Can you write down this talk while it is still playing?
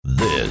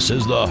This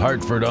is the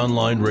Hartford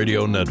Online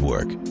Radio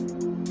Network.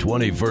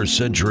 21st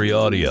Century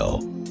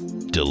Audio.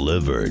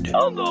 Delivered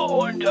on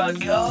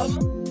thehorn.com.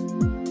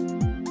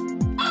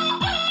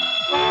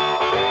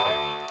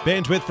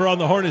 Bandwidth for On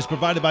the Horn is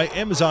provided by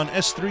Amazon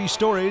S3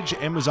 Storage.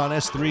 Amazon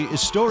S3 is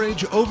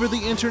storage over the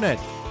internet.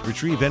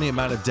 Retrieve any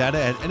amount of data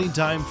at any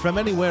time from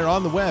anywhere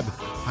on the web.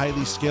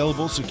 Highly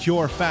scalable,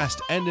 secure,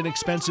 fast, and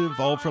inexpensive,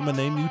 all from a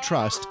name you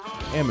trust,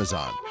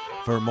 Amazon.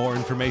 For more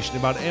information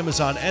about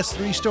Amazon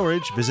S3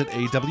 Storage, visit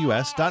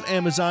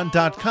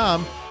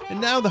aws.amazon.com.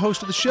 And now the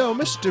host of the show,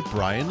 Mr.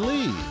 Brian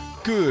Lee.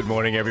 Good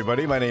morning,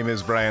 everybody. My name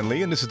is Brian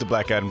Lee, and this is the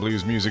Black Eyed and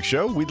Blues Music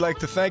Show. We'd like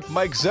to thank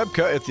Mike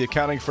Zebka at the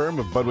accounting firm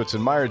of Budwitz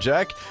and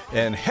Meyerjack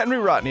and Henry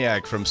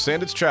Rotniak from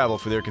Sandits Travel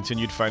for their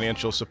continued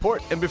financial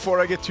support. And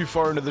before I get too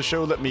far into the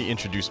show, let me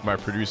introduce my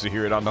producer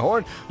here at On the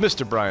Horn,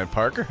 Mr. Brian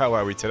Parker. How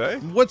are we today?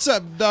 What's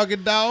up, dog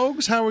and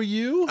dogs? How are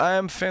you? I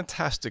am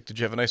fantastic. Did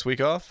you have a nice week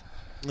off?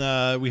 We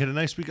had a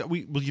nice week.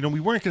 We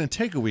weren't going to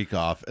take a week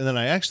off, and then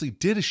I actually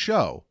did a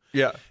show.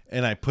 Yeah.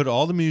 And I put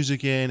all the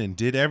music in and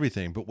did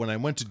everything. But when I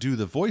went to do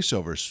the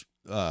voiceovers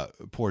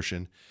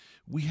portion,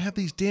 we have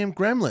these damn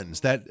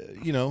gremlins that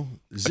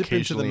zip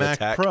into the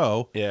Mac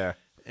Pro,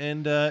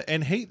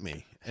 and hate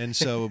me. And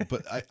so,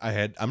 but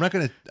I'm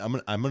gonna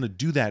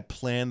do that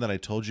plan that I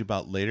told you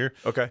about later.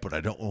 Okay. But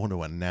I don't want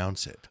to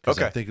announce it because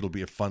Okay. I think it'll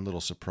be a fun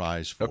little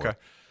surprise for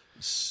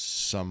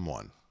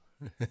someone.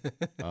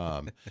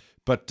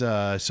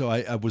 So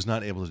I was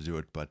not able to do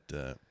it, but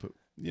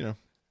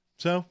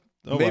so.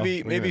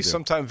 Maybe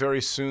sometime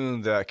very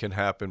soon that can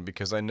happen,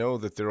 because I know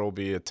that there will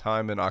be a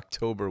time in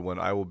October when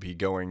I will be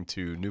going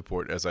to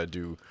Newport as I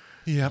do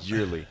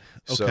yearly.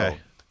 Okay. So,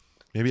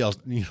 maybe I'll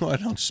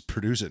just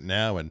produce it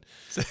now and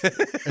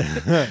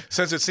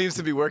since it seems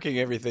to be working,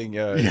 everything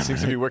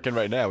seems to be working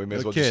right now. We may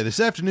as well. Okay,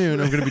 this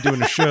afternoon I'm going to be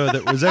doing a show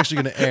that was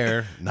actually going to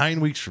air 9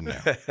 weeks from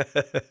now.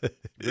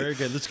 Very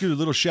good. Let's give a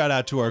little shout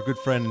out to our good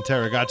friend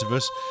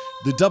Interrogativus,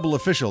 the double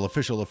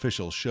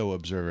official show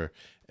observer,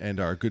 and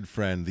our good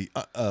friend, the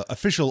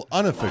official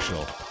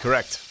unofficial.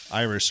 Correct.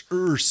 Iris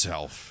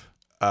herself.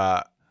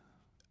 I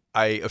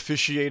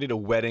officiated a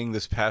wedding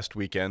this past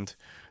weekend.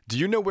 Do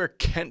you know where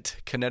Kent,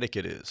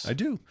 Connecticut is? I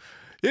do.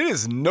 It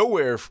is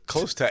nowhere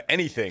close to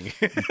anything.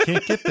 You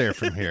can't get there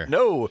from here.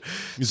 No.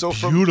 It's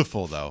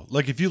beautiful, though.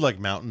 Like, if you like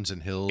mountains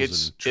and hills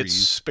and trees. It's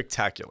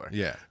spectacular.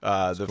 Yeah,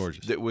 it's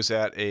gorgeous. It was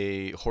at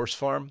a horse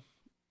farm.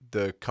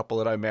 The couple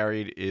that I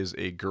married is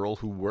a girl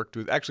who worked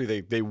with.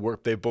 Actually, they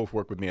both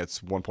worked with me at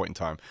one point in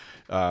time.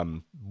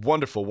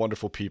 Wonderful,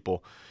 wonderful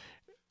people.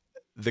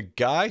 The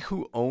guy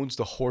who owns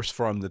the horse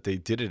farm that they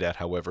did it at,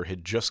 however,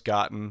 had just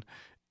gotten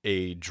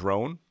a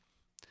drone.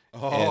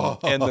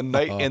 And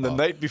the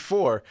night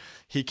before,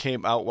 he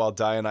came out while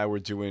Di and I were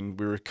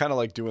kind of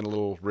like doing a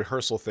little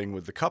rehearsal thing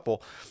with the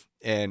couple,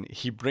 and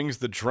he brings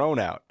the drone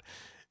out.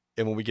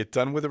 And when we get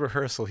done with the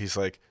rehearsal, he's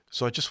like,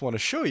 "So I just want to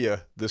show you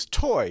this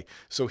toy."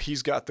 So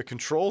he's got the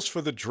controls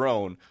for the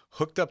drone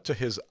hooked up to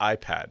his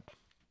iPad.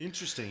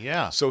 Interesting,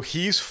 yeah. So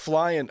he's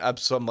flying up.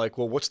 So I'm like,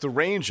 "Well, what's the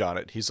range on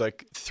it?" He's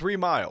like, 3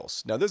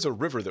 miles. Now, there's a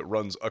river that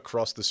runs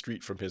across the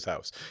street from his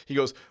house. He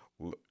goes,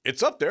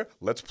 "It's up there.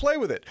 Let's play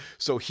with it."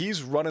 So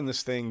he's running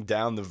this thing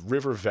down the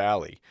river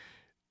valley.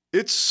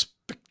 It's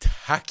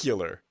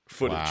spectacular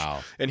footage.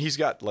 Wow. And he's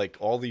got like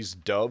all these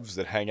doves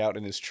that hang out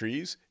in his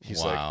trees.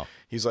 He's like,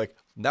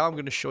 "Now I'm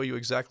going to show you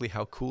exactly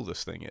how cool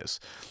this thing is."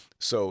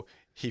 So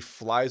he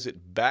flies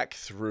it back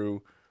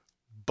through,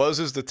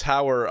 buzzes the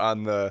tower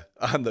on the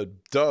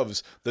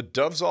doves. The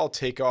doves all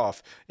take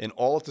off, and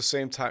all at the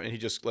same time, and he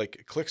just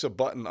like clicks a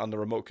button on the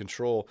remote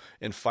control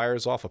and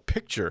fires off a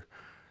picture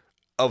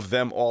of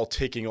them all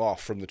taking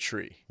off from the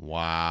tree.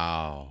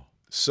 Wow.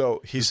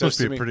 So he It's says supposed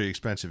to to be me, a pretty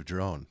expensive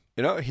drone.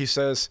 he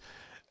says,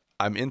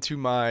 "I'm into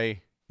my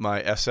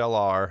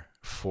SLR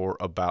for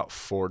about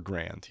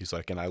 $4,000. He's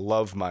like, "And I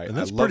love my,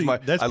 that's pretty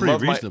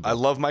reasonable. I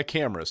love my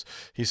cameras."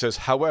 He says,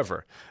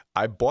 "However,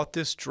 I bought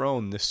this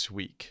drone this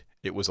week.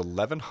 It was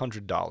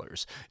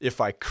 $1,100.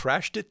 If I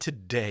crashed it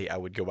today, I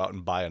would go out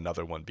and buy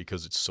another one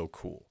because it's so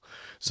cool."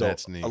 So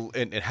that's neat.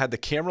 And it had the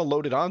camera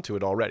loaded onto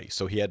it already,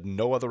 so he had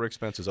no other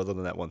expenses other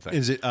than that one thing.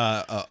 Is it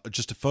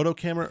just a photo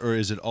camera, or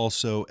is it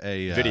also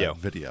a Video.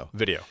 Video.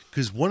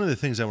 Because one of the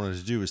things I wanted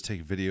to do is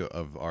take video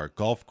of our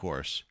golf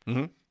course,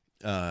 Mm-hmm.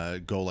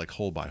 go like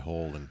hole by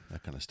hole and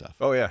that kind of stuff.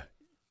 Oh yeah,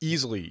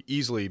 easily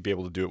be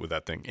able to do it with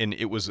that thing, and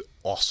it was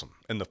awesome.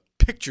 And the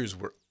pictures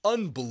were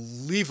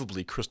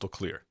unbelievably crystal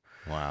clear.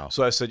 Wow.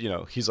 So I said,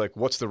 he's like,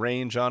 "What's the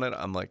range on it?"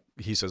 I'm like,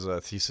 he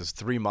says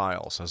 3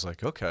 miles. I was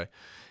like, okay.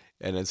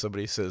 And then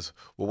somebody says,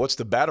 "Well, what's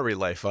the battery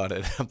life on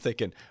it?" I'm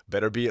thinking,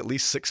 better be at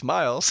least 6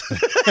 miles,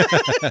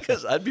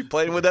 because I'd be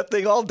playing with that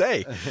thing all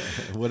day.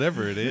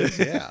 Whatever it is,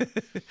 yeah.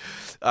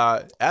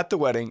 At the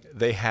wedding,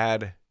 they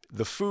had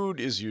the food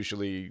is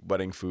usually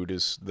wedding food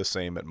is the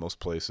same at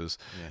most places.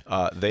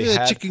 Yeah. They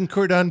had chicken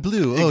cordon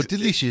bleu. Oh,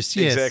 delicious!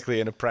 Yes,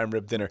 exactly, and a prime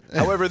rib dinner.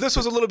 However, this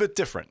was a little bit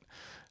different.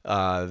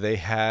 they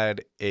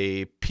had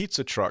a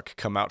pizza truck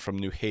come out from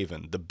New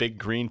Haven, the big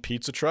green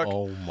pizza truck.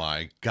 Oh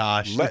my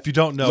gosh! If you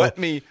don't know, let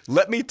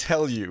me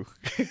tell you,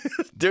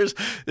 there's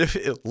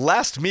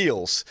last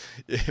meals.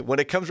 When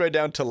it comes right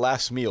down to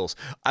last meals,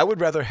 I would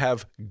rather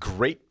have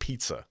great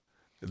pizza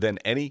than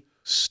any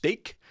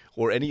steak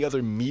or any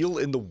other meal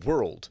in the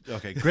world.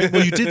 Okay, great.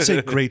 Well, you did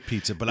say great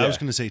pizza, but I was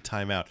going to say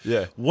timeout.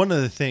 Yeah. One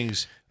of the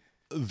things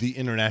the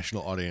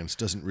international audience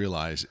doesn't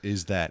realize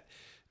is that,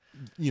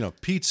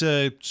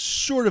 pizza,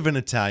 sort of an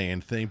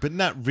Italian thing, but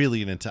not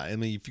really an Italian. I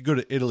mean, if you go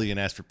to Italy and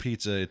ask for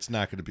pizza, it's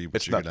not going to be.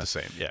 It's not the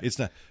same. Yeah, it's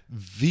not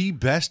the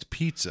best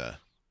pizza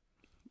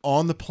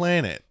on the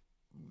planet,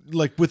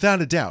 like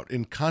without a doubt,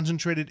 in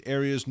concentrated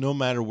areas, no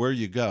matter where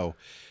you go,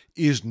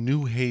 is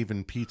New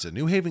Haven pizza.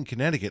 New Haven,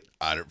 Connecticut,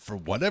 for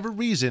whatever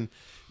reason,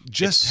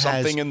 just it's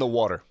something in the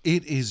water.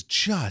 It is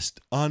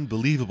just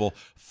unbelievable.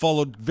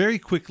 Followed very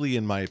quickly,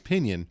 in my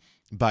opinion,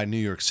 by New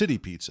York City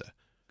pizza,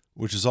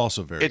 which is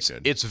also very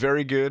good. It's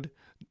very good.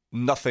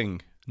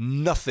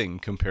 Nothing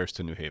compares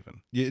to New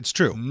Haven. Yeah, it's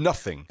true.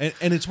 Nothing.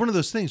 And it's one of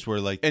those things where,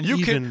 like, and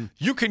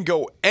you can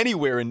go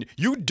anywhere, and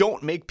you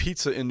don't make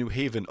pizza in New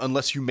Haven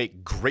unless you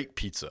make great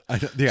pizza.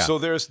 So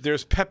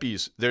there's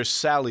Pepe's, there's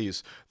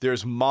Sally's,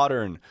 there's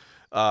Modern.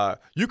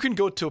 You can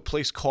go to a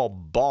place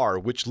called Bar,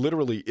 which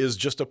literally is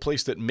just a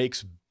place that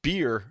makes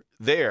beer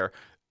there,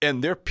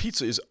 and their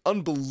pizza is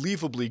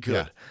unbelievably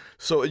good. Yeah.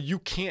 So you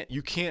can't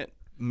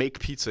make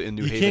pizza in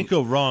New Haven. You can't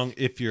go wrong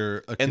if you're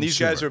a consumer. And these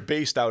guys are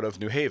based out of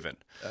New Haven.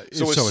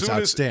 So it's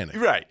outstanding.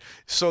 Right.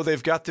 So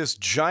they've got this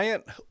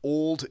giant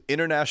old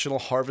International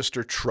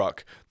Harvester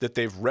truck that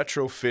they've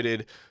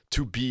retrofitted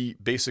to be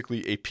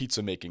basically a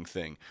pizza making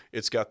thing.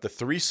 It's got the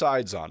 3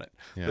 sides on it.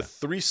 Yeah. The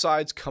 3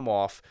 sides come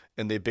off,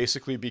 and they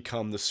basically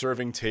become the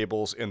serving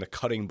tables and the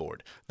cutting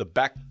board. The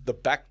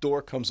back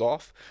door comes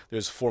off.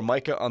 There's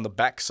Formica on the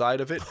back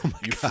side of it.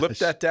 You flip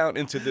that down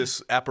into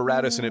this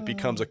apparatus, and it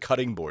becomes a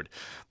cutting board.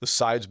 The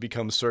sides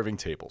become serving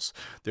tables.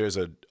 There's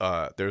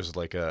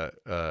like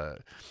a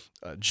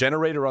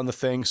generator on the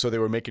thing, so they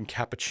were making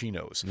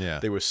cappuccinos. Yeah.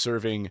 They were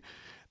serving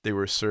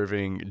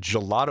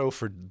gelato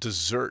for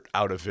dessert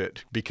out of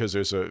it because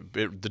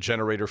the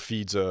generator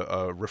feeds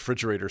a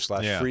refrigerator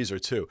 / freezer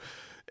too.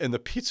 And the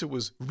pizza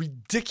was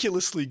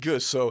ridiculously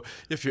good. So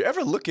if you're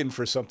ever looking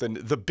for something,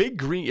 the Big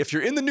Green, if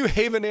you're in the New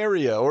Haven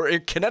area or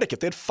in Connecticut,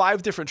 they had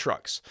 5 different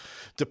trucks.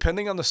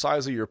 Depending on the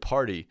size of your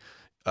party,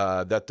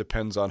 that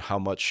depends on how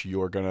much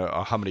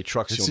how many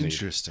trucks you'll need. It's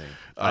interesting.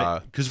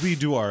 Because we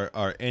do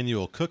our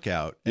annual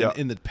cookout, and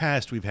in the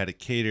past we've had it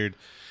catered.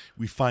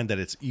 We find that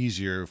it's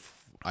easier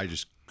if I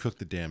just cook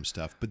the damn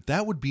stuff. But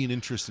that would be an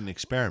interesting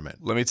experiment.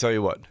 Let me tell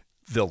you what,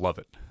 they'll love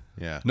it.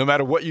 Yeah. No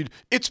matter what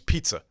it's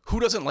pizza.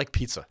 Who doesn't like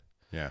pizza?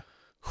 Yeah.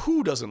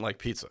 Who doesn't like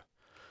pizza?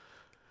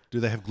 Do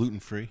they have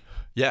gluten-free?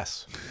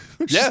 Yes.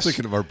 Just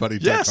thinking of our buddy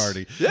Doug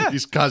Hardy. Yeah.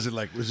 He's causing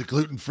was it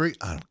gluten-free?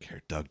 I don't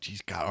care, Doug.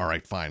 Geez, God, all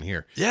right, fine,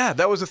 here. Yeah,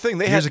 that was the thing.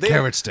 Here's a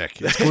carrot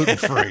stick. It's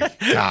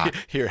gluten-free. God.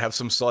 Here, have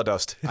some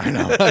sawdust. I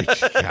know.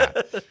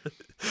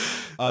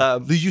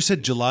 You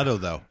said gelato,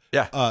 though.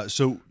 Yeah.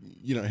 So,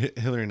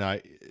 Hillary and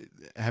I,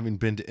 having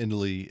been to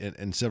Italy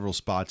and several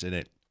spots in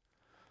it,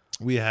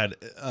 we had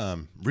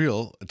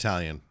real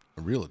Italian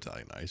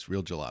ice,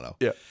 real gelato.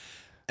 Yeah.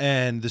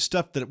 And the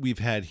stuff that we've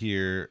had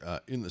here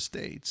in the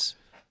States,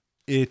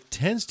 it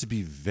tends to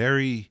be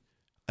very,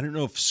 I don't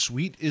know if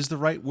sweet is the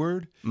right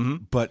word,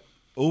 but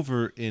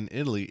over in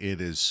Italy, it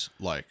is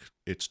like,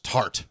 it's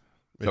tart.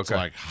 It's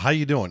like, how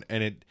you doing?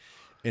 And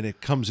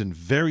it comes in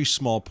very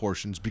small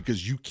portions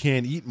because you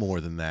can't eat more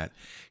than that.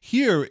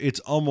 Here, it's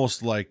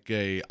almost like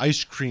a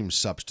ice cream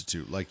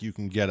substitute. Like you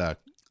can get a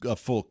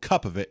full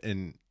cup of it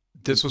and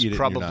this was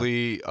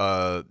probably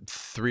a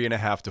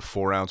 3.5 to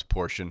 4 ounce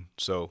portion.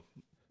 So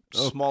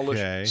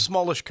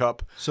smallish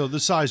cup. So the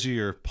size of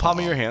your palm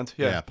of your hand.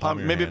 Yeah, palm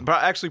of your maybe hand.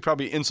 Actually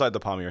probably inside the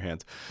palm of your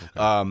hand.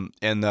 Okay.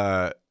 And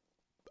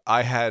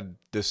I had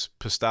this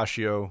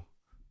pistachio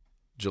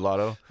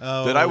gelato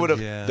that I would have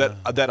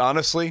that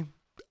honestly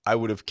I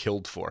would have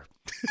killed for.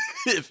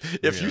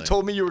 if you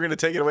told me you were going to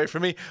take it away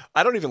from me,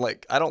 I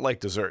don't like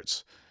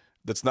desserts.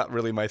 That's not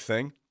really my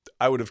thing.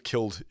 I would have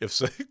killed if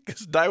so.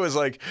 Because I was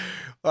like,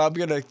 I'm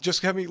gonna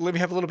just let me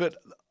have a little bit.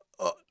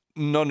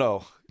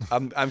 No,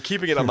 I'm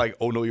keeping it. I'm like,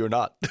 oh no, you're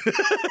not.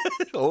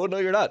 Oh no,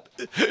 you're not.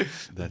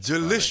 That's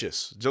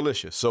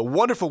delicious. So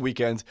wonderful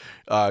weekend,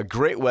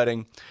 great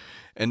wedding,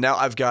 and now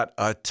I've got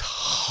a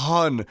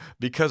ton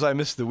because I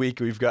missed the week.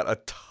 We've got a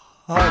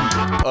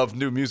ton of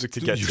new music to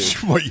get to.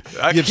 You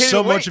have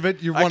so much of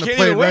it, you want to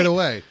play it right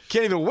away.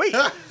 Can't even wait.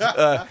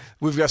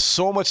 We've got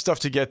so much stuff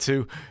to get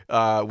to.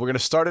 We're going to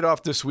start it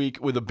off this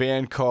week with a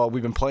band called,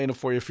 we've been playing it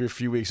for you for a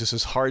few weeks. This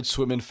is Hard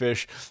Swimmin'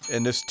 Fish,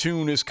 and this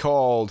tune is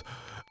called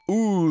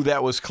Ooh,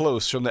 That Was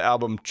Close from the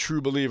album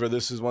True Believer.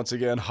 This is once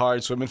again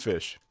Hard Swimmin'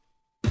 Fish.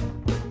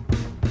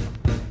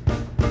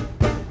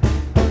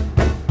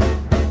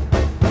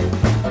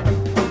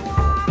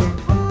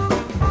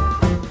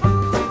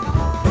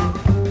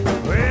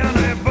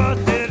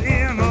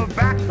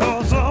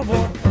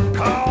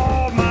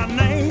 Called my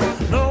name,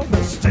 no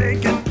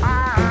mistaken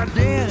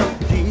identity.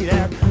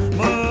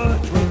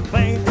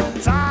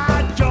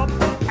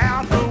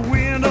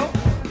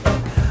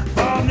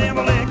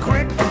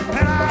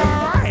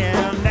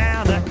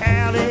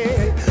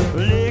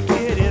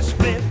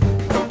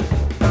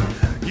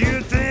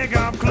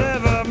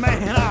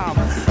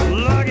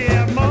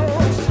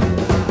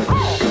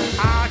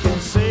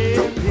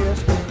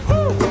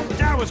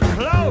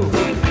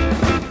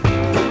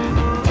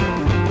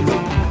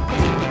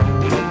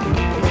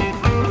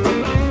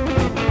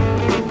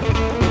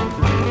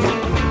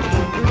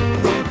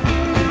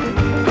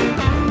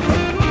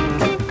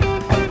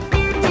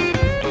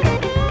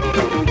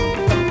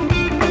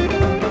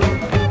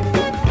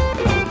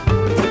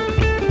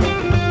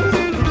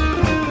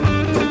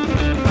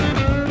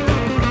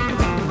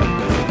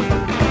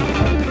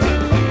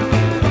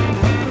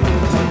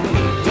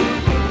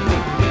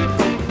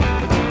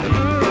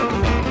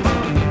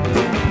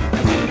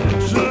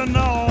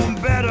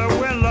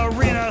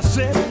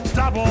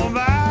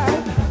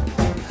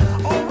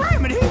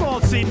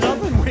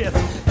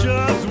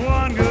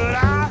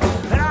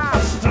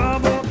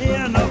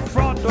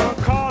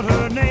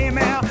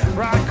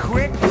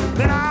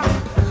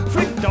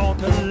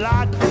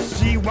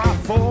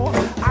 before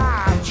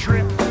I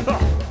trip.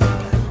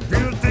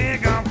 You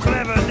think I'm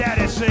clever,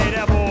 Daddy say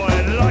that boy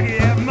lucky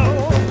at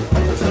more.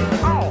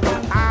 All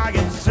I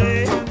can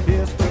say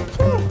is,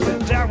 whew,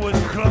 that was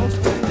close.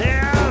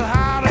 They're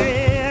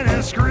hollering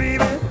and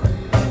screaming,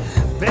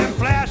 been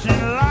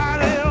flashing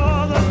lightly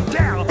all the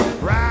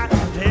downright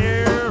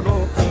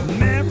terrible,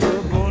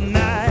 memorable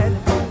night.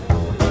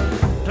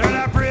 Turn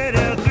out pretty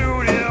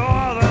through the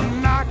all the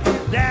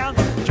knockdown,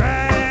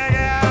 drag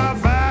out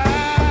fight.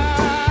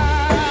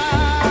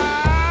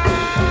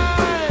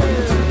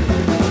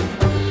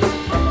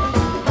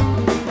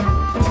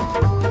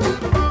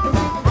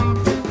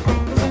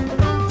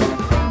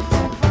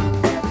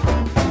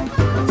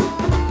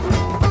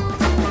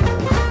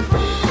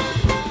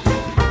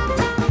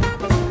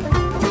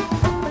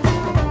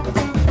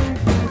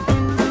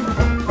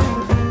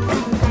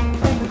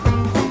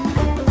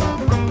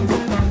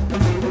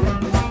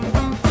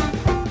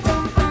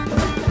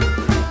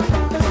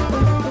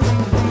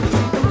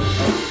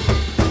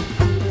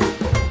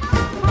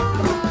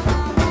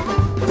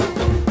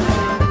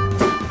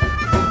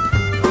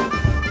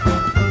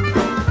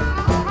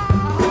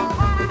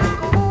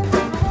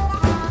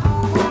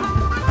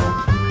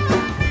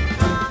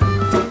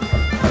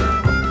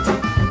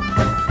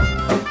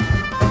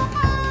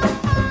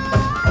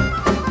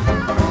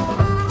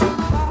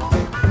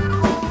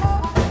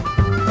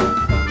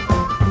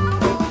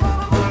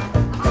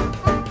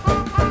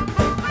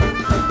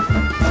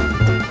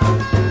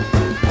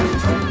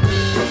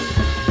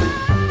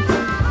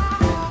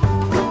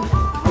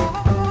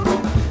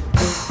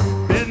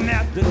 Been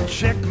at to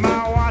check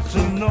my watch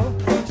and know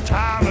it's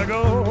time to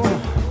go.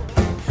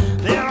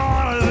 They don't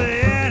want to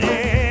say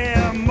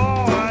any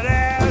more,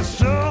 that's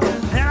so.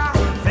 Then I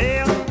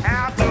fell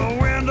out the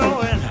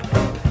window and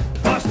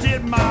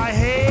busted my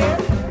head.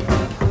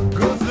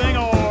 Good thing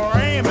old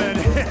Raymond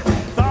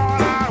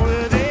thought I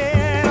was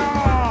dead.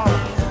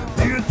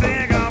 Oh, you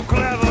think I'm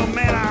clever,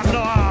 man? I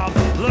know I'm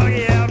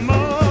lucky at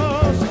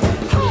most.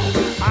 All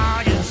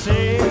I can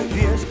say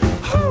is,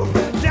 whew,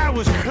 that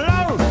was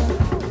close.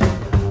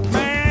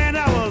 Man,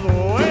 that was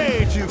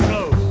way too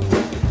close.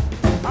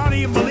 I don't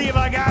even believe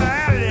I got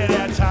out of there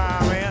that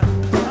time, man.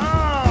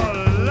 Oh,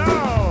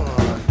 Lord.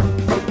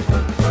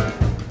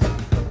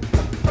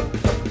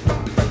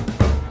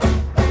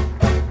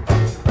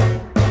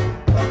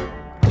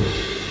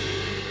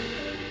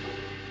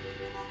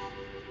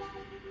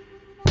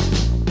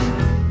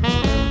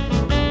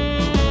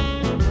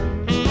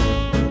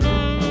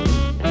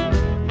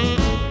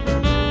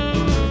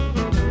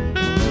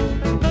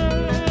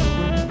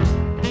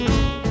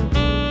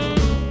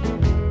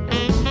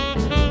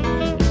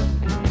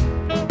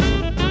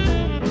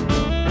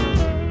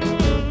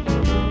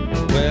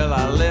 Well,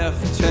 I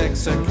left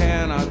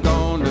Texarkana,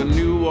 gone to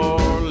New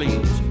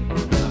Orleans.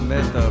 I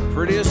met the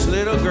prettiest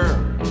little girl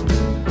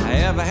I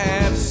ever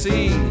have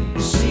seen.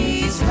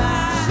 She's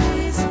fine.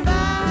 She's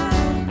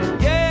fine.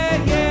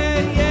 Yeah, yeah,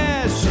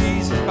 yeah,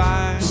 she's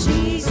fine.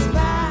 She's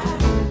fine.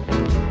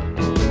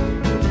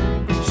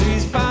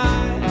 She's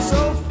fine,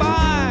 so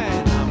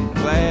fine. I'm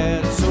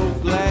glad, so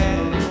glad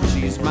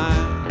she's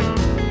mine.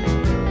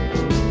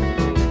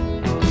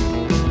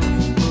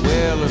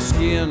 Well, her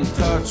skin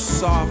touched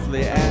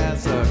softly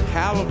as a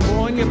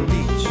California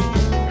beach.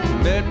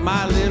 Met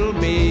my little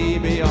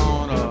baby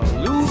on a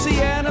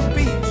Louisiana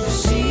beach.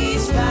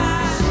 She's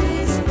fine.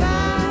 She's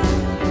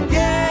fine.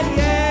 Yeah,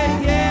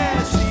 yeah,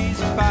 yeah, she's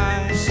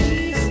fine.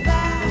 She's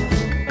fine.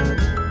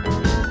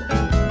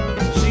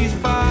 She's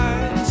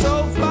fine,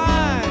 so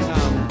fine.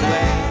 I'm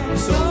glad,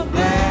 so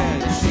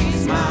glad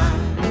she's mine.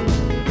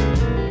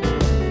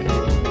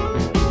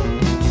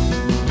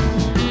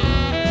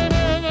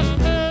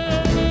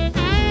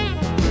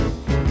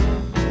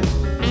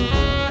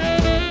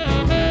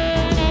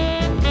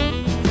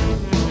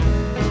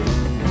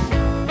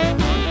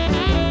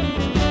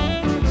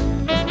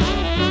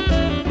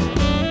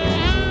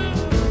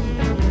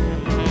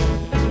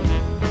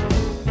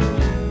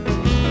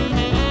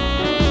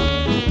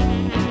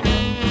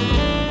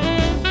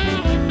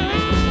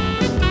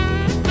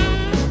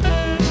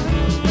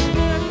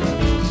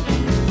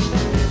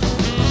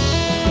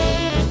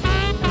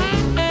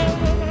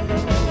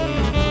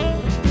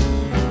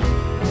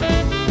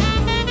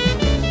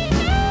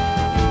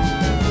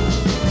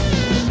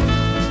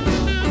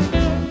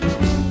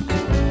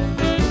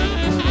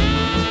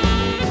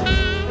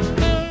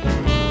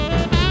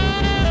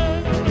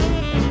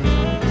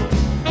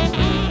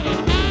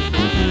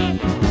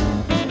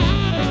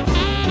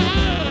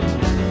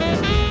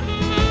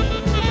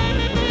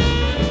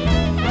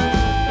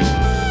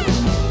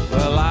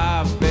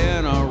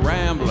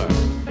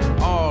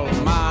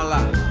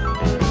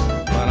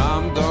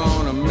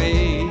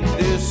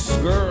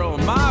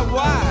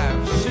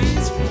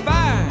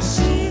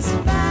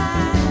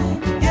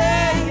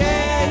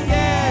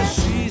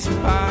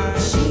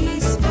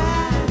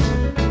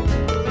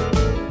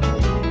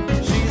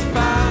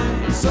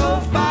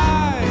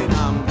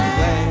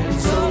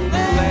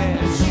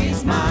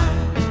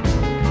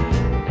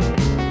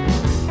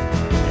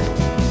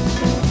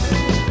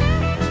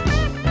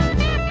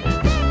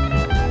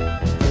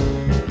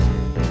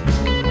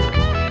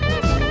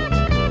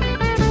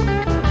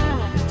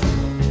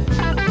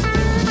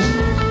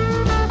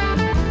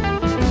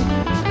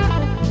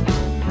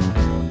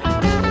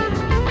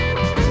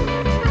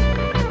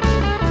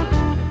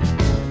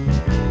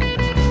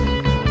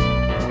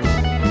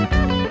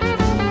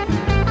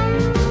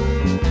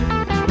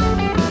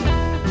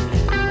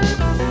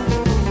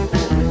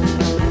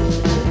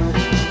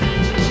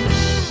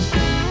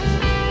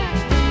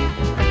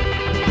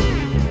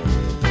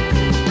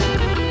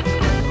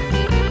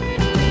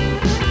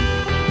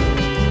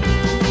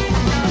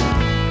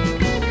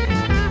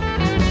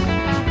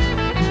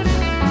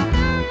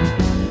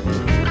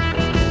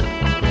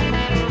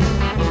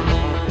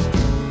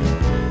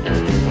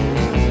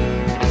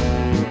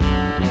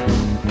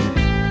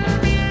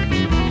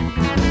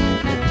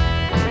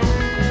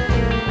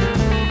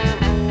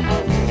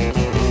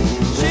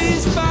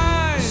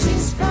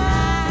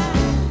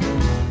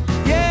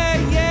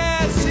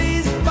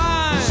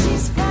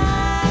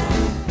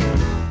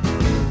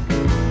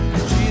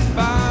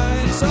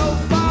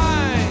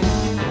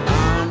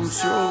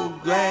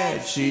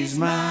 she's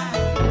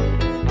mine.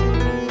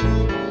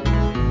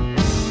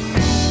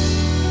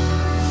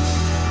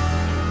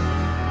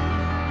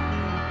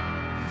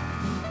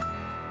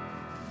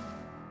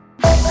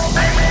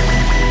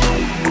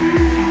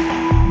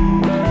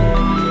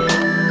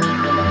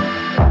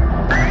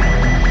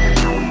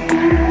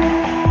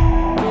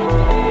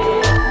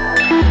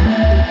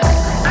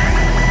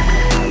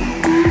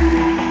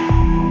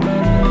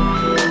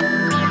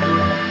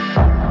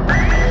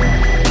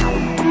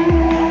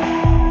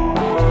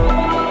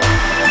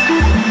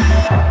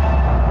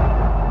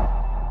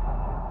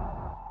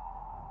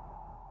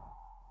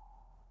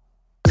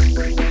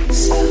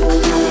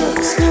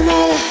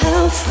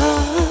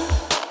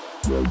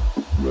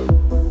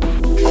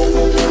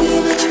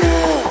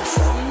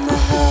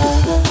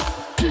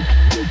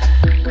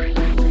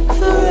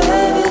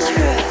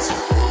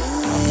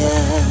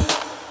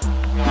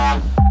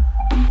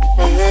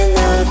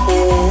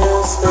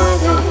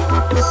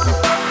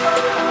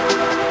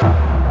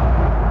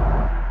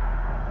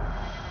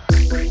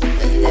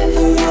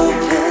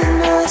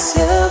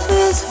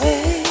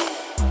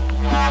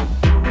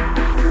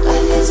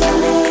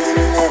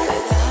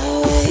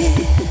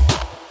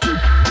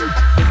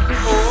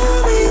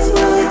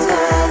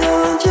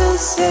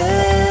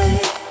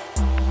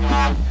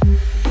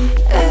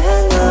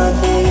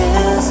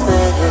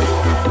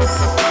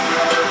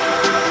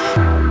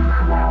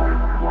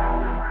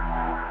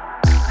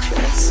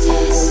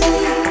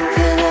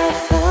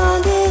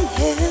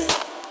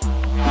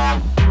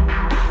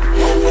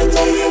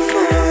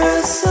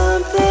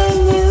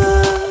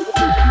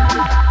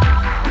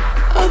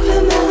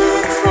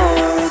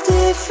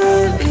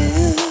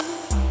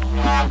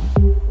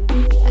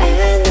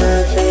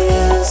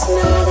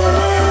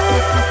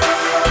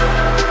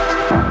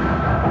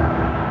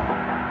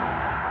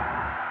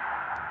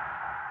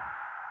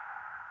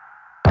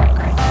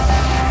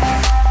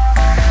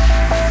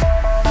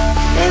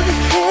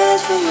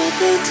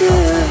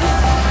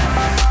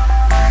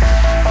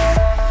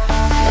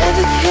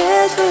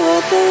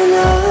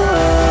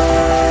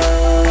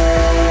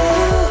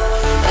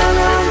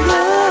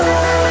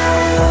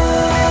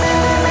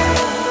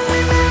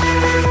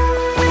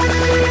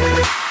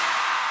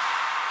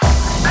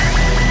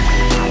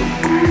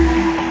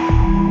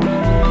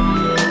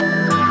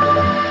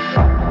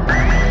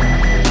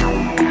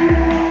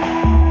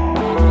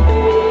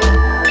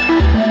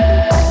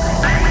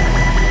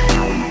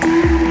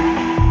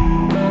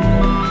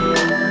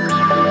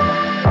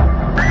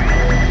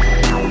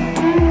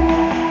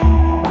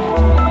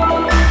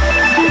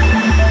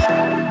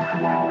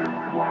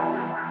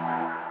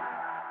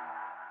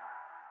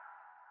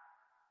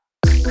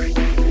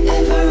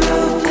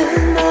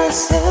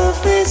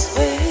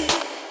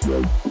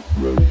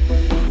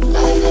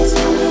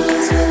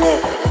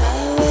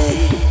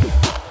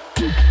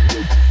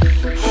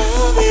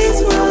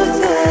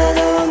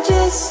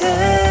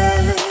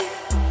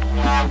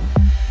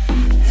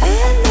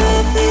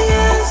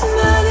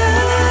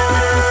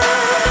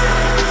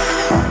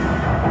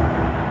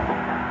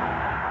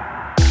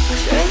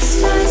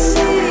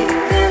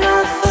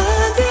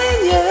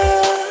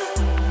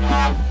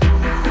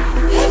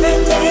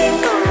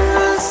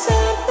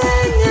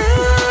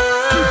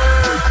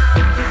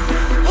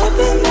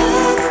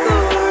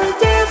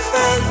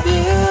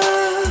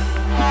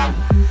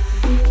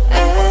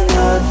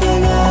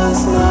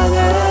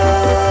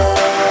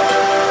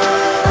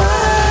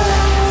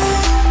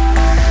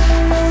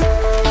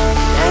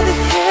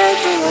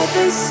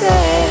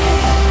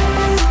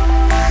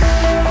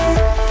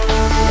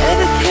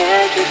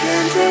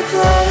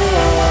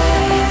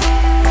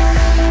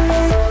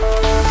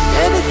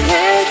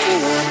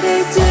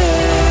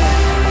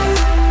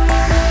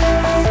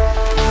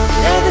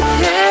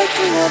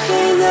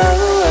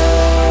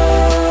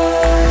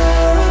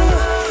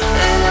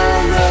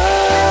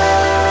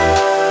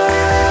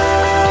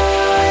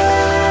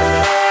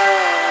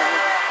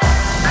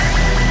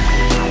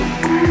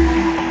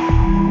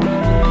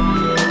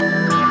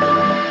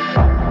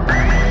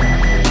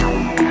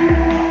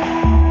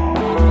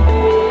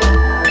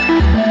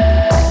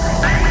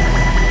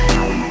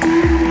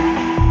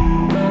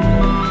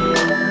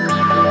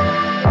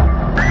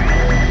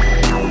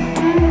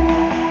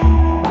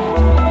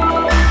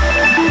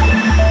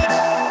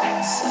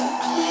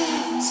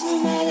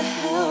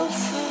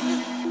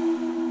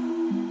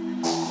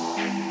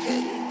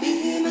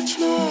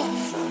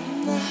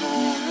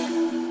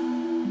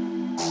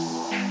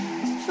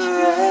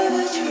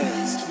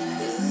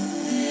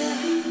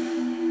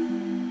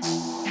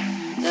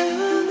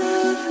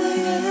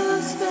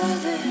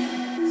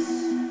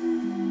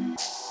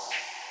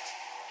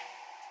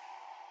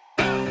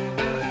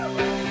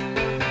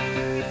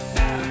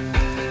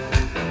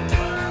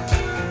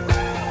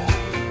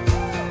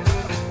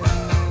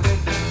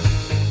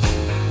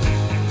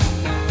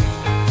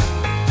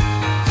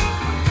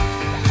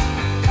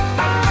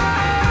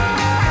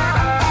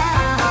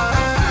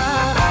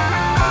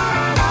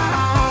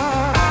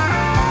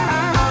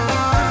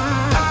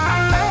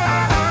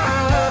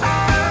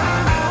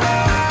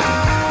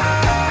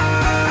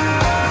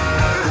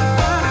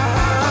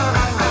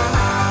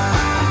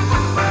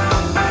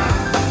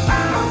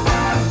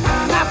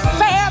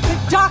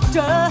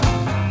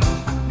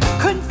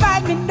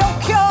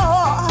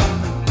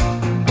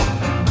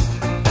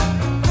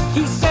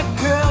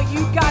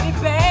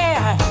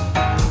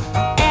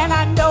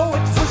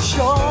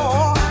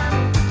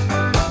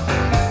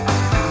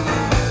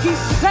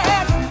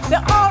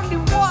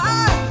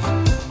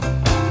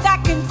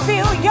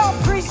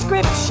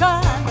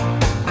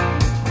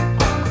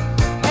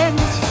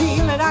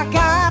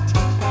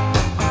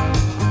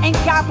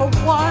 got but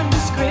one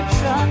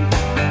description.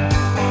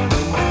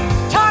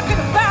 Talking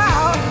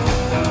about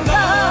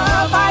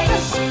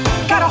love-itis,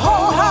 got a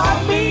hold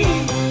on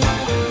me.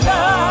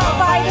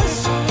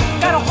 Love-itis,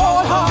 got a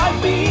hold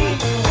on me.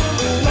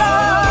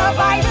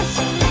 Love-itis,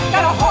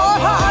 got a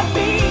hold on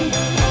me.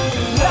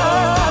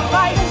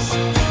 Love-itis,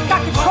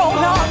 got control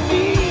on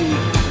me.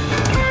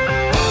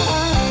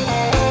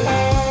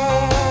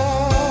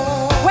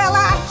 Well,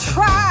 I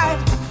tried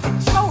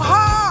so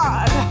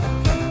hard,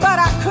 but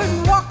I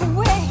couldn't walk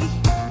away.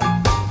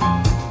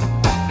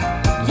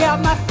 Yeah,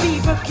 my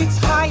fever gets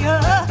higher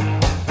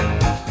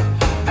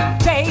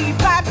day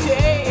by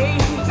day.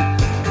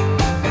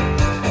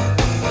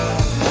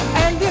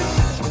 And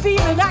this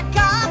feeling I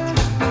got,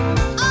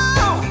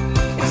 oh,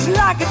 it's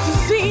like a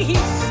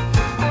disease.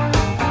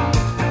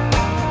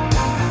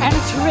 And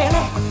it's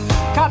really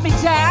got me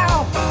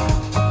down,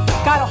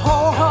 got a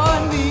hold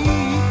on me.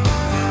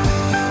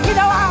 You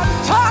know, I'm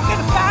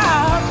talking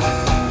about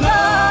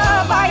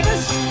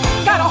love-itis,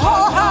 got a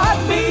hold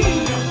on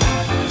me.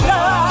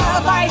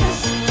 Love-itis,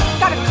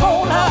 got a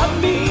cold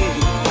on me.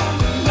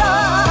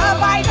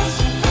 Love-itis,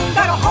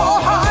 got a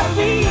hold on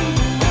me.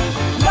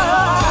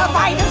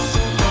 Love-itis,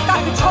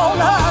 got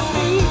control of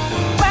me.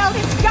 Well,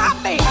 it's got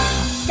me,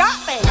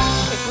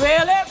 it's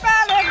really,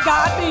 really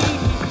got me.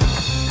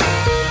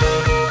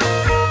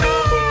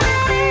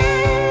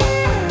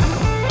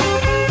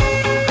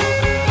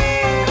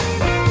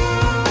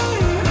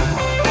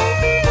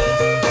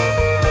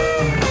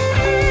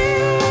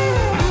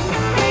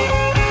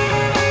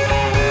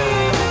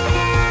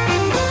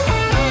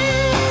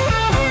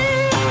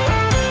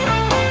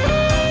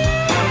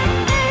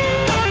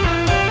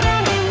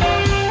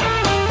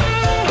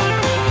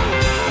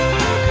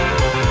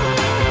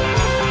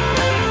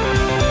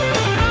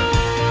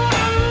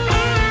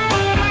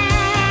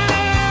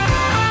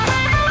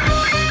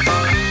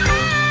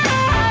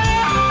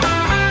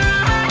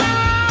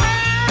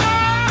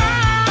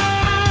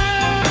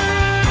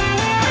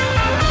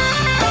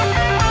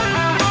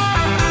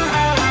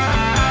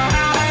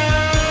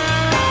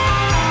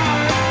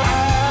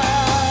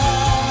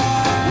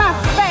 My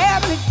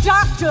family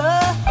doctor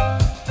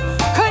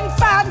couldn't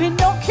find me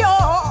no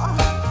cure.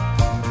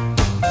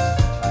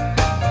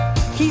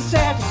 He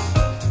said,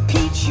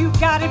 Peach, you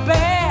got it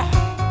bad,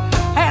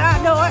 and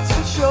I know it's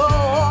for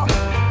sure.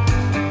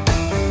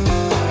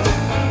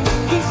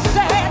 He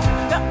said,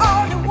 the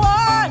only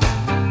one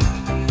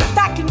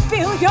that can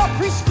fill your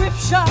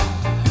prescription.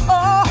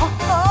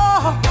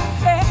 Oh,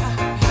 yeah.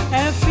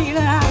 And the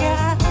feeling I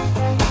got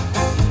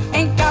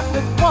ain't got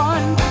but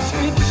one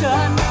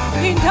prescription.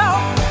 You know,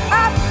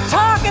 I'm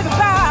talking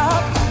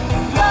about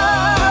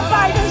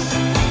love-itis,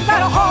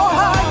 got a hold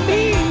on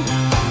me.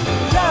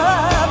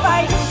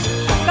 Love-itis,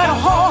 got a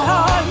hold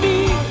on me.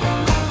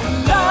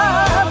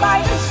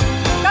 Love-itis,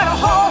 got a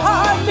hold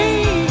on me.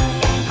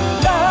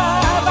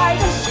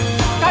 Love-itis,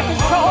 got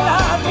control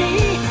of me.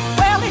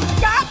 Well, it's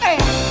got me,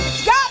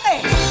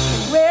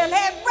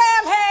 really,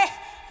 really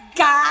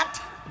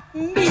got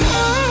me.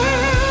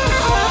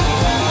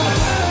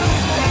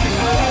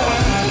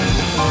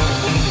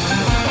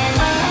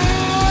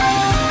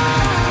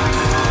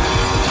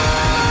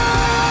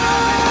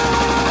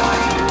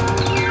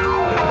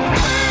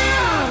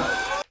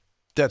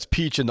 That's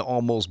Peach and the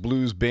Almost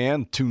Blues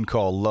Band, tune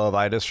called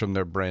Love-itis from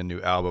their brand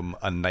new album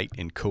A Night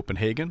in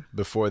Copenhagen.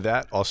 Before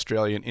that,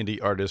 Australian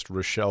indie artist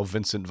Rochelle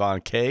Vincent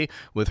Von Kay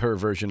with her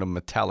version of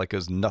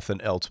Metallica's Nothing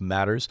Else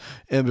Matters.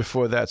 And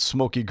before that,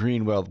 Smokey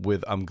Greenwell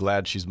with I'm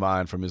Glad She's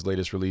Mine from his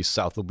latest release,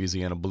 South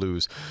Louisiana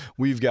Blues.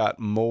 We've got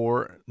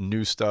more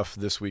new stuff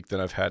this week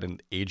than I've had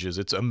in ages.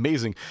 It's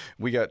amazing.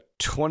 We got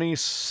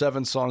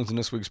 27 songs in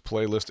this week's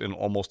playlist, and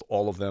almost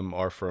all of them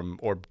are from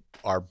or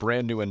are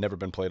brand new and never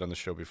been played on the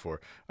show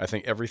before. I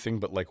think everything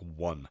but like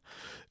one.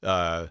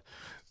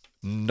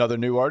 Another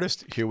new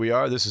artist. Here we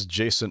are. This is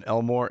Jason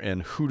Elmore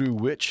and Hoodoo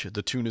Witch.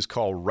 The tune is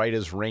called Right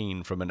as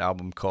Rain from an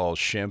album called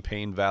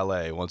Champagne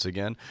Valet. Once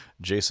again,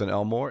 Jason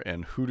Elmore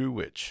and Hoodoo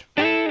Witch.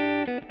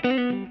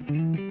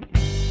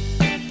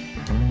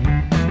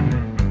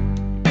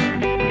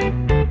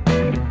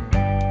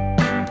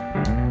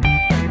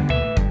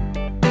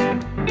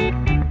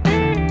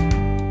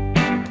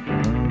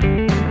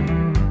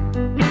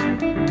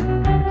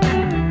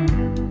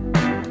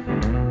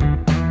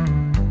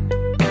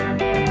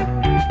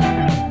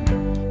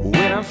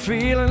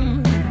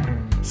 Feeling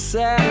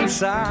sad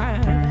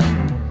inside,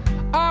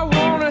 I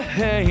wanna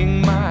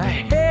hang my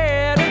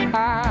head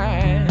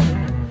high.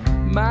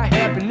 My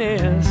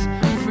happiness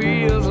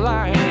feels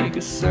like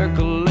a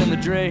circle in the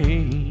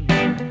drain.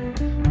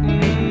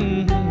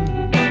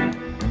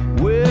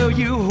 Will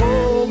you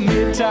hold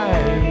me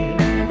tight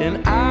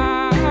and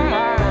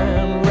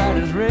I'm right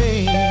as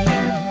rain.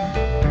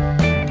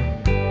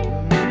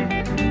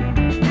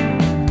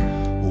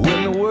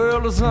 When the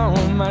world is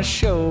on my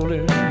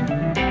shoulder,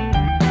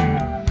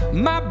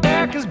 my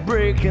back is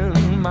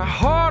breaking, my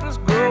heart is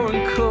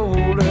growing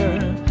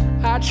colder.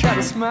 I try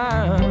to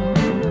smile,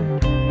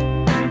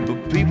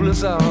 but people,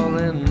 it's all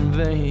in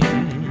vain.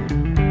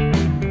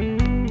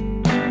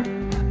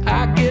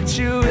 I get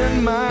you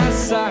in my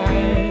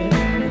sight,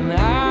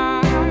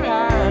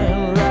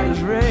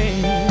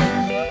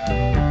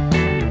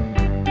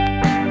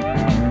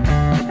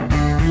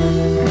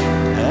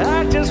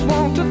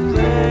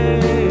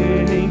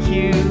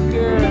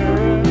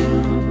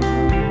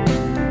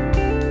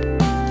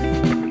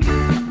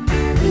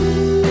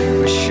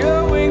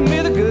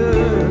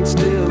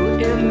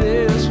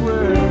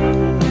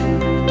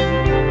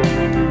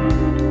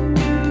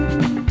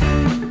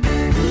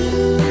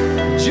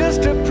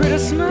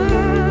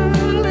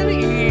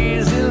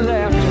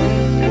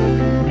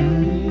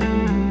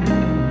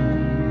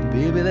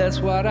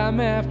 I'm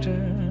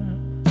after.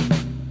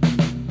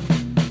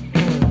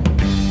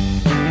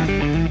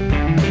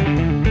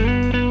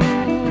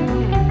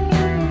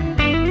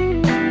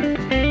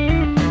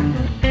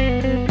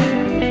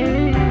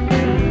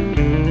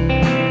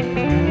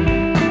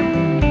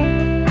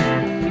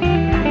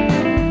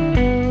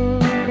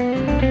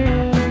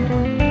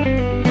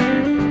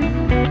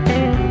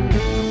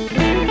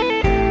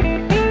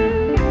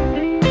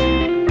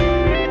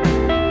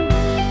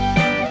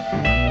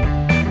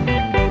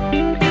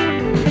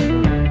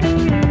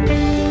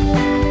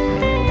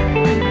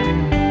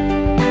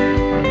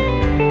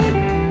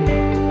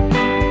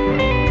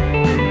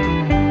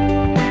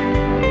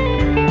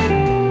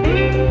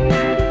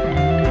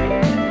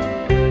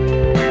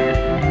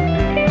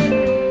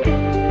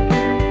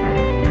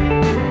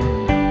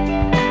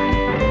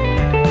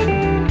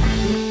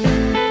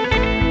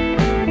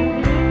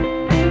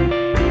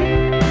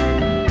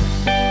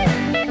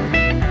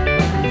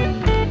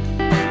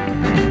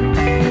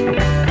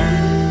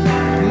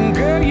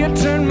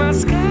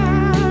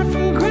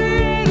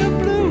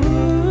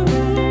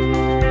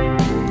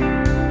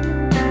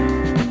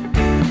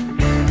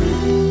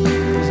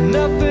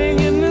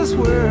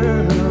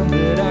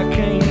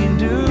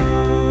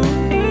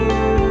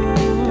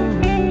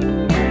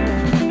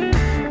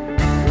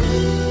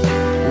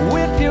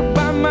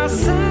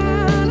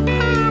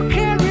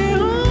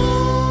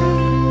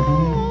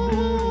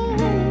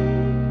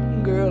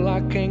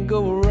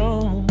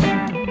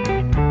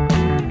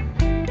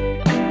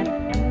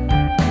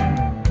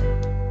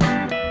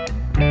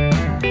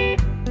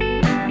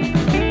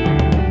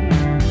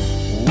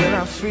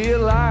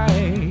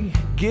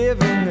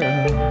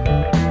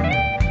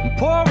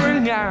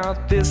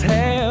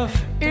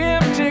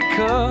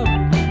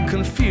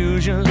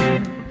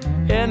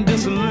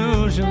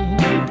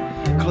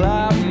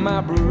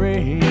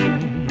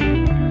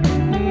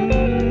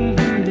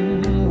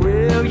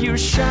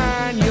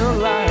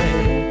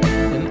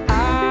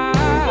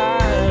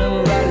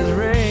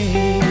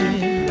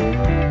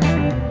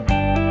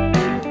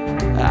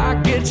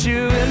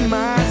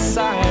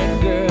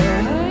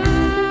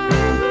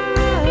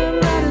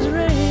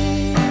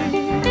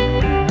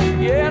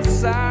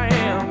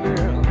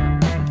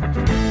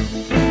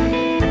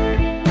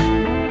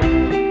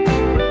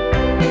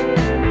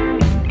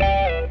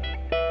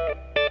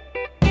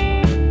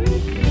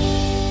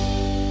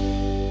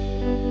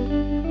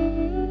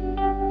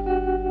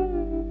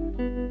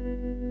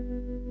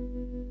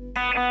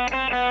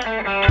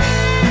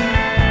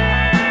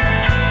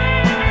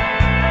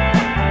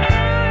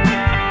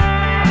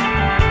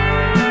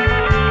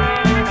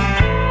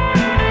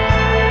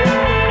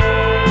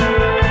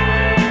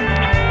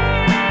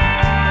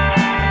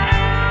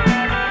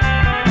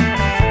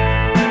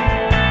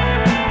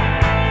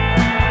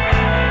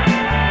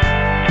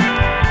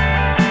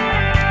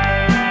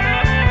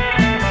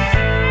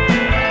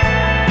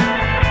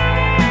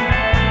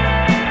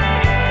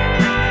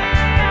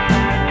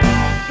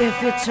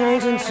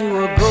 Turns into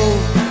a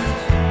ghost,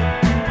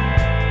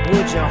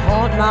 would you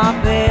haunt my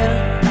bed?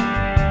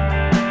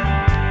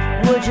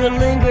 Would you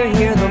linger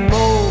here the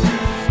most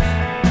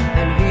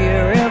and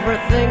hear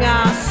everything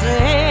I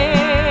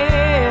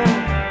say?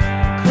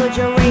 Could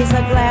you raise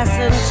a glass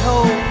and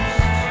toast,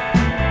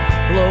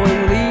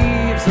 blowing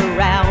leaves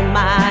around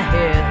my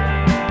head?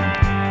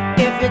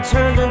 If it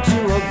turned into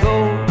a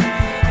ghost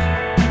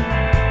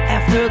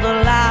after the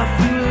life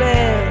you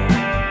led,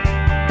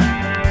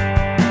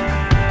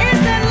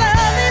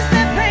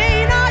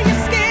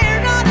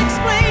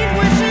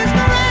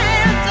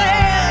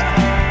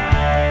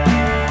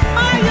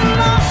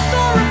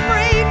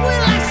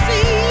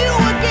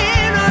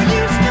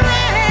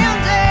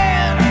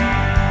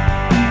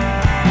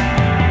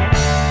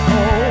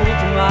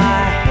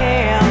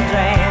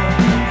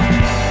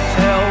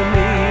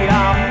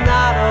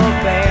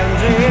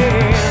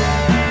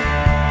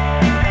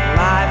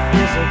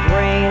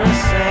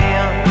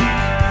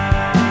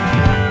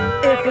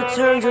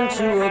 turns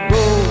into a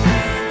ghost,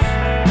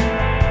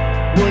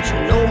 would you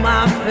know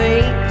my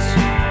fate?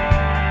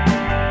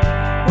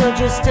 Would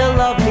you still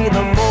love me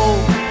the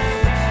most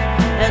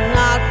and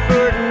not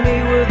burden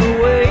me with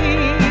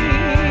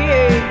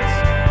weight?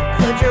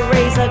 Could you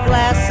raise a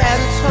glass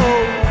and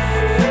toast?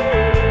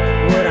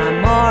 Would I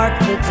mark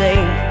the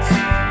date?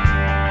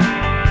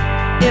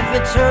 If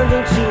it turned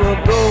into a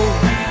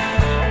ghost,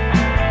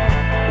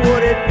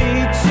 would it be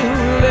too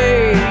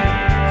late?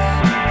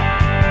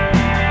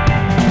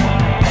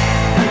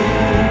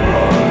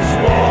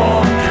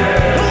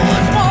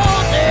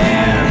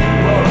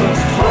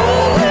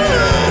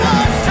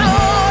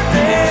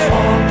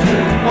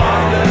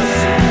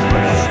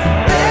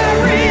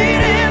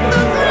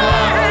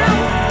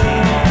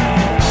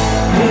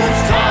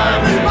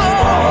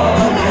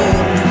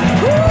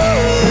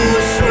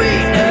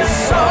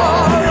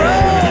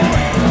 Sorrow,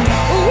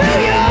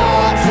 will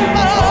your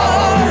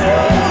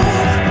tomorrow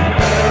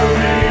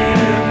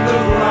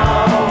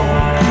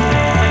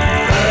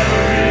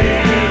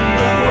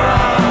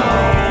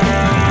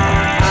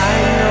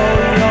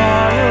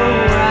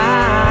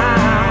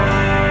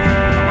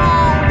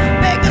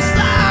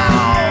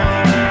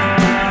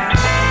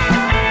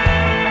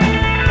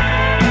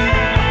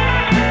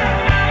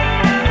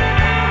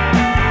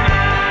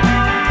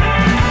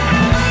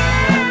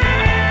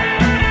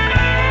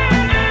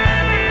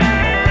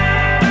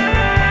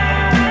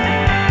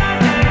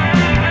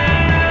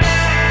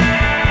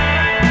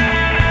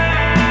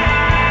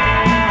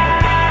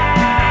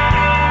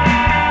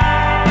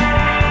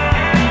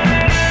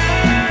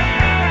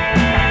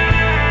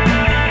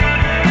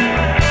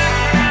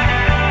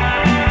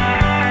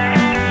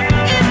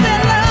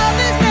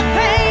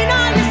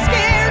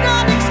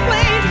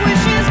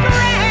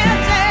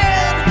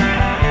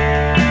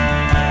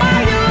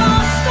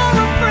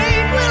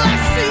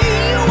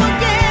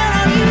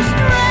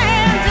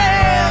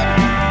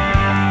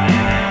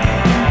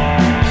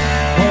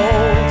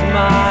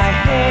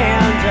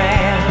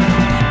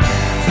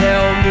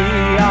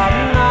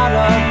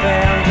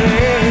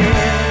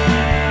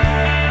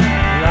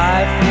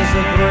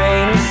just a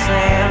grain of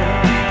sand.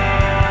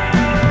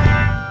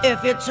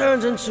 If it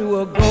turns into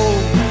a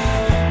ghost,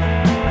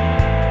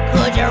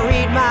 could you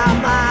read my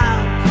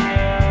mind?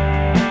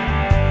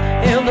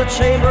 In the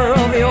chamber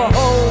of your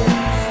host,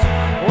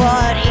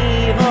 what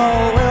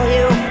evil will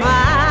you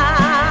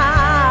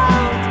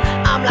find?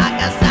 I'm like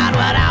a sign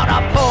without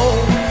a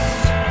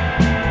post.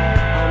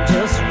 I'm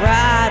just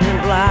riding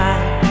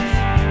blind.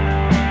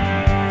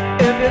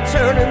 If you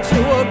turn into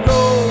a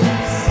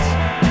ghost,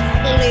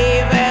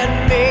 leaving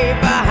me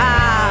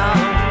behind.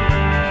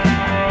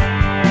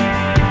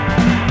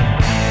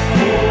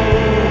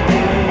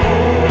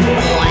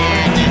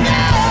 Where'd you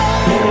go?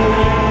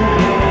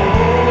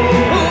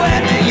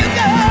 Where do you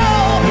go?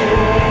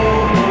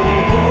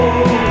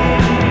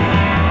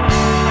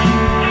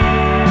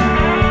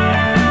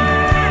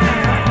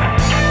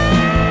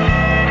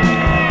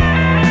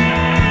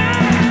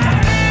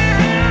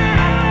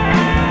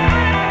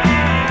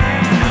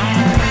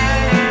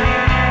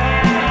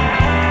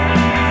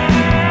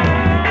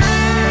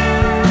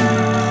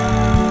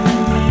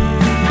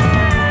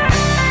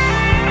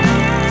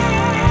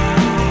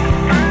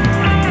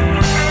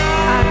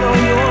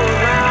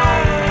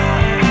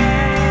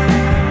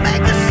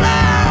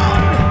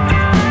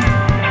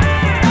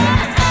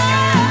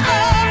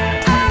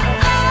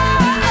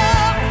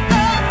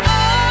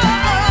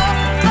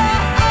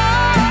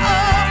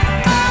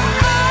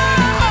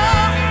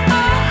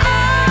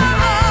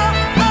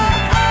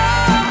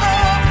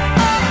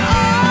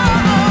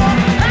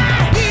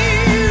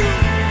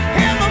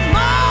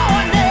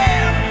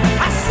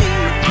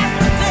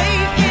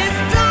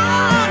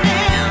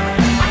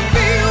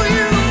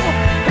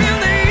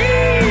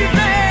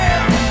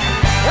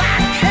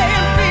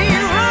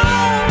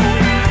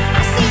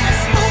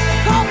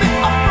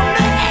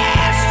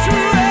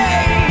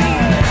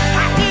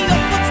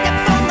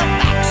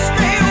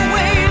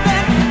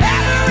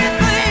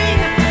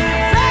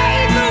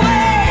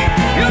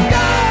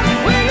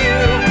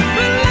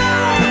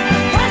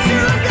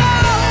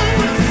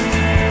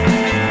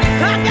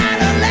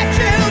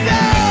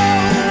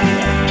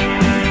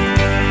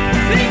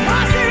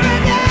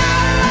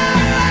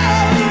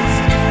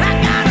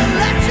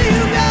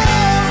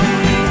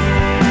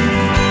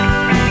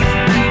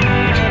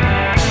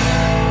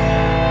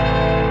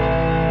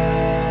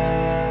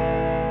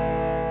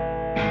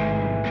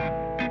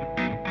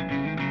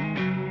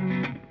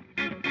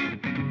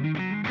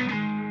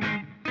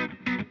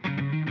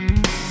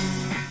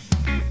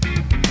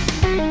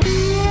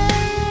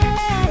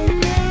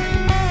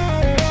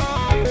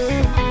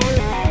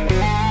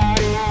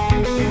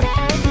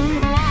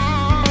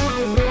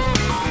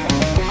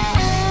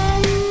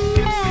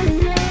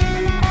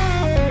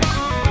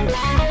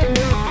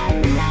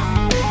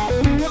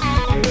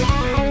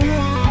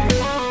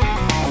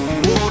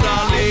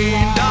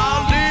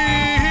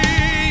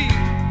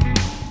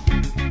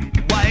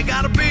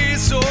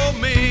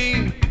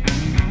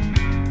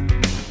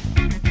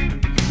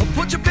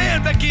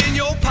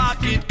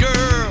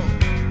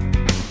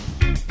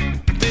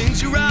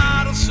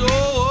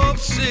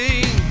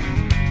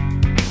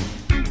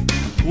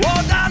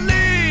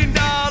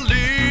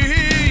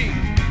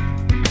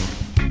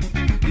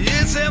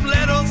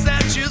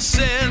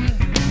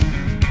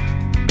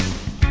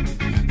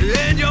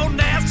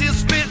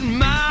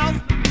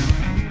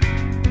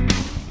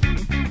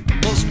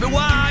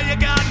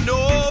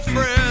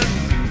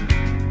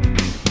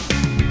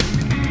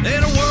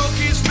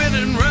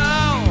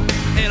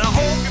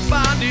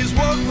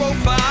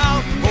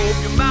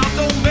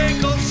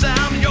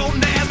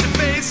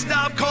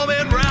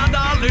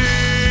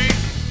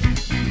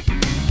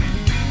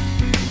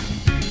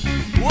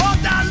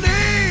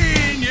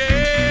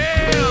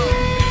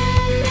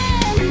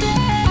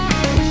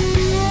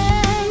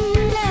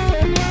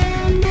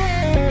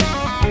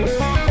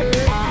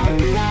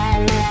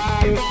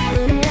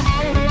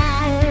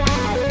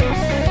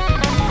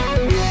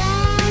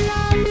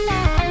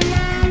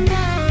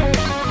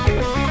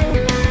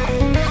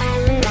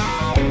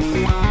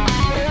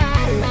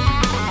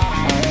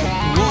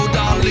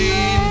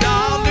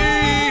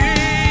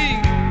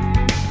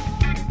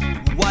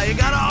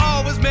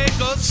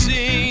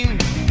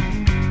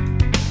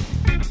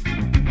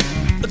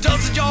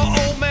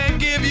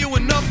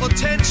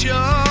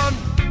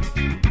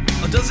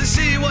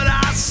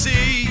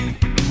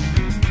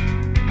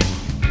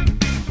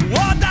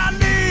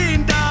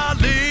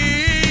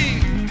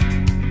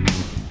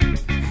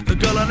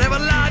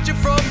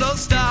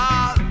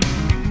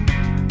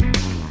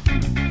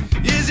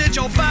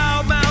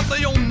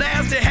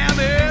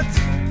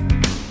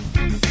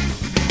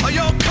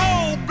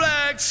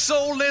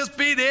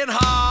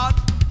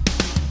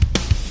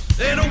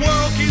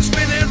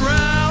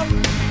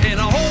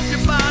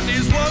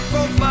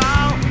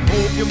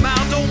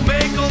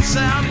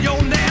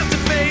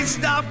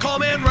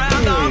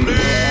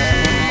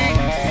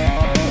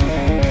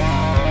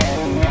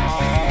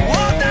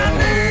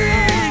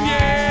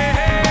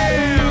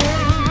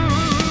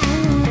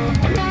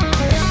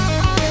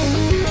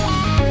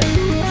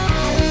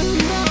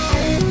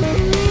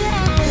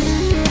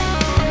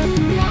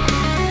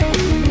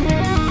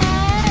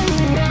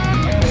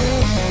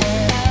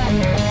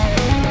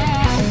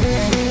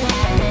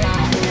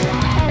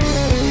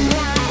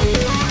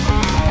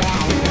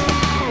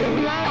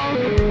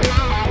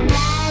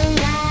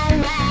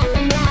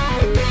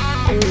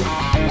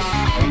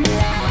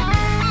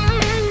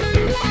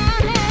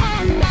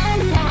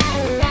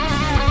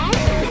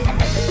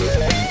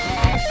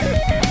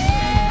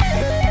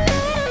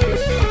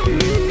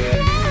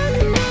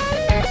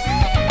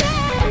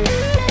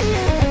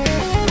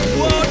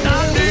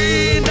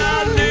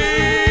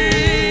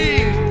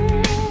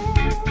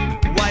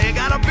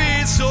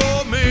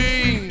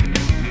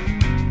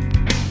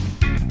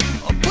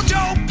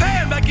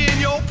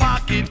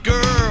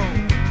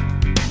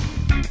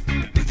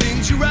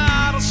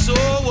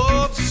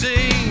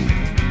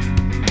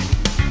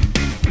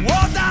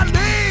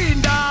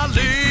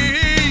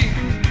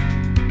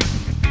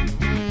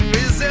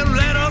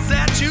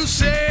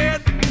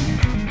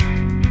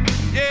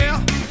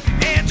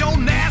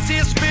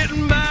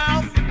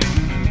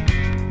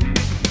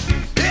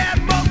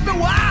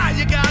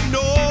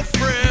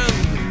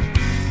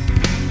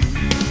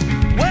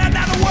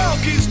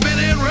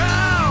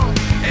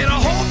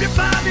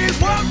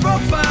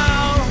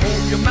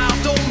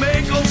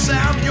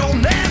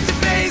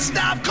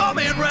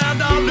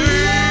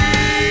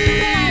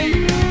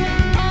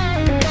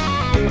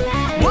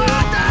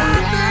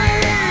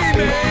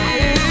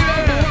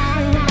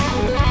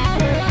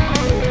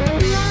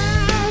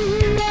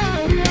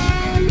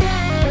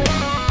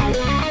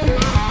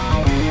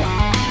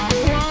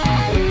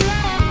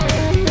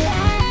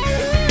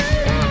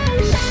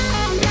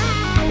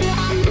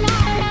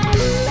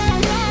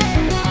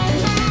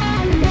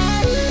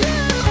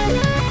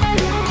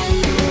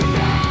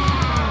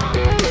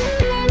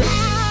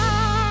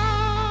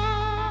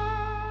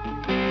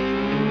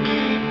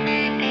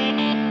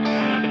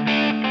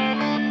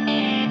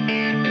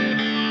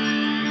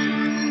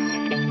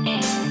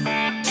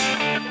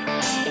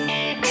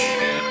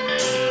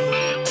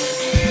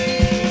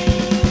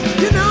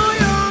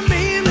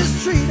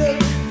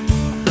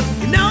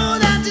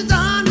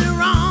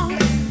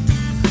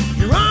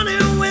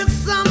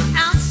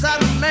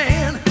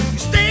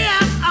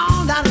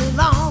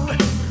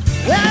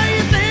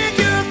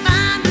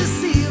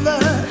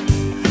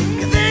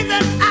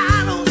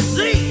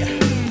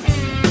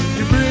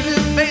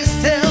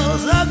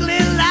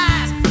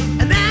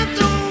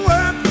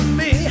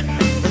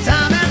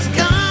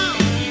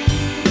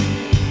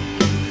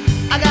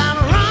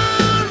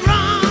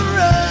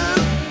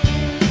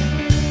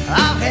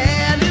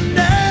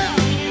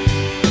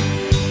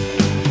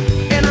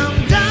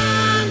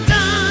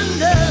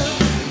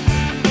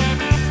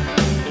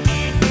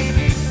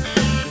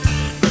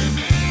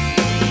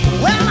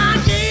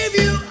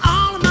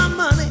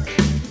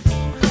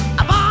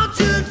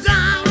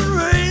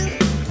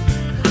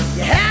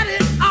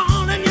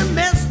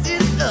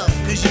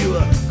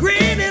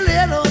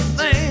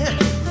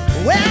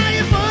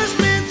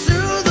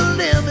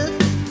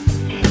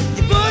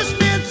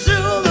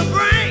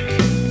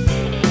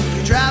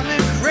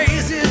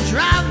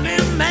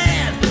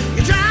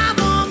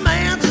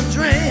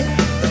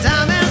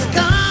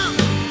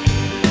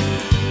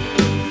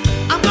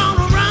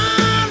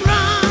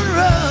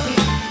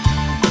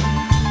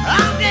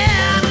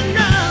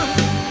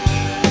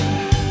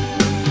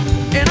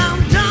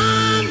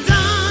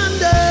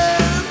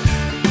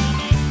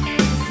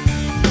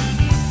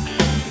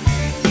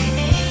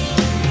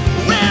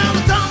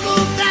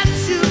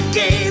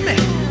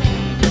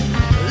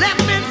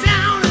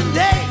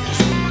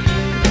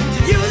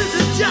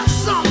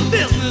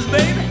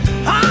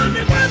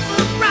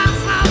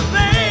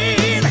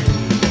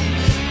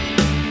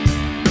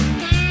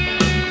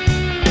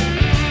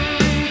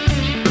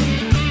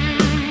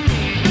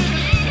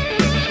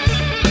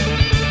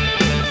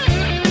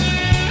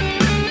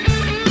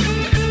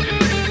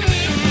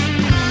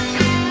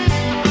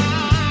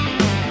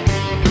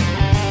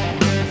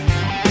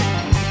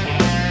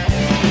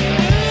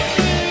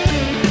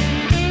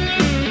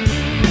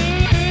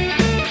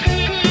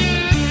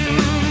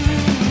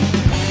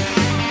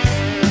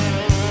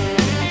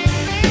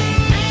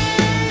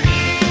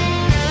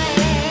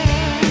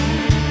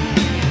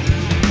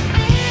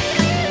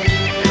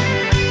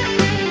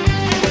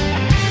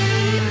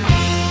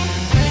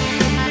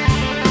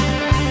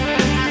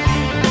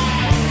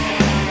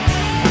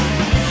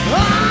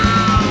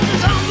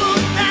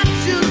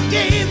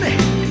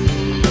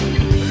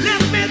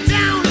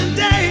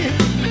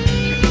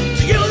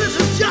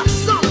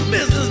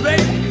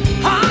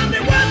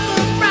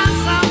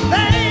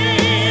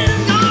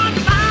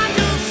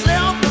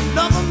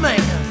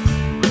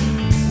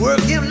 work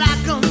him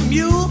like a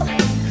mule.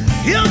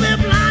 He'll be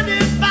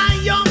blinded by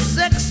your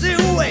sexy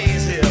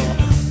ways.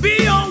 He'll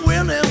be your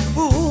willing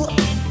fool.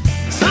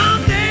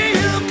 Someday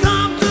he'll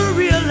come to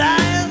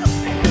realize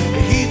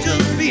that he's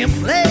just being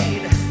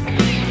played.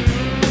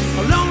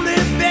 A lonely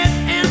bed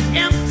and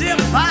empty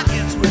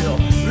pockets will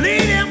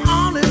lead him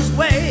on his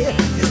way.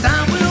 His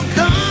time will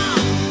come.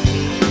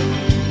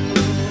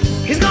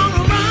 He's gonna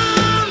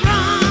run,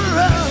 run,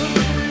 run.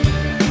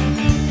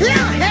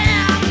 He'll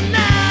have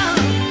enough.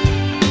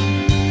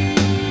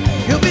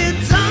 He'll be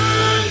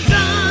done,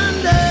 done,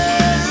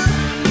 done.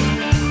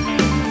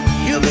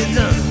 He'll be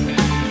done.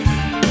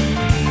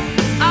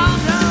 All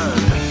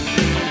done.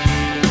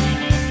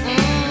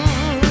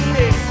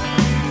 Yeah.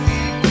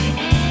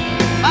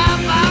 Bye,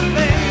 bye,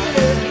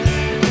 baby.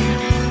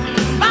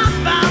 Bye,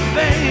 bye,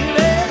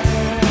 baby.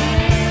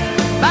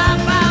 Bye,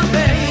 bye,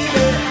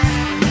 baby.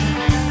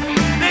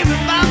 Baby,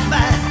 bye,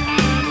 bye.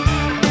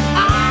 Oh,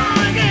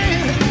 yeah.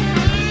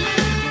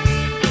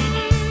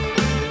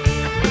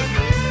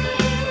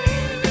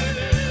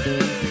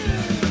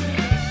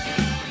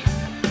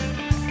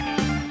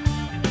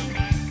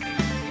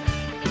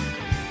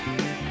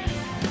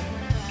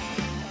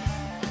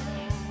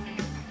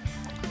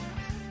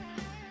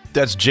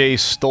 That's Jay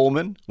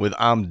Stolman with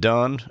I'm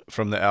Done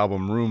from the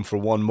album Room for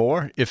One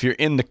More. If you're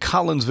in the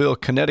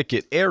Collinsville,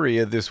 Connecticut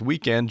area this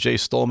weekend, Jay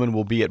Stolman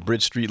will be at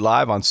Bridge Street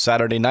Live on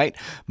Saturday night.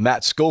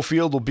 Matt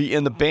Schofield will be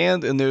in the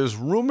band, and there's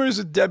rumors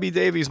that Debbie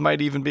Davies might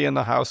even be in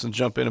the house and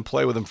jump in and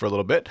play with him for a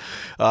little bit.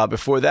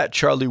 Before that,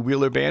 Charlie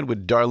Wheeler Band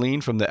with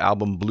Darlene from the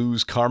album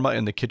Blues Karma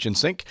in the Kitchen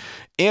Sink.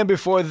 And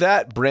before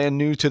that, brand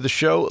new to the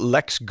show,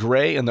 Lex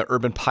Gray and the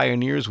Urban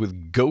Pioneers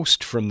with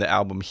Ghost from the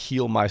album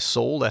Heal My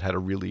Soul. That had a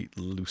really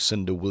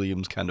Lucinda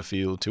Williams kind of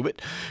feel to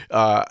it.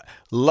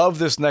 Love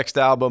this next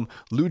album,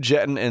 Lou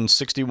Jetton and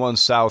 61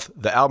 South.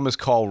 The album is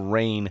called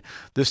Rain.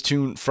 This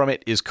tune from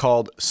it is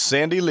called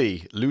Sandy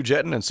Lee. Lou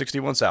Jetton and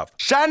 61 South.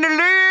 Sandy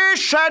Lee,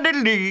 Sandy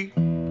Lee,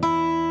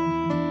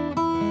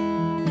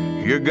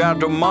 you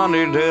got the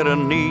money that I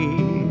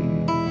need.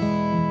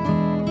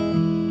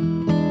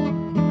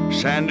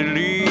 Sandy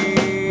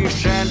Lee,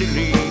 Sandy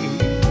Lee,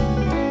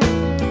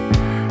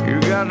 you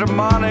got the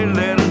money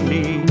that I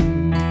need.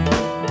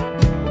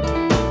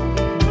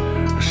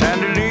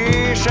 Sandy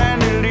Lee,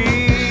 Sandy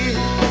Lee,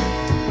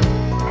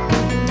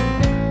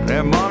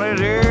 that money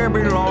there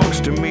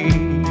belongs to me.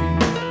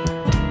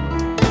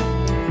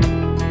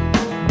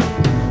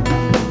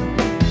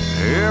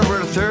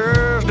 Every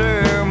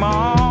Thursday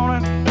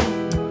morning,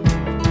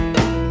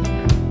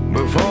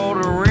 before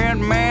the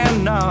rent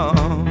man knocks,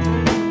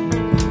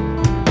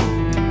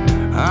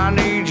 I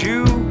need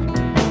you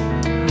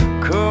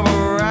come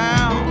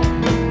around,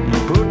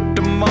 put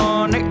the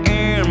money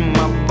in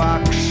my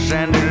box.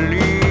 Sandy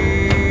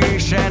Lee,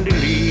 Sandy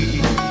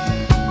Lee,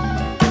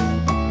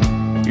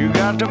 you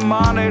got the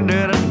money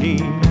that I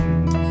need.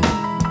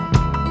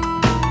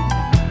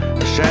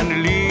 Sandy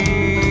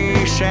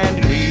Lee,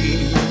 Sandy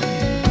Lee,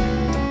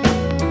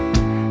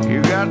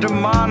 you got the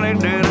money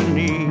that I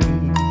need.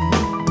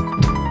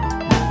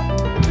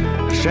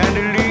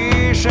 Sandy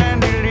Lee,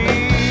 Sandy Lee,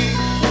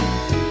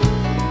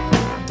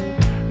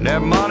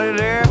 that money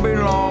there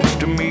belongs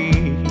to me.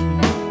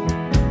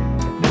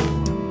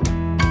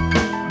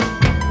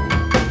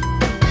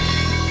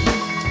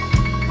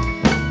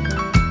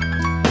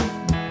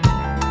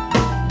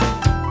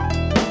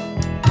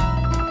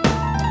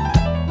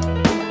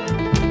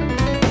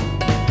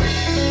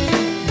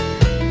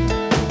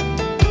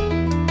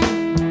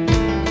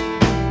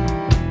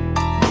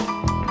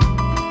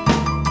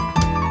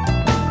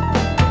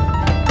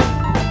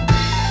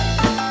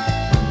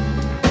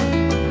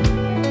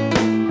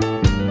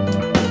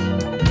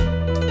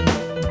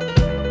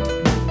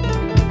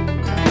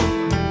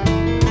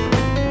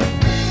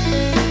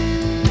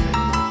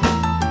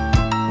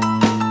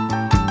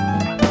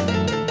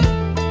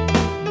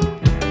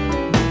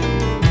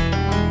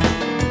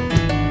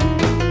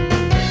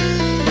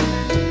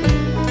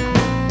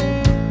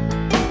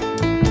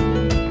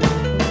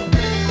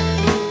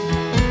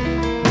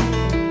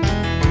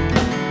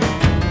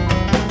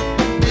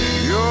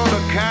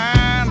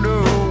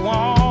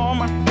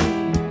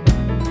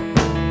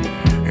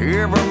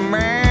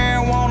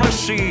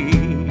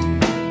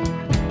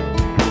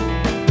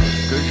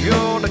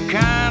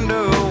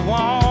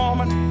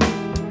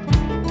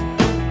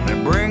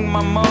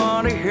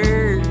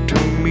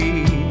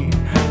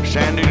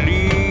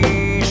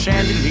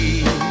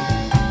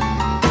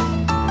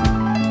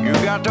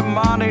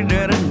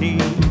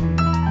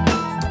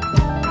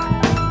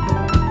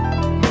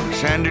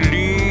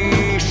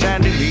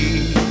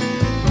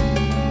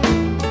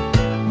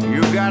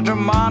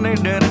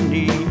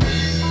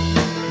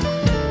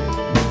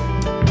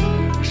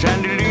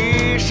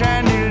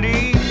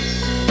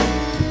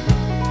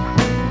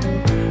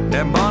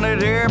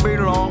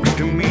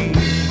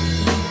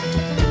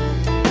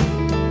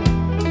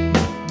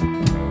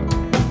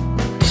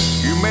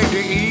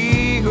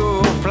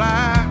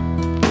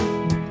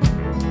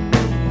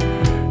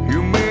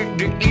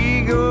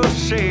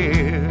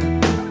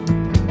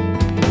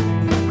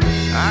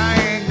 I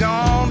ain't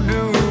gonna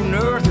do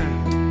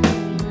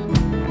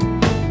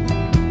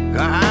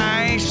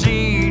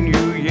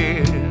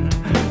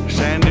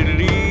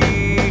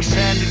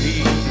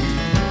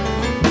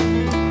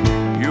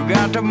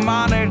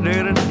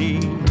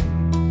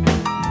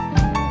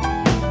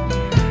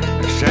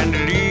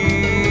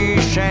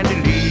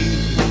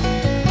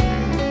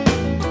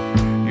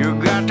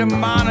the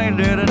money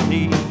that I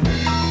need.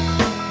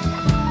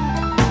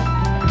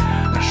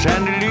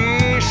 Sandy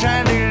Lee,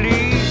 Sandy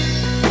Lee,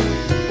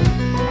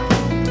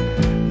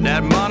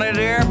 that money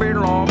there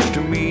belongs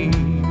to me.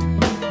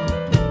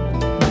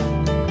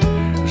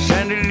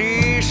 Sandy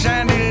Lee,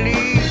 Sandy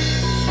Lee,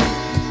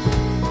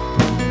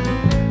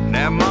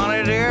 that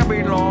money there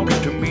belongs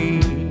to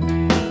me.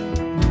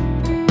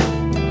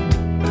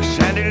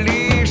 Sandy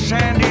Lee,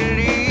 Sandy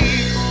Lee,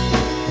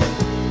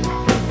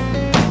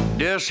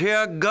 this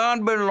here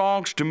gun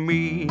belongs to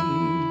me.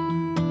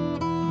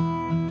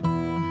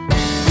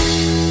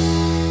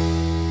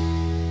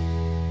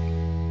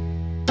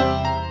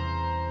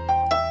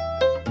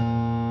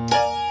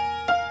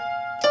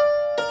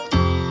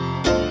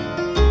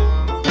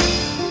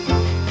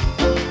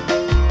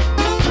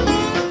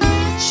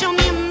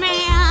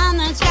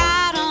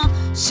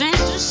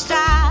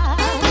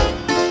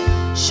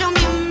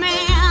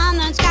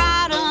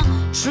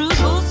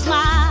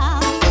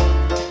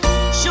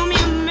 Show me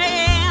a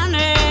man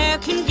that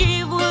can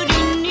give what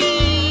he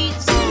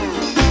needs.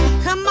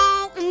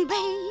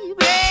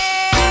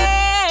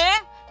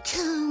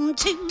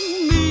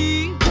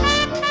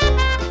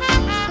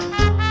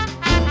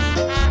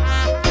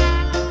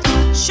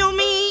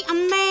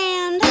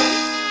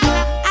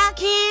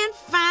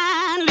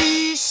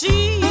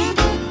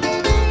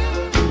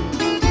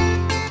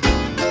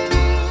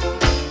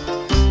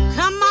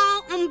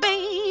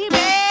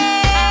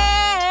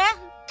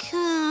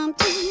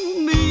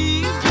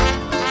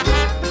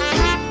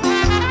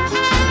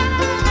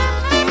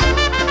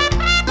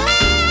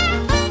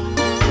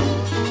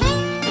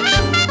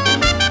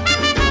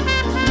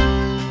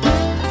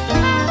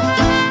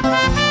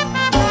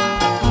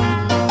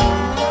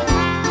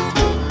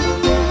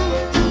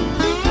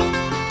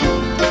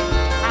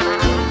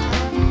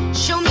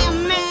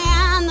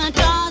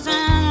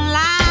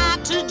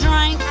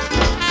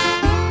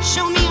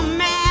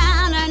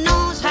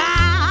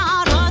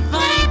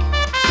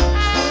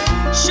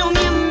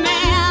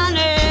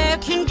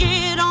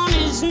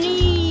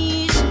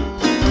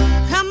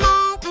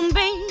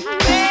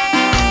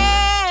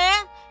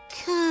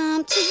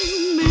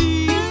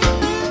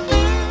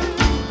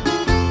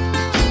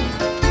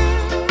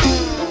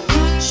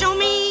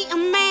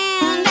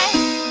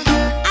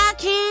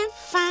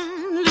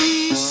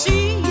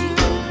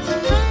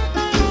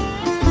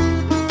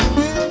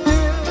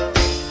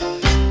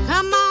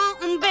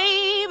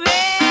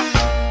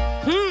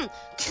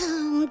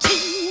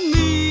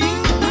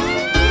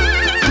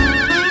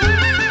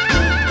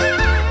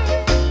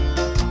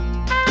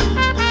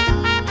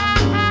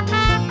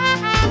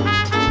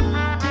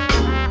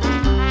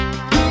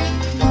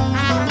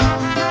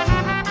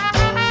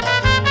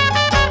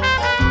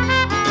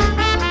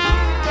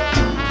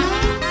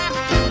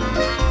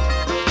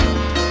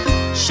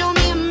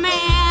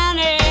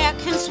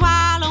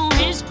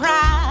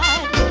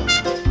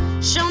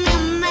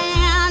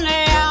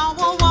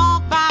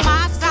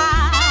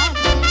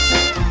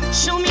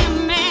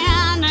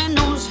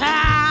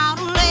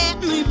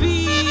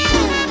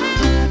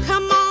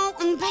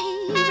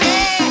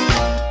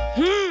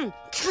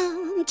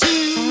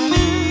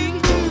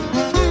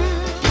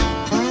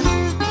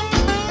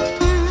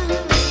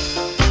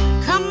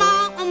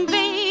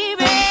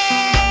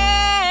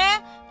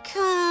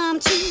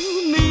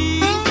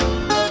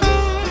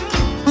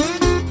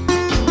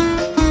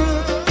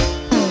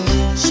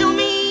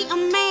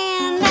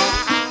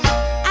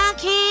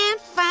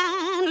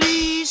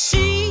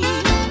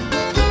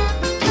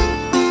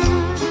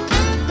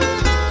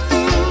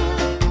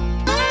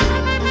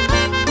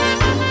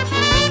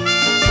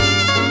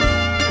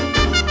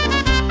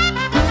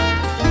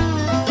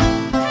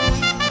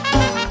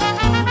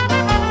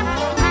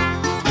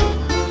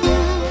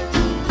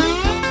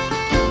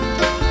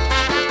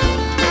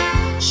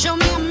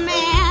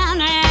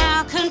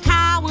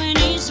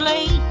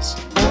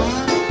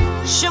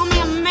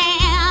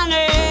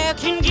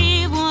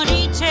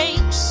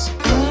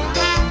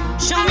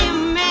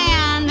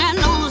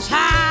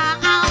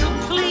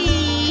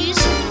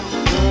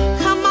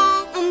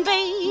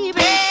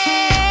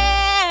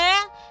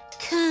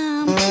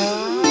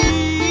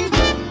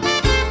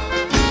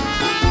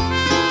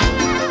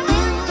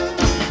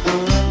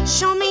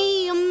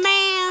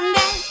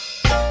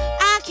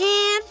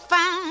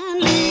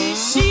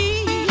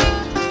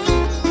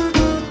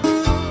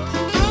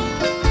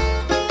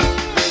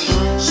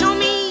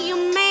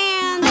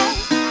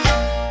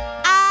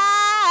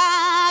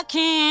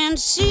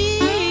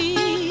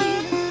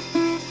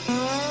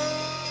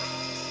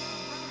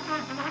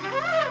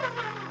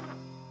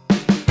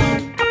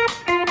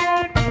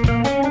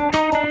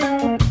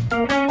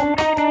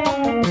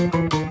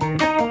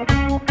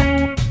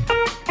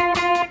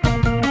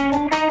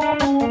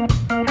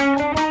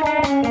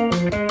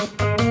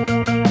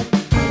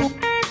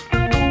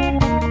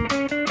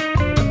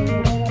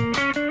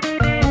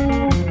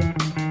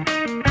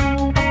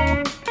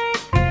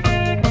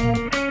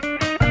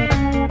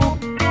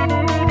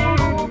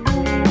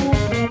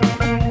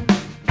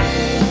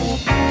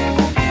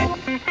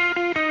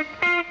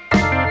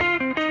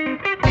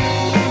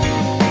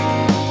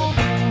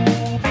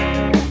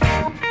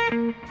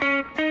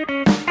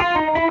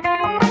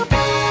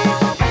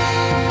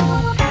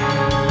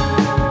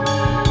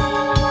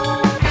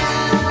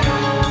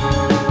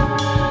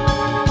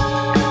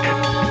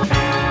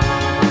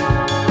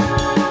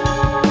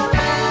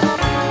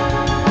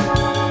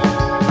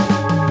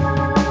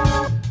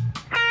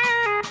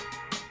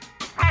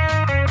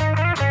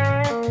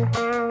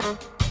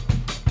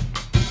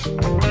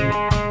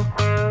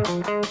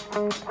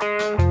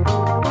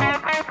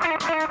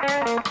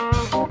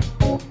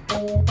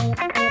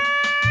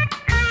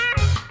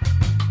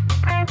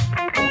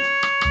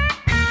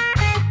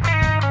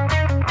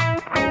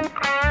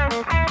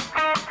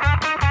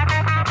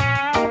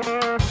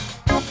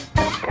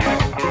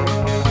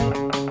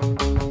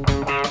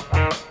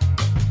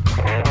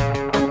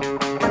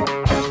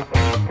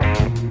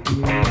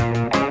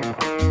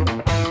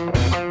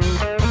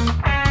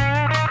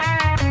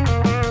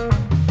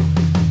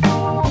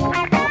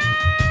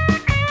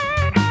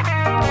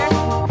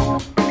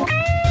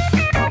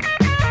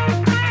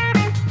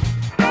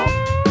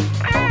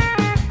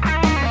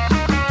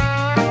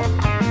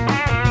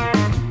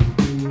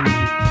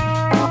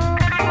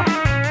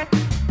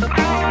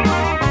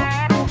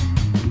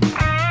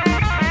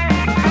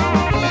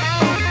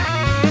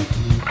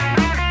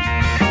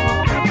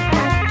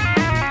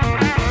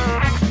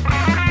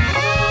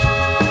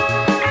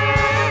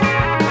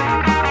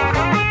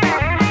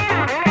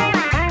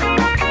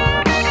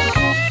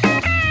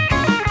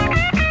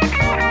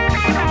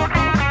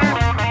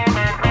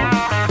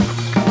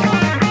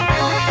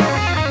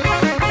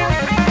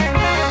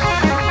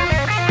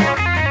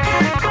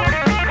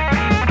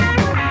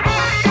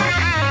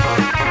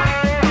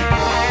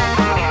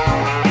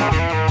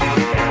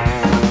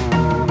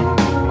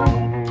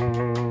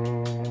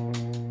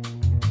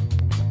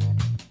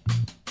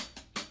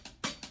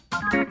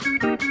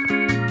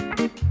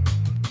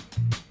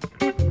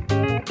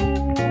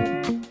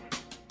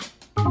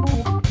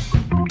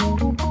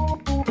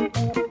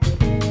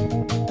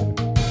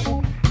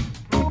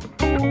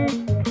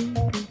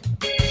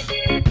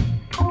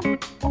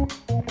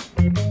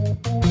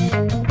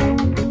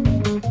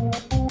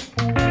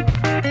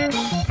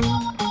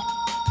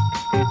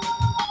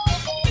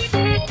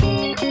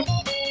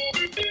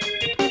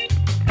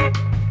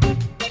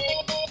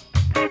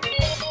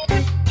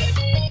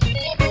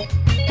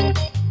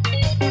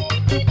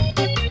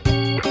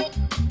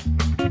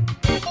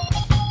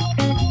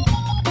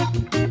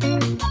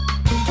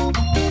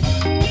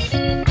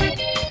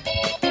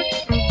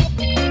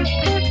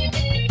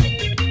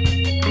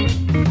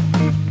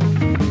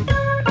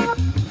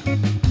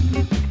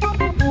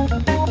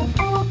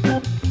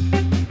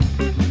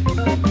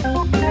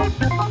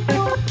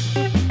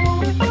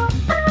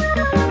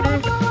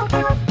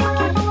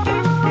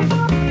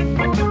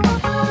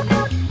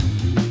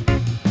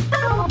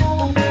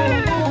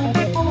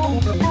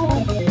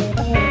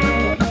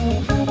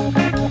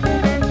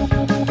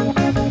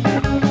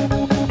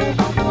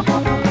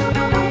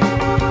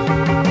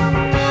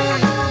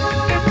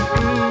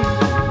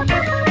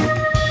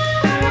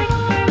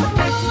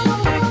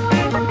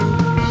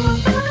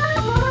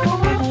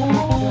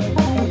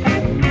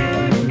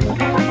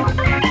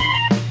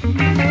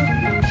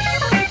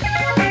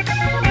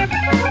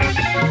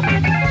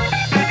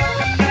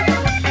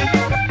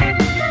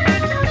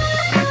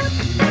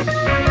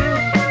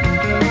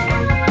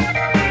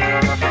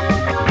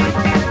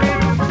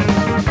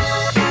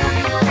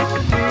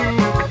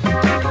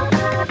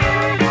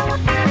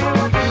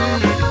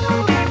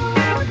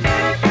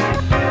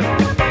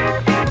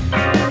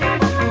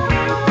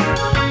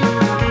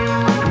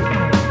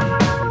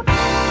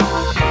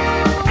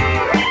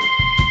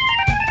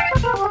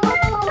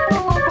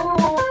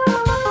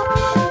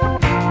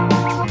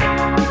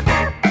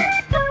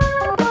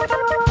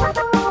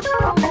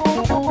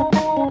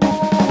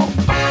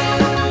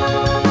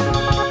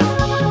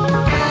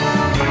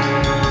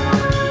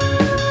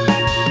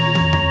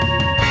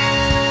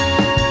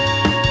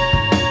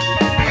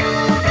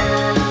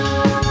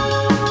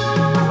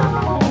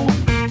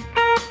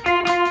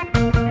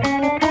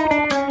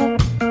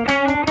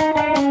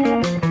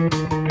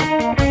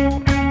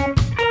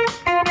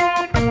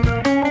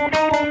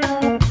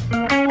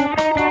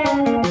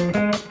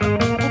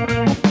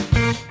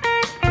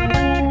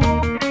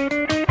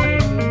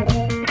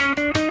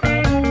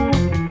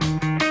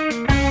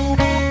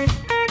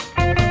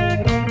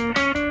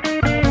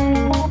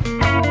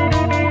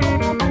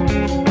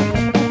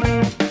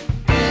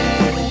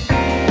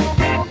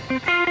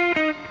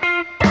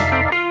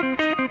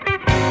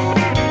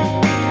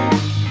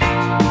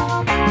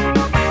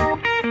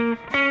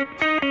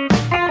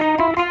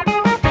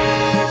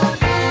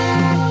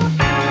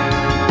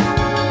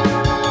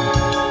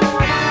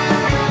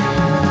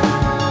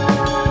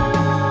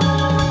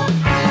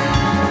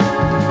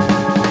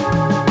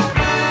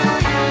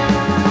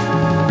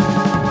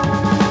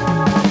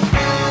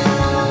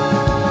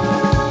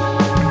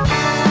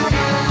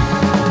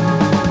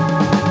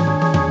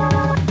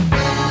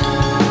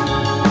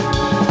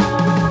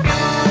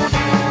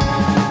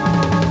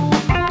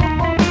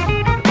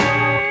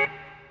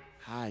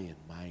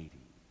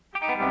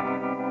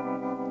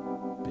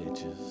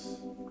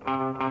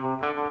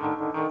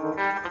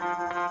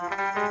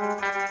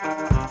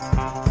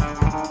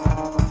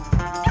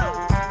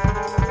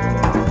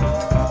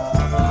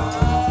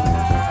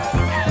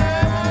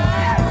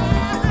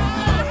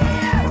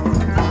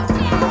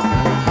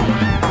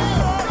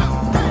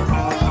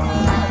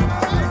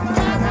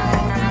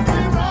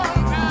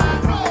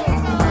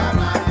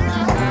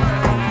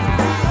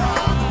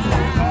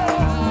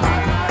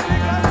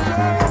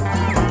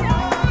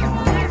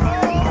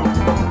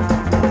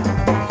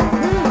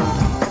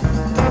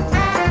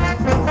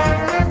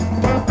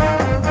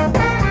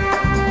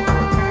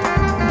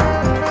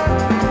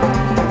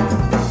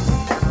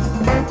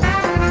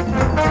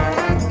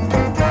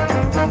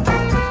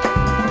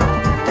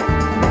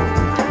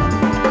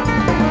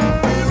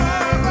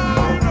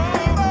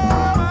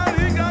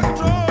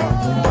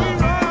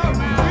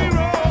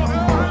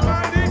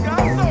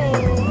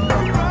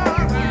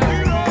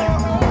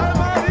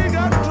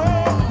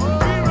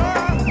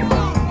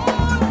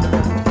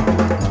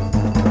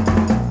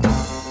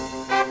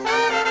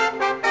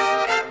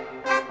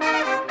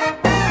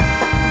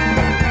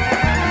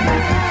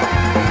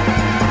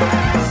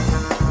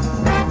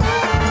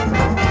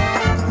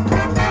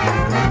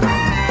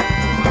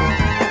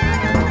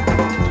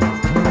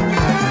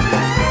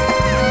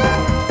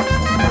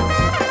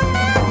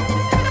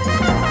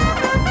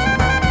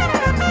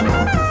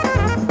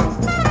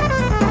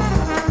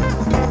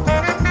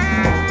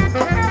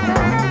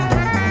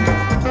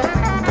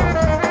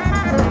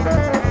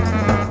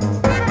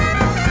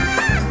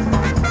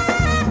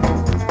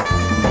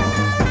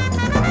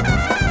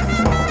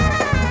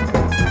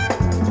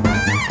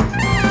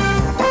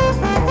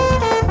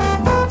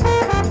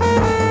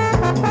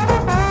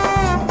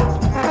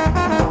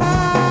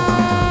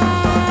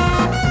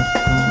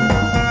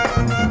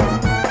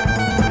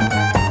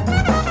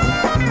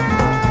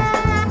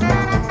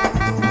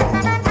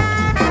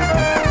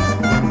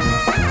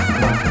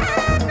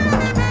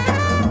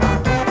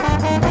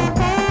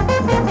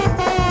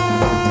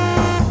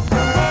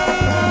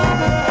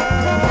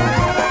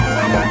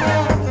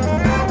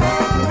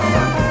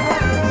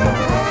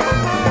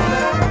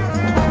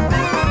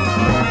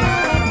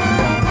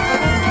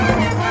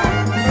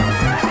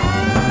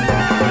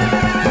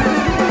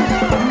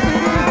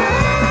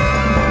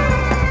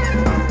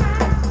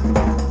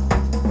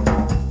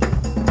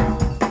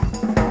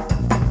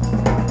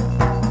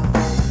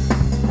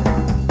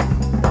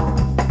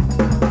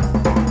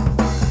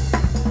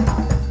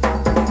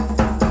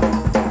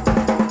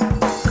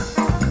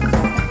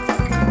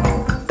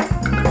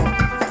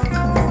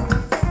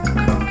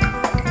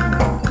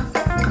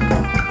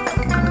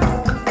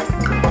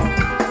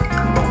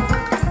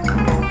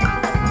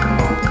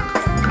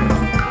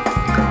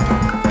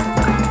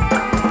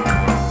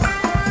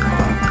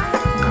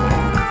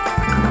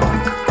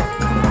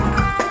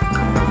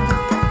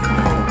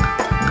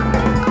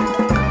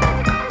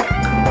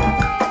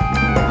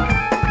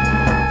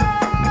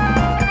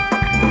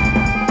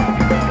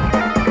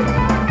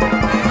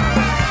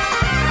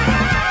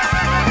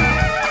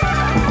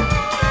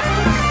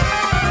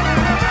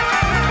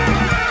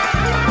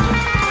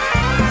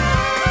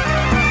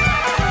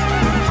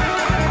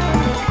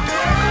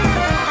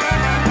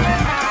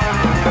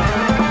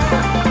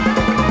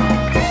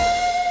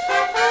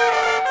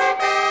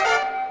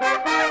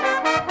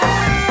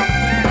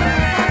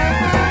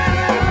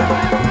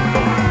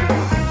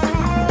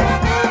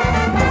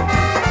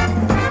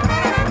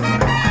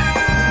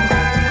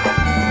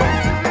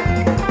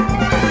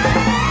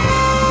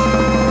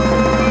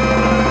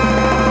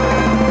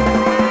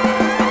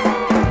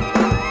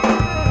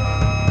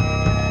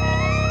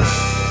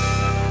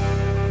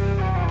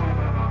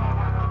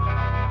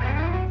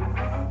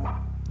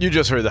 You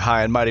just heard the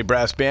High and Mighty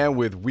Brass Band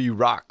with We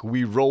Rock,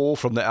 We Roll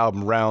from the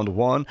album Round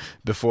 1.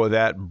 Before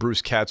that,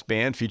 Bruce Katz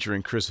Band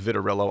featuring Chris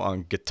Vitarello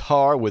on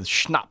guitar with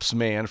Schnapps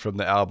Man from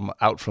the album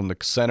Out from the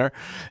Center.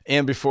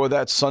 And before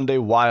that, Sunday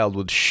Wild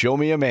with Show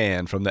Me a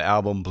Man from the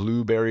album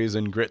Blueberries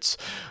and Grits.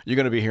 You're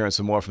going to be hearing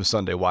some more from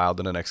Sunday Wild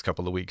in the next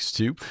couple of weeks,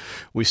 too.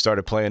 We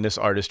started playing this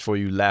artist for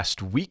you last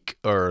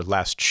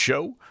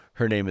show.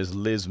 Her name is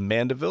Liz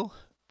Mandeville.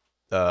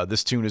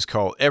 This tune is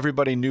called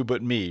Everybody Knew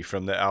But Me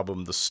from the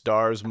album The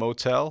Stars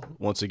Motel.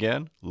 Once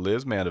again,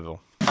 Liz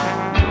Mandeville.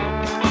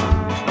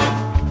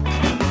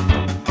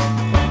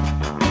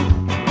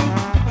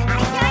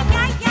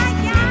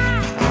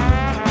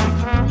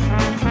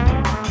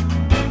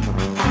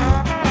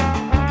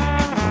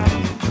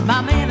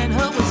 My man and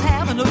her was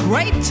having a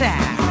great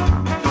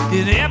time,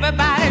 and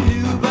everybody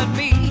knew but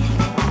me.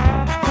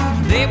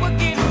 They were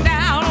getting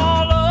down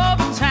all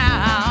over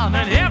town,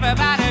 and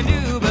everybody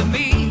knew but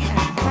me.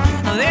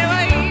 They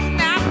were eating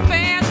out in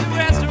fancy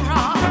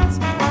restaurants,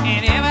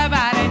 and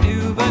everybody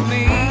knew but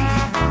me.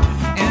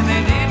 And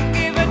they didn't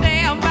give a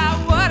damn about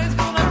what it's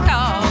gonna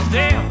cost.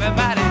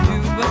 Everybody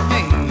knew but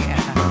me.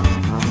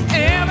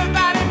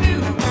 Everybody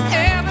knew,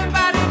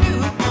 everybody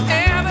knew,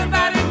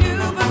 everybody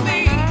knew but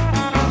me.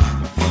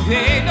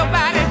 Ain't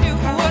nobody knew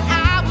what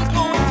I was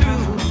going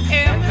through.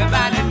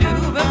 Everybody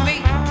knew but me.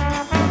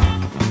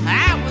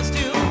 I was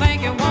still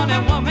thinking 1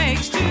 and 1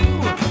 makes 2,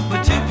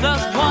 but 2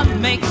 plus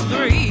 1 makes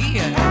 3.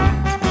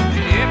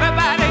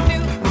 Everybody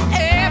knew,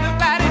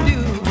 everybody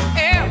knew,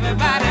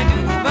 everybody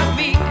knew but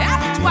me.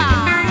 That's why.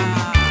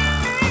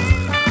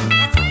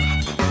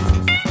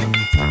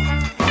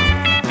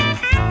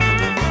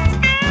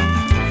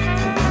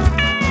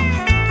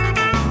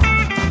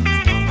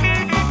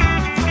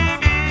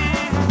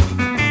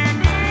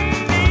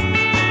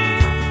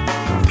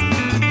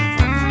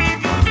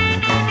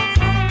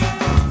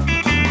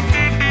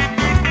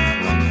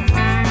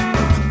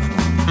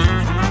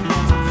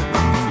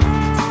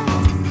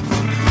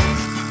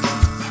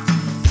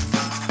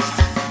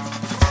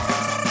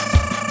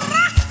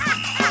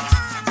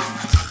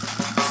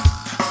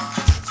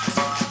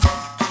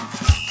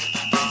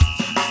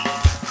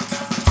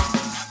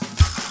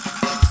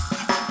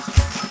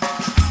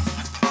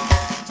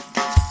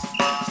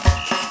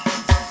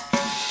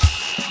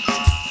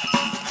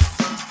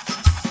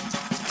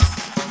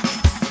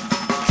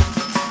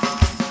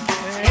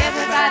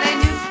 Everybody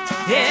knew,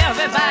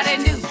 everybody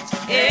knew,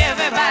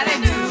 everybody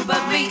knew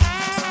but me.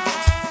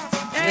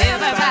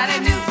 Everybody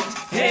knew,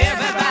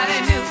 everybody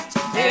knew,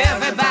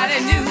 everybody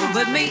knew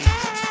but me.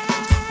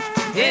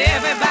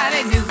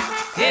 Everybody knew,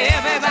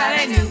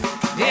 everybody knew,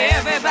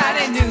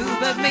 everybody knew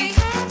but me.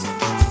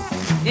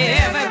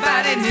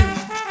 Everybody knew,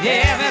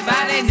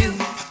 everybody knew,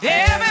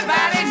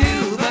 everybody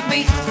knew but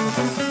me.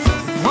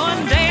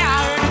 One day I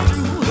heard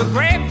through the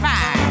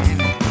grapevine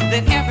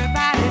that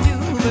everybody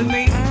knew but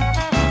me.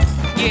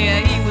 Yeah,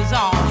 he was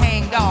all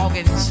hangdog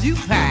and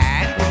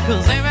supine,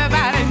 'cause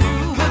everybody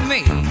knew but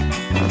me.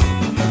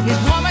 His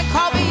woman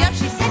called me up,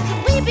 she said,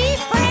 "Can we be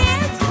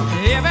friends?"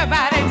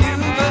 Everybody knew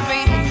but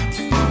me.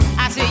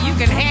 I said, "You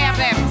can have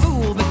that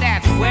fool, but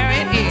that's where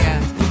it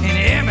is." And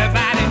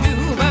everybody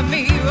knew but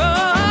me.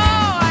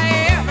 Oh,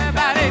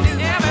 everybody knew,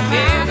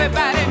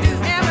 everybody knew,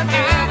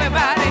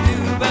 everybody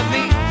knew but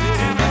me.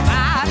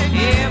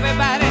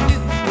 Everybody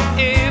knew,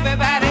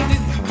 everybody knew, everybody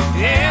knew,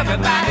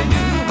 everybody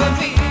knew but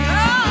me.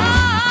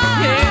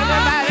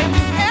 Everybody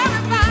knew,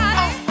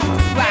 everybody,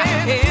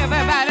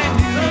 everybody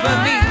knew but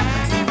me.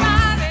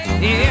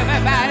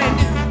 Everybody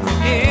knew,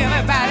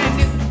 everybody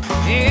knew,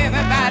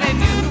 everybody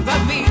knew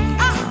but me.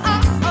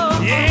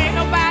 Ain't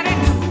nobody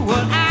knew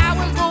what I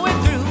was going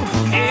through.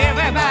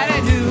 Everybody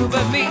knew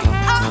but me.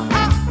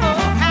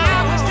 I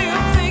was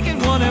still thinking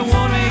 1 and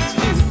 1 makes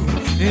 2,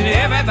 and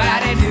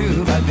everybody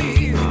knew but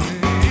me.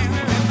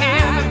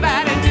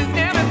 Everybody knew,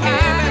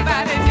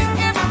 everybody knew,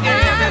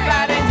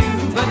 everybody knew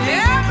but me.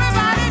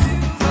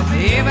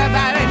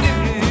 Everybody knew,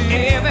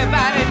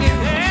 everybody knew,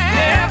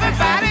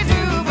 everybody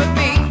knew but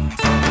me.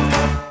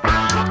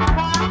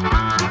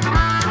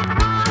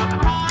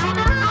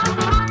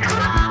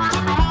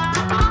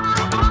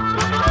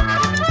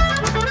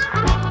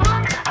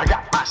 I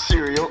got my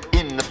cereal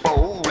in the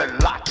bowl with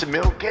lots of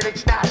milk and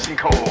it's nice and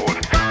cold.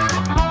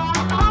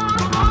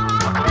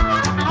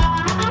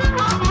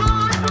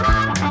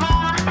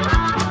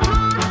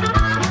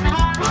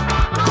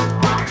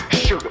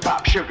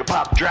 Sugar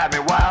pop, drive me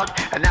wild,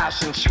 and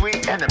nice and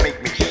sweet, and they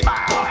make me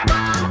smile.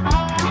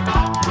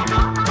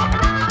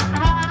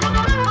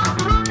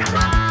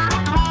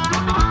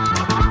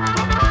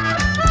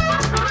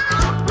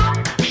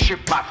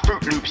 Shook my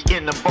Fruit Loops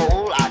in the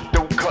bowl. I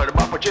don't cut them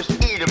up, I just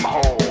eat them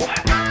whole.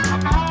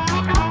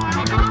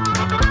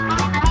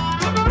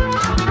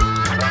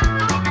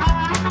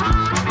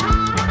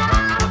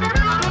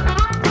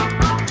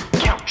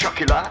 Count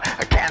Chocula,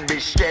 I can be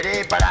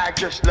steady, but I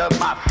just love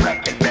my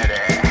Franken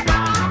Betty.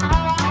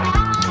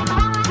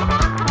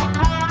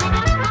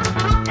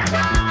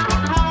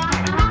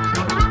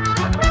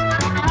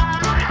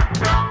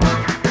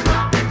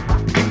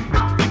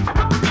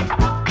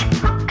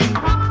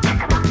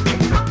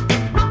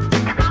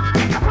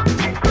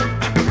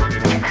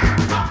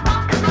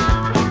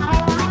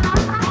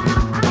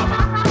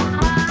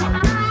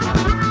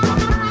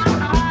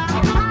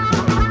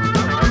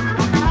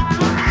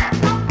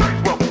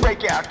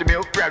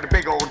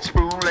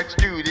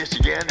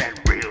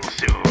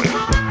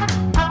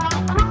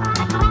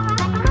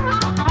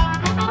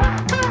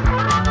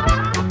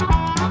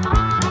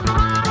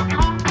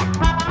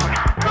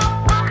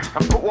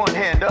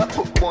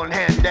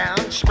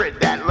 spread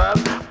that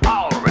love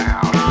all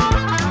around.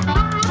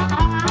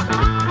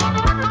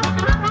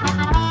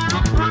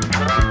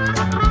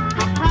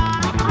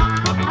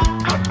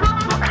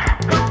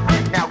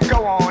 Now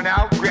go on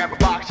out, grab a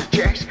box of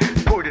checks,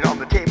 put it on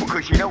the table,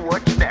 cause you know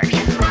what's next.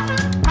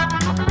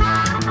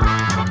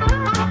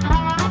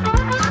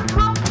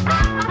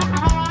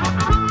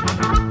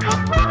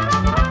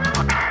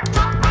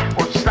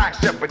 Well,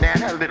 slice up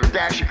banana, a little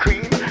dash of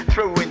cream,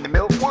 throw in the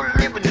milk, we're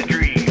living the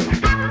dream.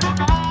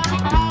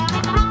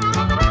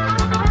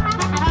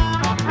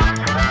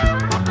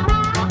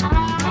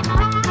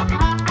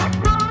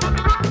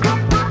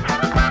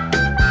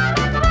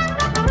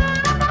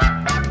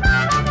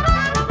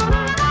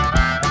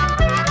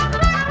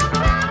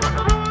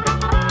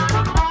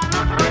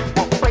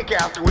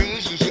 Out the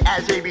wheeze, easy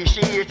as ABC,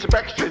 it's a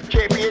breakfast with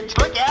champions,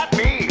 look at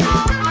me.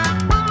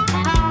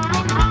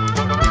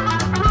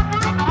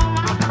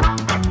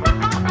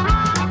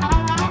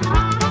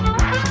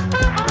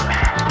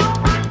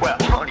 Well,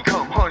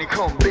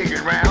 honeycomb, big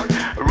and round,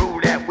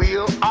 roll that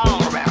wheel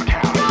all around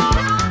town.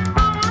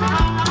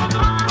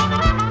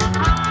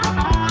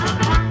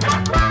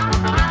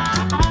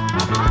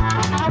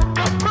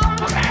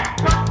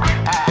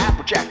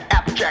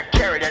 Applejack,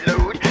 carry that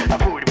load, I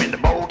put him in the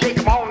bowl, take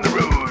him on the road.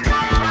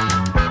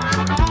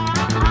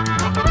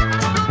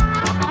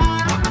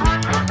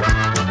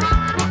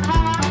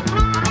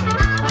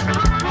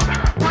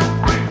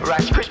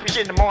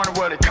 In the morning,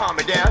 well, it calm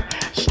me down.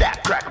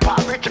 Stack, crack, pop,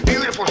 it's a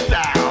beautiful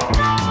style.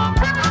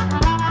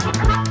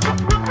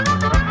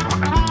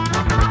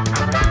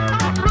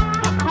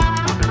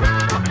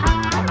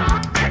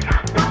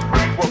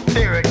 Well,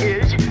 there it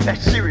is, that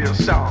cereal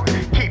song.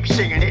 Keep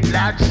singing it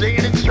loud,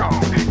 singing it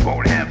strong.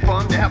 Won't have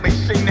fun to help me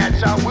sing that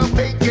song? We'll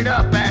make it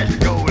up as we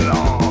go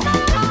along.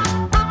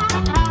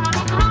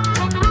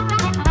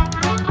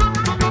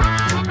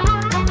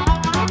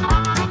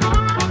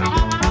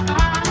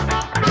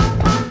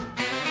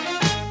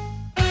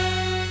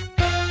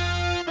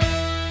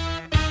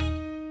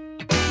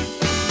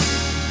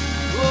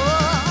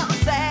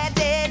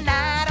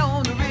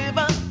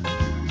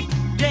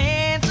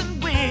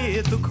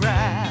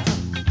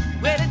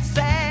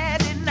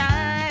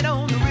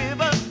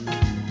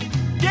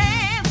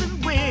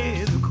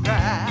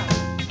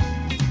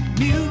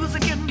 Music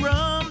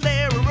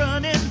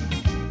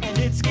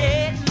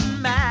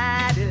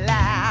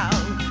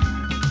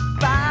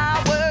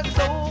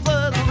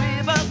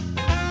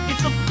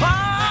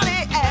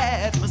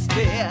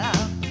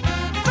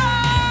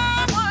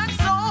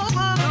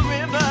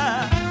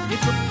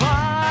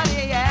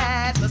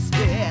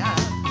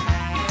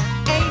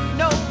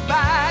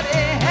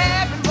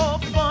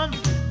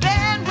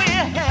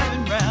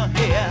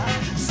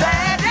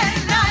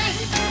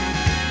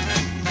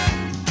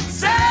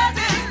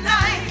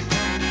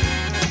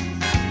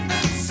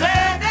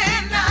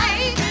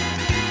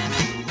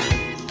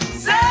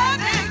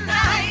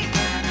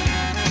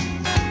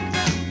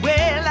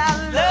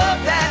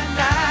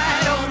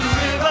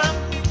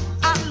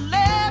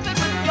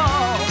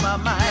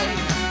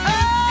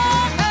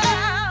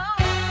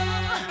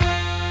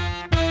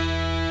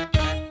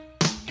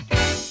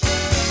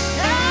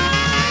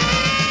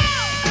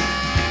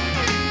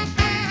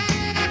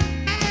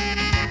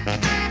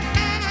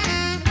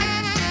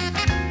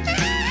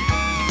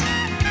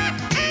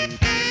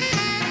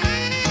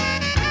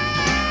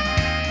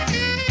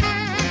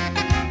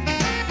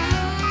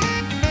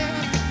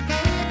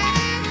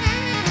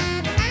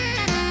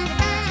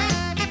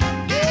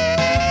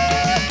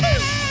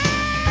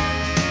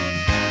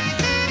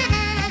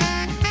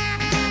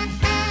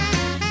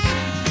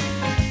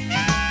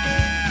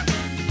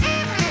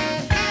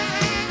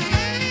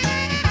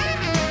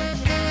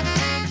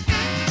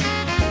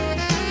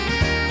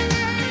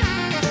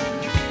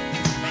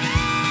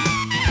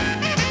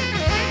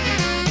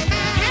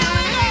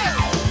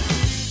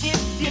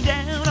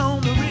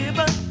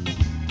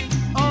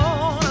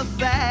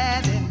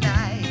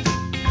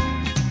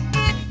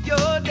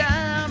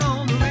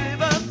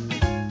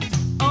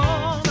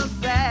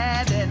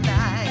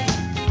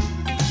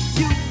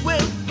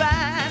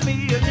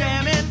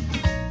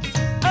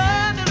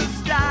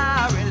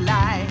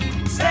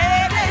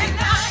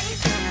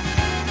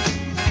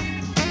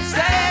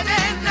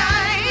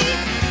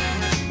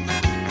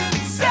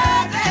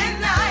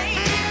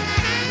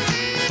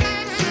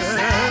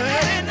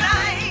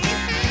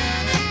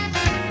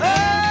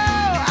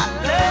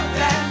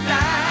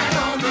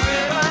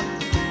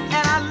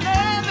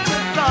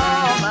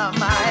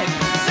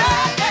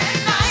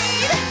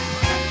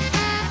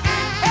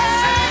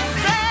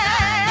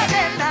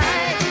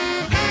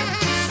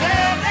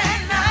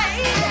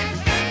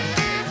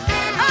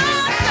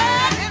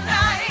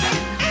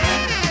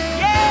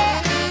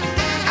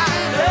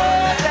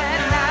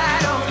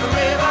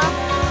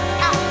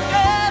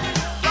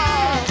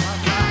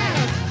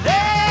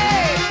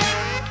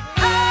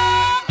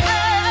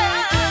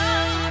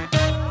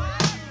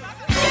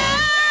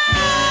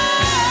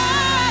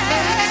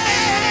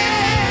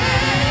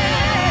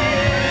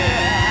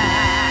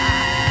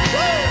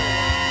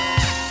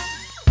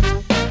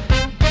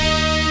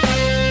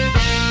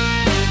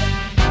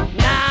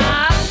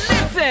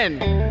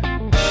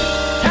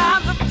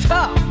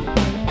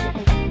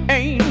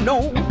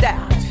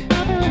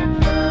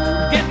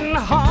getting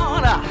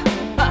harder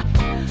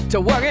to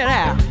work it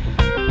out.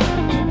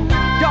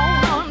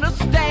 Don't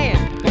understand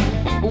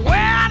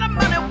where the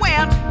money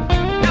went.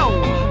 No,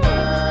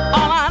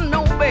 all I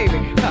know,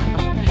 baby,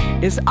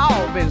 it's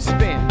all been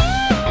spent.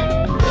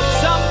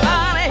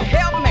 Somebody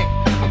help me,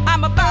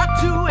 I'm about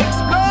to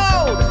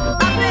explode.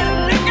 I said,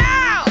 look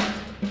out!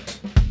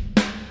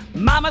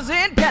 Mama's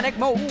in panic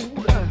mode.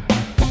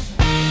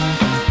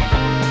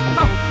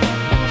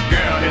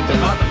 Girl, hit the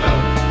mother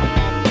load.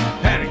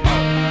 Panic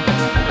mode.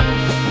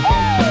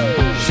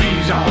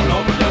 She's all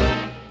overload.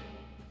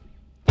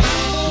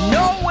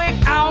 No way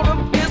out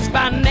of this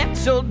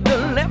financial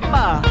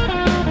dilemma.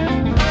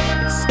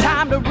 It's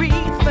time to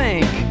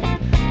rethink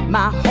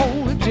my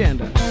whole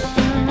agenda.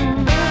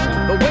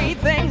 The way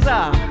things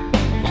are,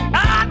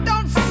 I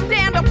don't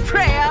stand a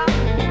prayer.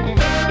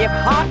 If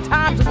hard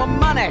times were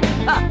money,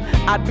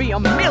 I'd be a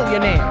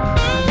millionaire.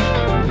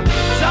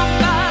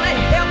 Somebody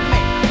help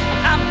me,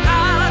 I'm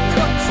out of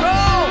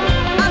control.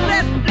 I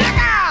said, look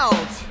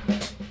out!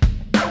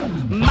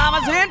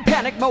 Mama's in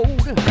panic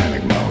mode.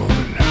 Panic mode.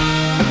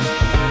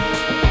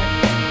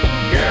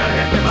 Girl,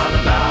 hit the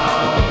mother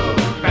load.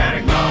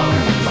 Panic mode.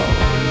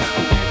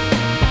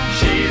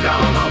 She's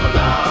on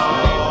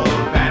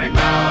overload. Panic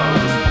mode.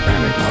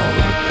 Panic mode.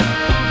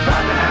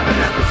 About to have an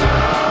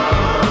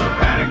episode.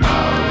 Panic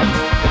mode.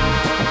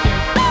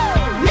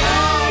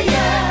 Yeah,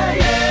 yeah,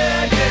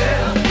 yeah, yeah.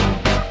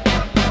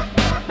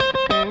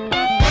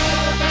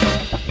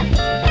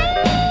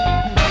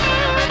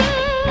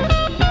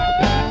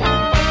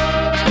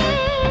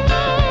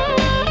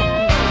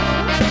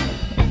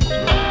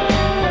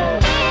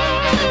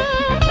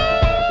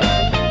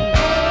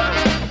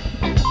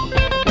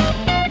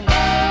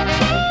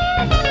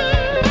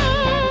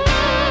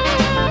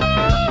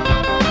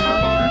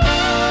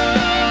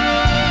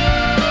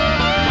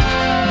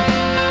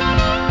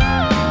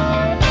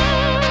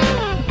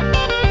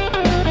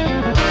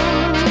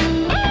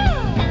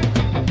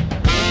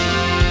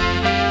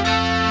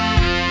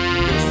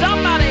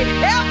 Somebody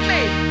help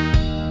me!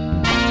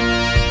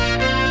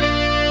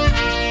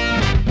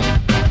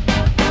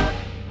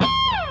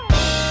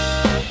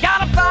 Got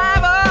a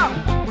fiver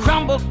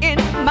crumbled in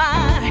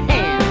my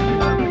hand.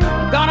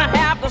 Gonna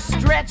have to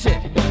stretch it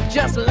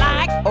just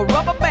like a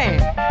rubber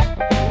band.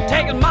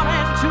 Taking money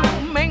to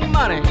make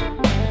money.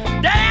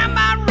 Damn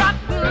my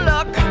rotten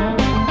luck.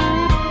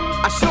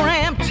 I sure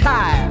am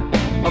tired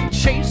of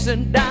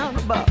chasing down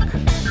a buck.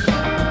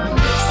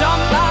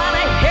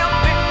 Somebody help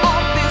me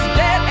off this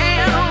dead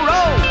end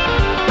road.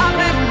 I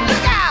said,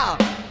 look out!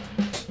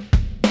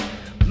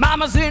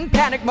 Mama's in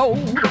panic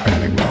mode.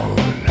 Panic mode.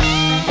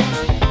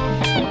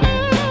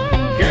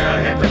 Girl,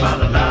 hit the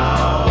mother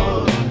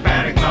load.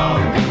 Panic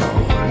mode.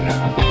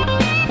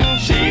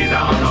 She's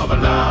on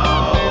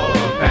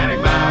overload. Panic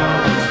mode.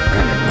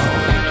 Panic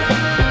mode.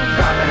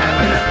 Got to have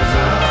an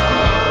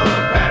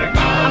episode. Panic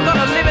mode. I'm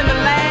gonna live in the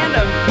land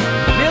of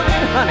milk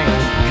and honey.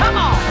 Come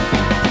on!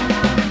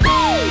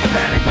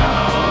 Panic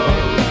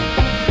mode.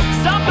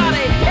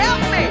 Somebody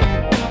help me!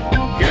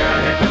 Girl,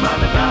 hit the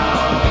mother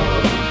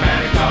load.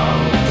 Panic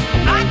mode.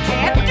 I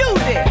can't do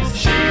this!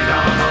 She's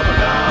on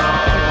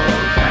overload.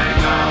 Panic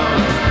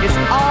mode. It's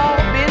all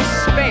been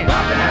spent.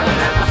 About to have an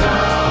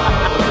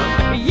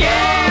episode.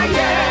 Yeah,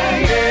 yeah,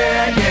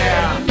 yeah, yeah.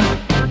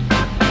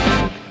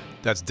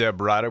 That's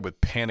Deb Ryder with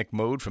Panic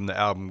Mode from the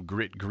album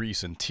Grit,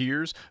 Grease, and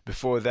Tears.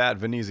 Before that,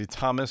 Vanessa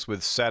Thomas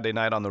with Saturday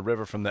Night on the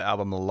River from the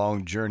album The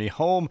Long Journey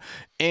Home.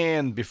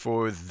 And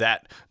before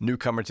that,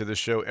 newcomer to the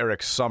show,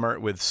 Eric Summer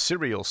with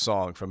Serial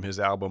Song from his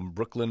album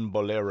Brooklyn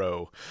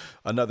Bolero.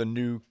 Another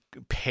new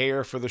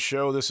pair for the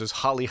show. This is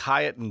Holly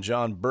Hyatt and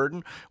John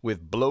Burden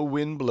with Blow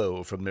Wind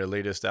Blow from their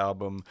latest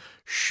album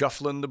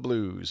Shufflin' the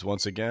Blues.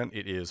 Once again,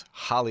 it is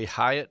Holly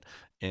Hyatt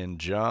and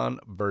John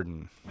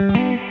Burden.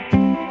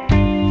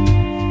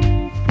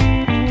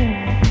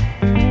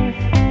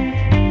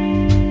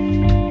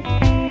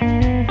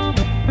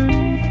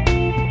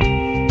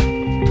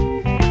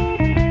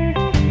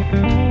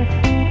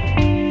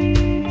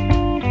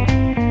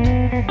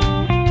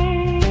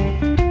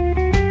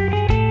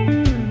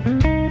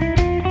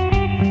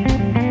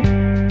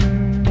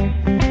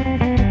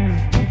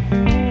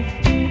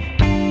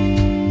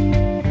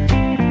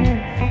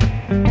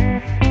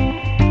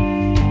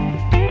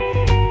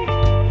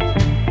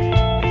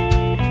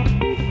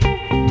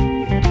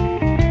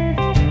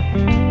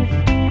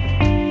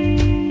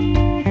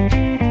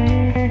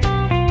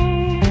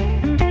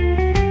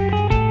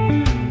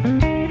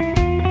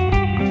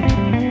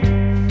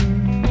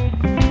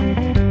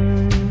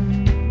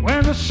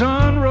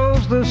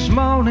 This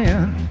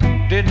morning,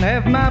 didn't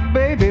have my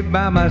baby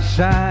by my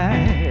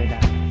side.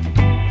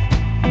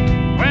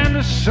 When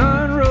the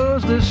sun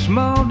rose this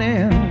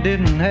morning,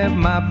 didn't have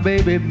my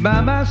baby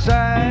by my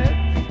side.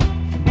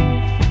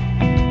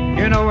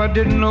 You know, I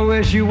didn't know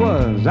where she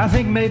was. I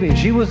think maybe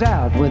she was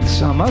out with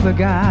some other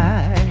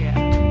guy.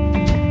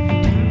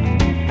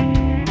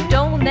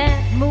 Don't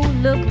that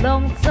moon look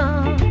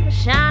lonesome,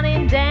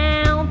 shining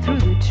down through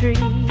the trees?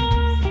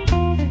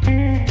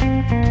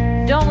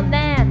 Don't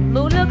that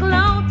moon look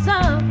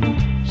lonesome,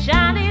 shining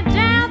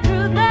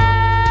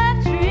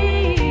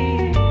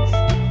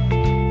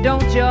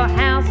Does your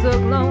house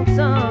look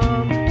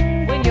lonesome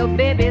when your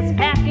baby's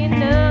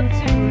packing up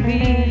to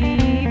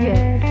leave?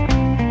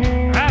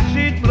 Yeah. I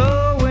said,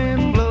 blow,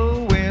 wind,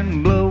 blow,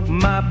 wind, blow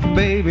my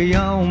baby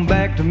on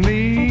back to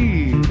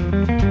me.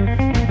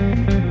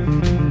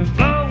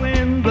 Blow,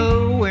 wind,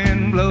 blow,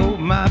 wind, blow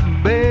my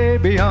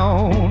baby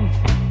on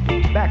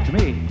back to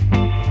me.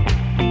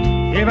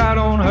 If I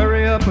don't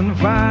hurry up and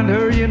find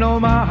her, you know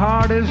my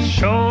heart is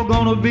sure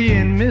gonna be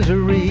in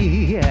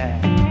misery. Yeah.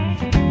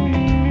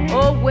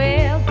 Oh,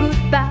 well,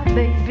 goodbye,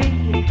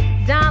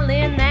 baby.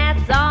 Darling,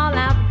 that's all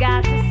I've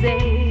got to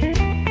say.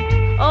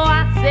 Oh,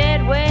 I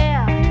said,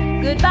 well,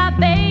 goodbye,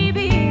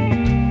 baby.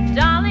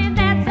 Darling,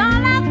 that's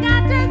all I've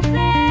got to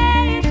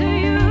say to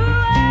you.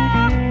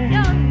 Oh,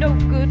 you're no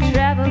good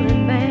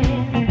traveling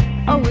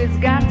man. Always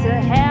got to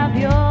have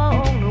your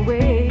own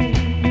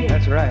way.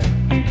 That's right.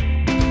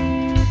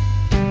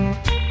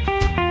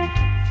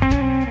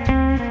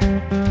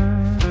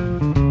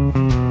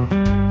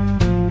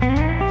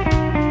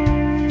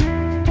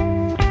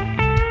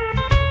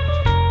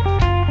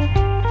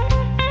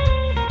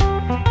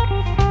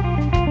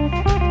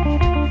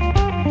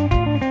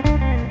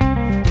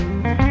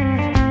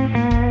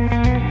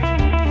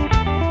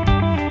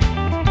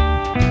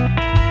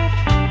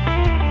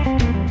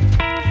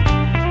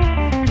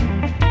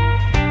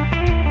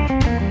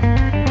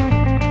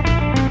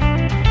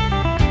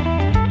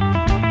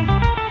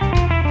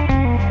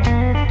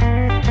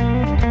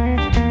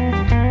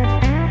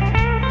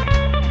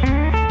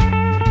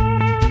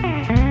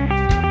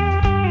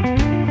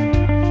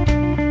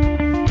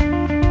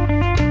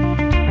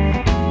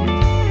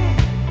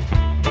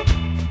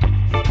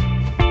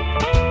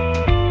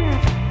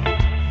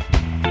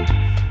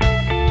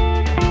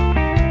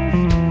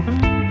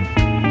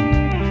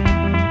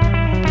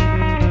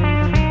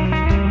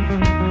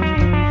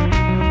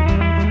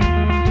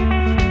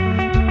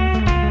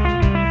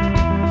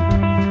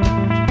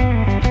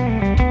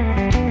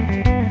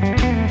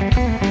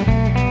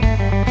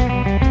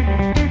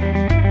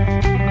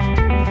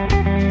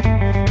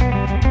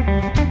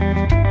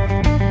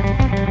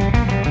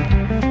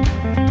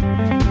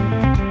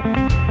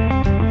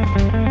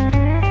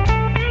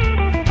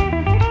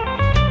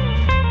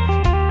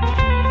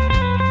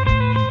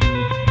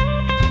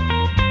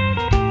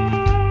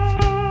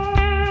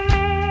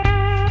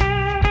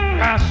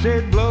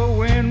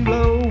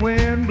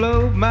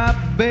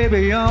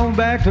 Baby, on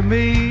back to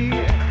me.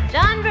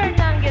 John Burton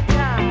on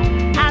guitar.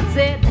 I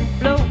said,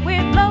 blow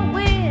wind,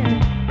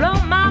 blow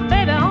my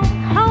baby on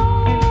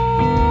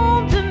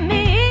home to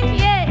me,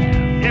 yeah.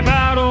 If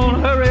I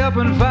don't hurry up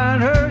and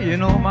find her, you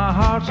know my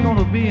heart's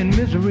gonna be in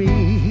misery.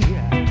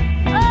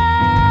 Oh,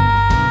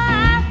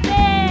 I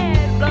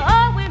said,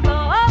 blow wind,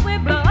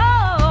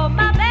 blow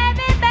my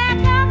baby back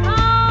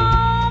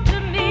home to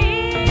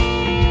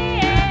me.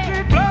 Yeah.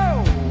 I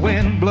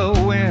said, blow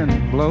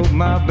wind, blow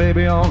my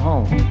baby on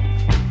home.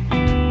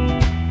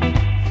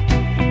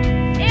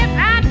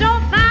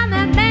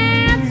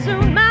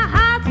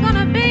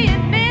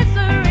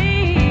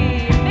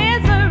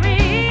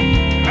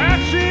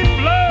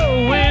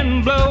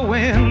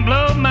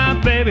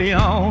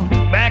 On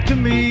back to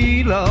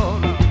me,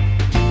 Lord.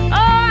 Oh,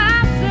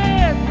 I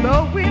said,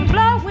 blow wind,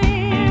 blow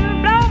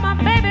my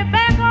baby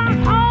back on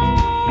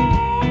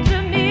home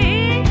to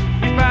me.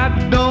 If I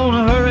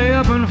don't hurry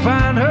up and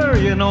find her,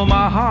 you know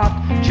my heart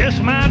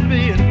just might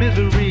be in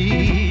misery.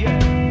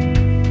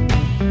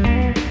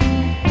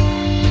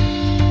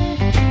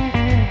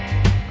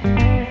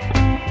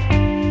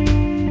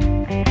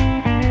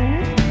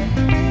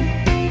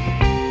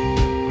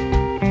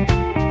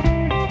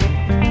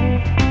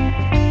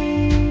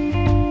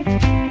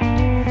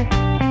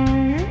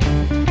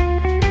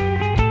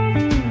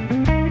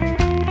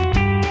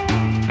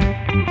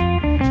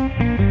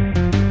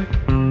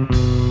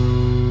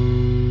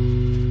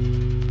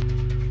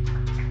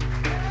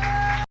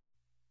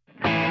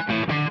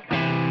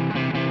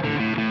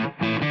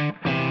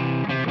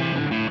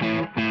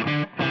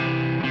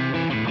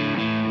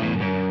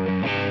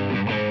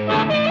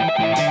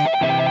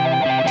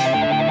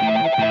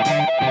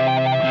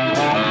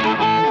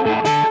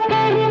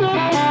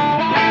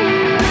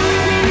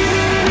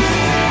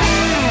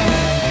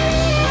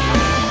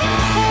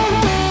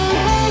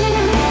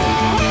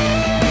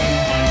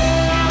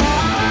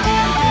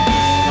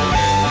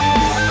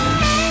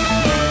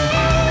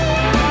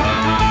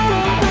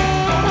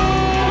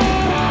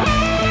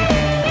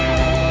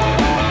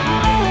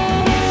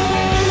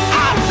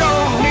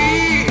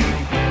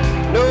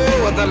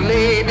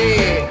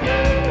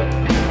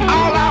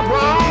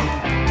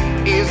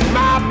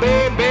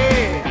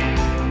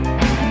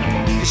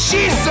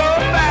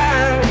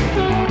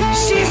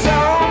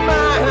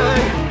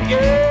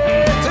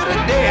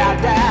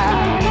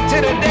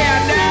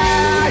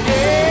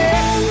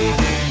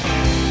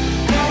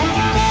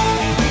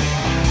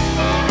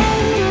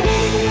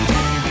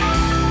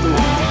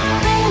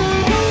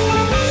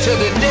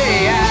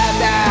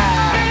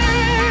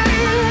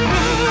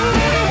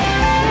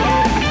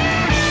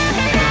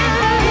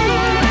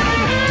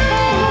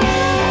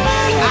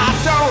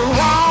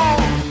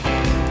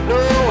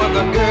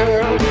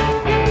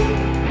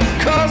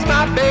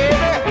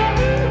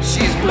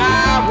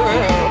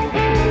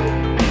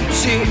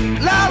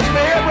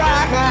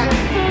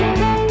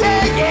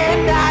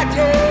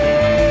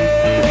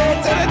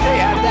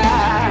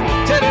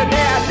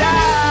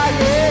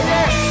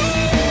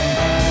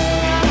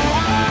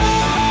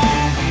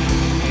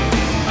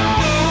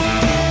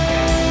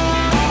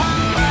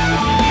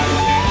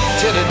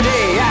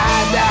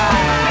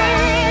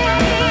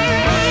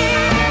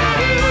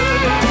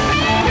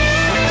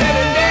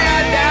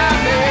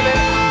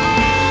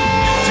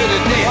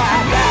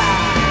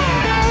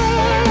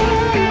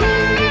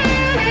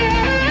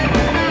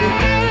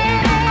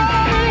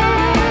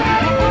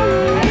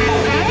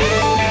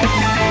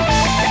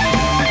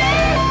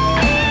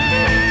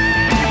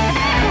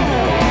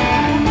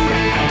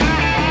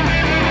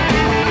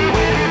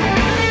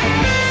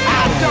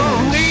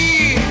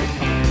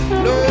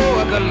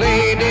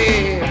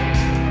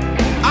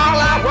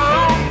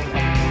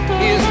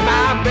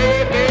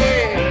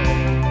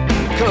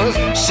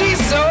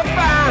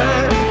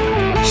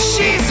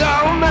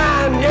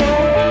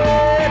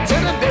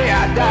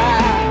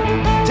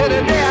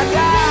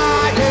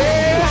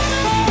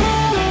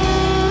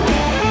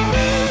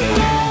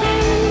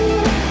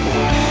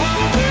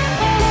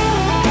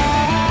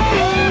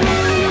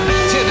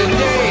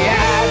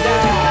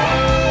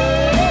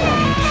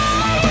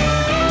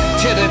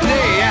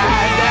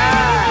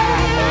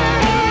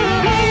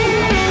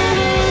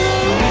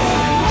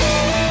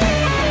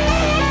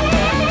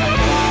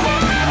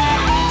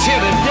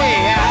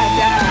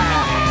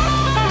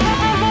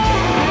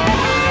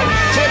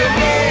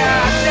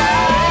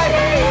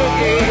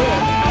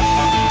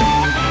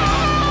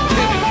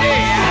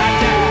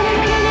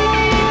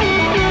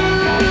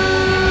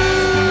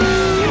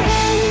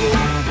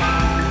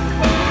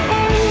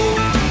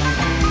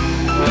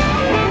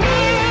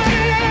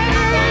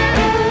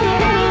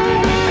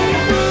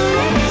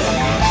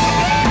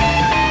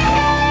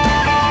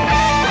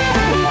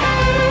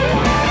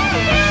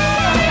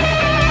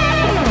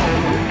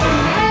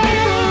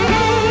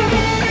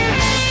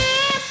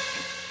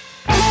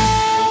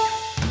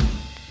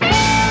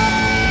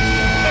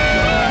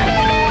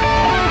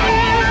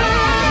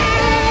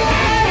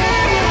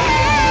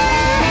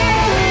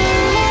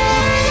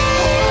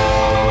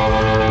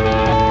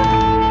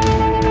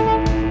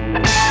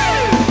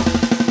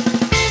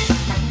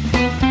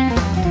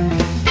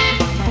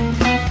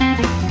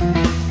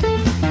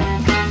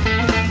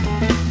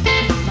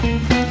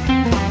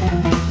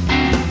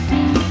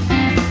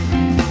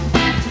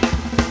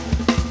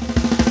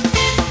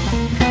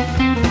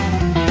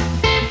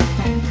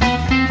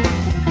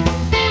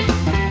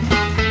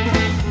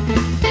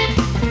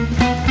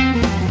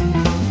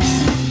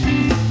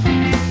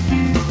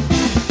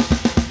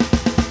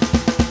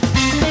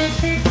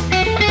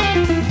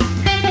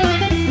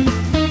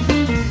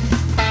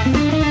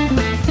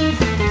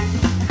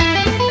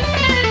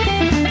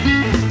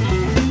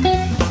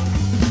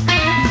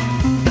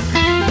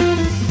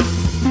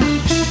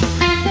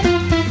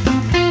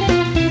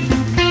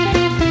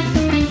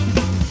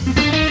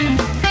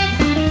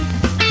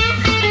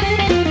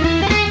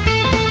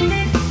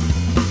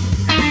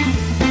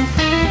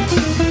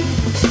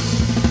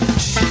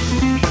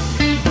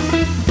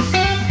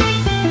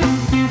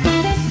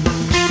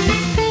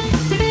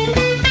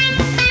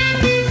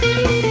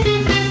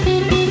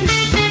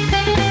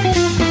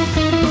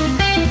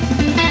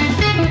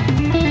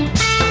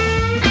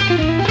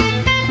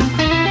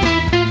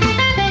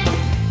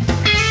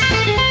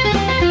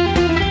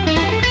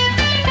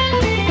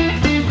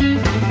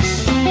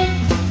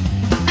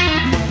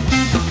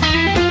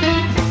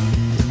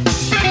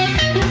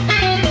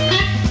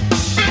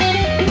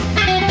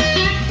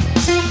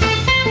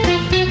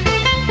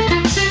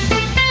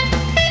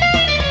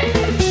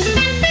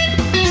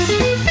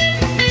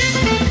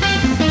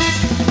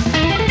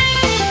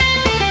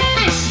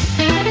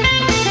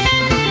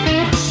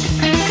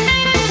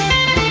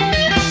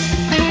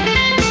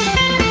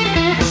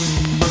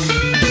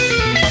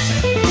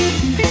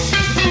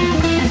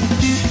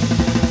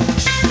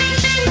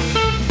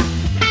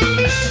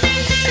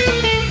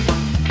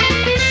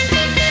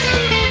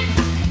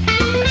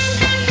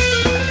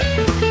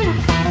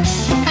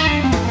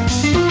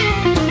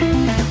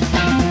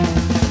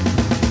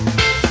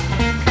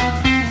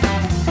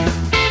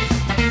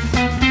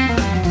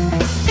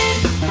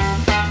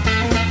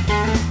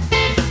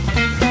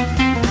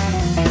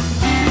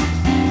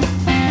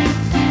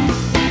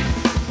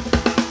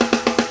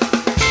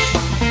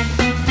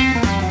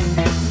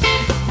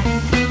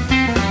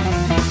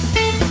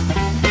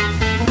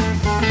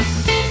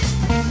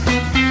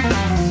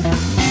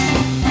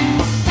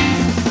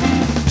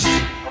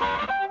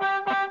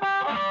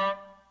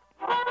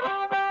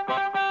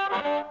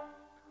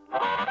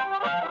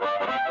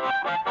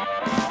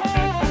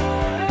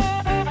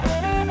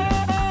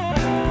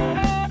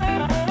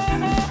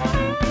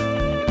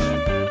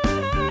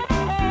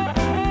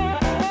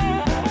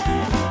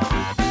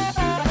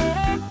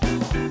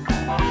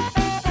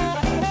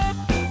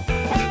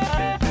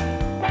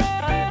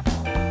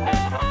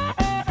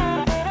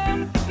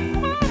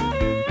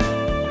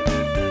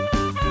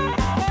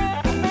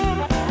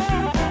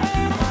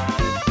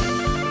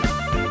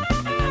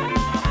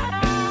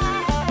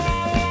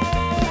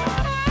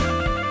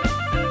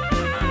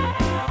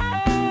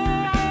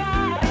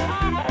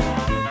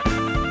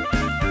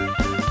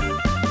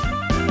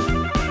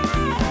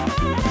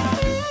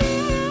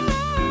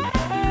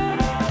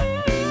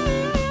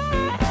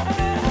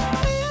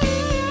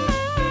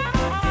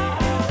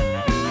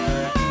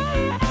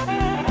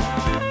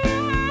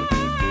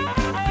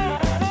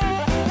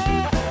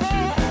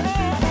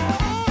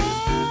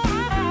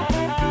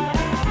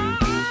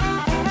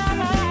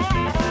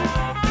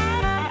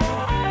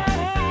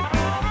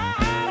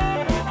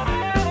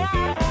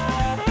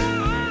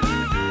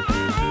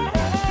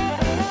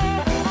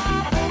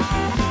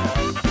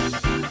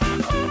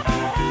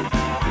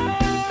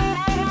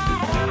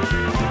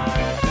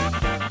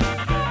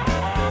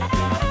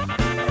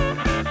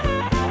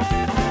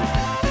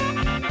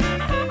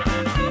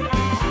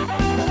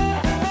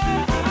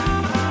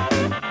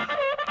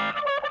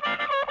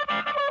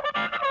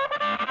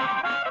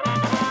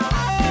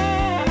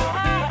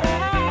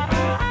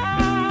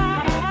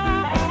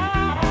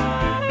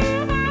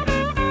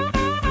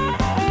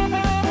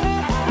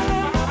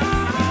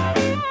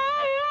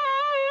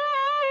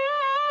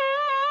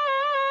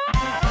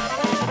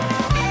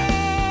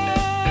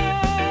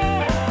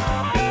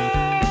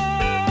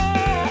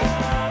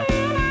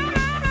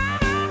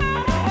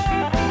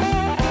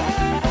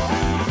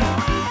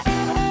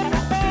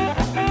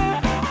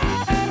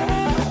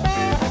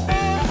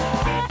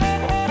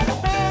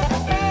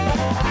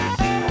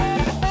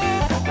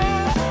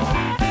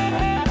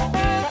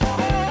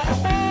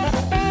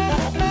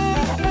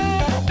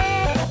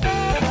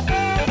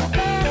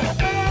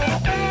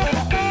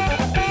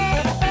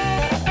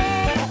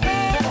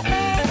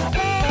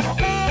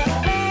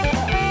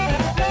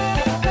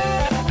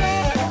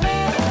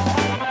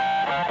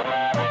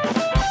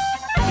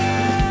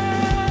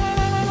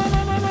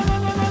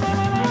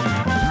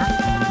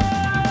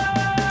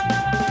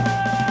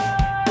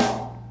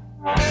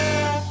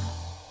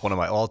 One of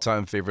my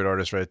all-time favorite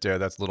artists right there.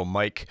 That's Little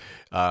Mike.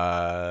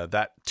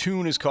 That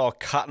tune is called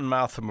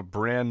Cottonmouth from a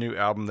brand new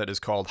album that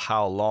is called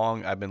How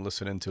Long. I've been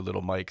listening to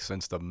Little Mike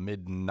since the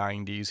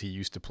mid-90s. He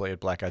used to play at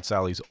Black Eyed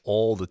Sally's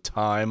all the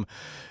time.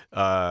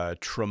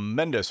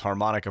 Tremendous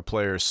harmonica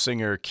player,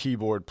 singer,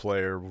 keyboard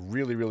player.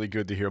 Really, really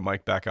good to hear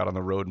Mike back out on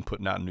the road and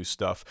putting out new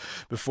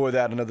stuff. Before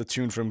that, another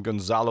tune from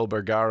Gonzalo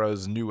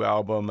Vergara's new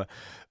album,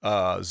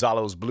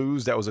 Zalo's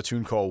Blues. That was a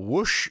tune called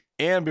Whoosh.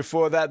 And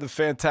before that, the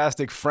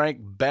fantastic Frank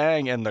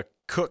Bang and the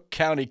Cook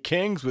County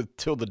Kings with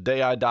Till the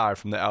Day I Die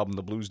from the album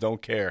The Blues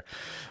Don't Care.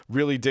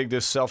 Really dig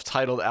this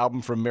self-titled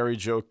album from Mary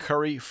Jo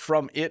Curry.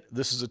 From it,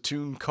 this is a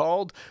tune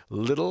called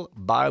Little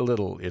by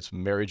Little. It's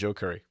Mary Jo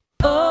Curry.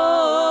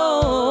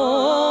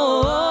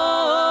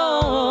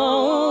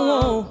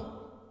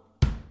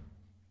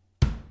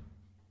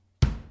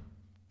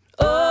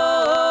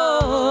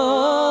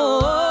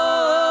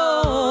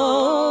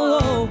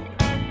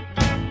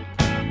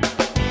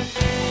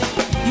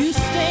 You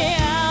stay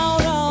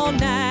out all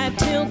night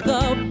till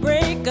the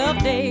break of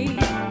day.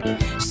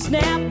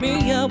 Snap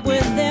me up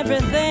with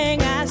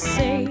everything I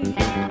say.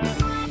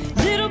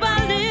 Little by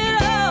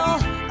little,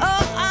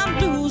 oh, I'm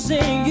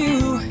losing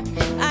you.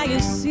 I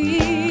can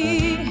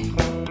see.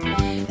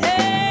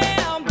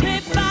 And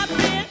bit by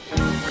bit,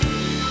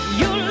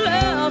 your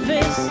love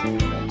is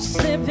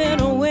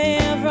slipping away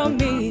from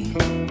me.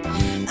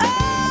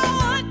 Oh,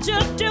 what you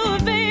do,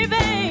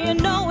 baby, you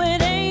know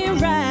it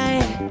ain't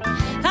right.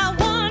 I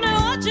wonder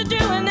what you're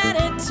doing that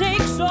it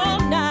takes all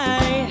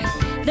night.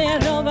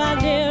 Little by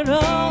little,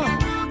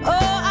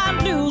 oh, I'm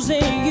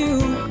losing you.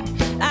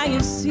 I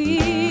can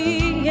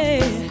see,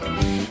 yeah.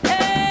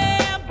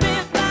 And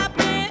bit by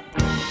bit,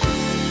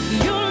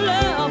 your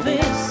love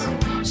is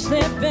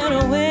slipping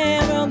away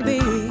from me.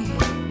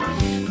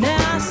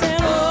 Now I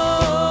said, oh,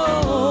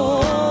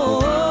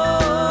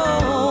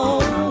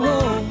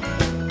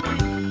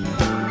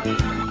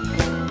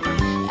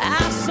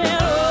 I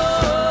said, oh,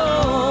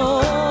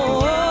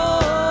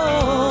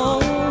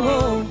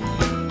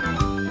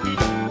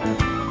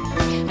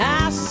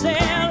 I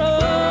said, oh.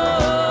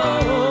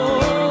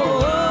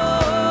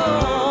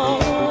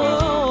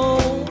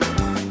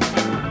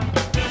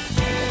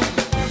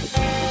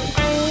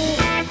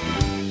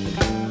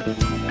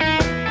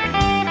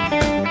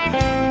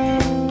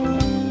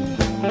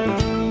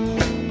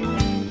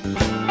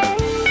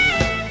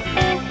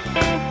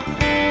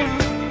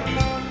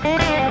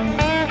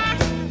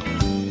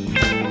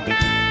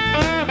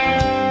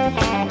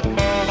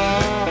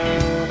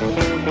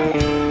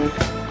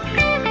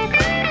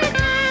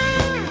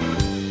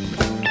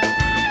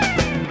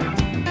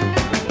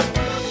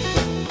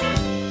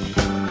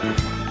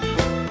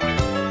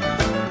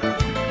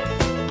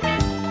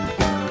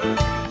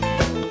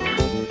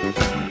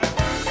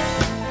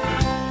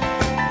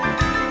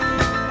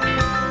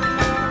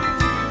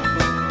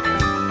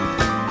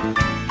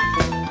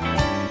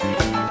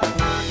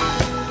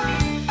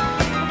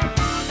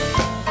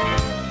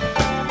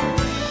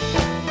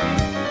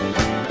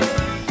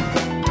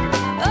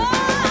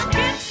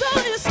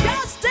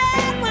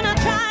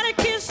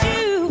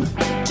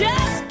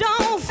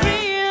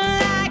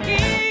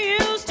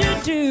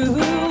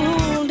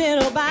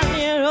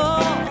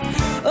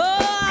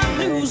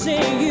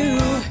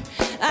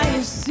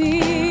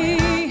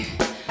 See,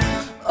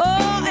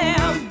 oh,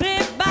 and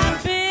bit by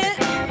bit,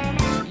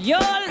 your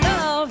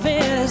love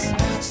is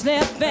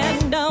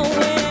slipping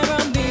away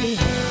from me.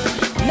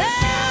 Now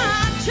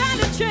I tried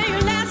to train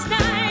you last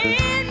night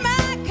in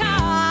my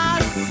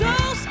car, so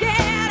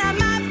scared I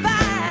might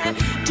find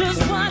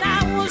just what I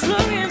was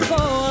looking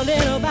for.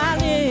 Little by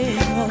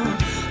little,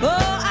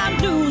 oh, I'm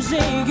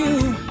losing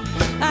you.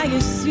 I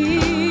can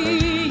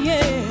see,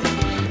 yeah.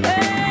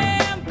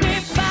 And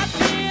bit by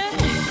bit,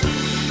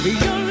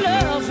 your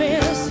love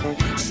is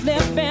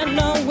slipping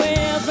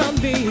away from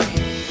me.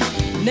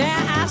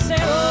 Now I say,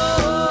 oh,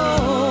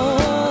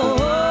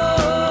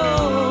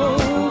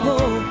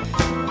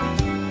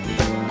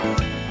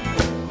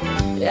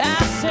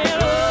 I said,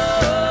 oh,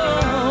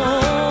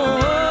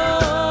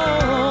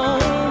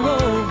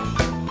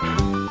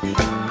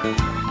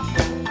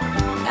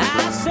 I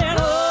said,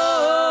 oh.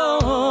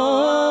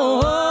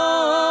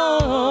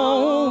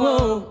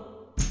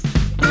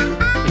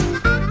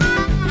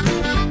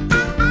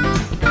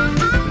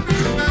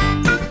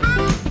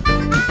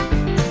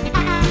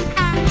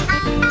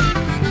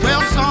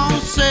 Well, some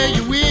say you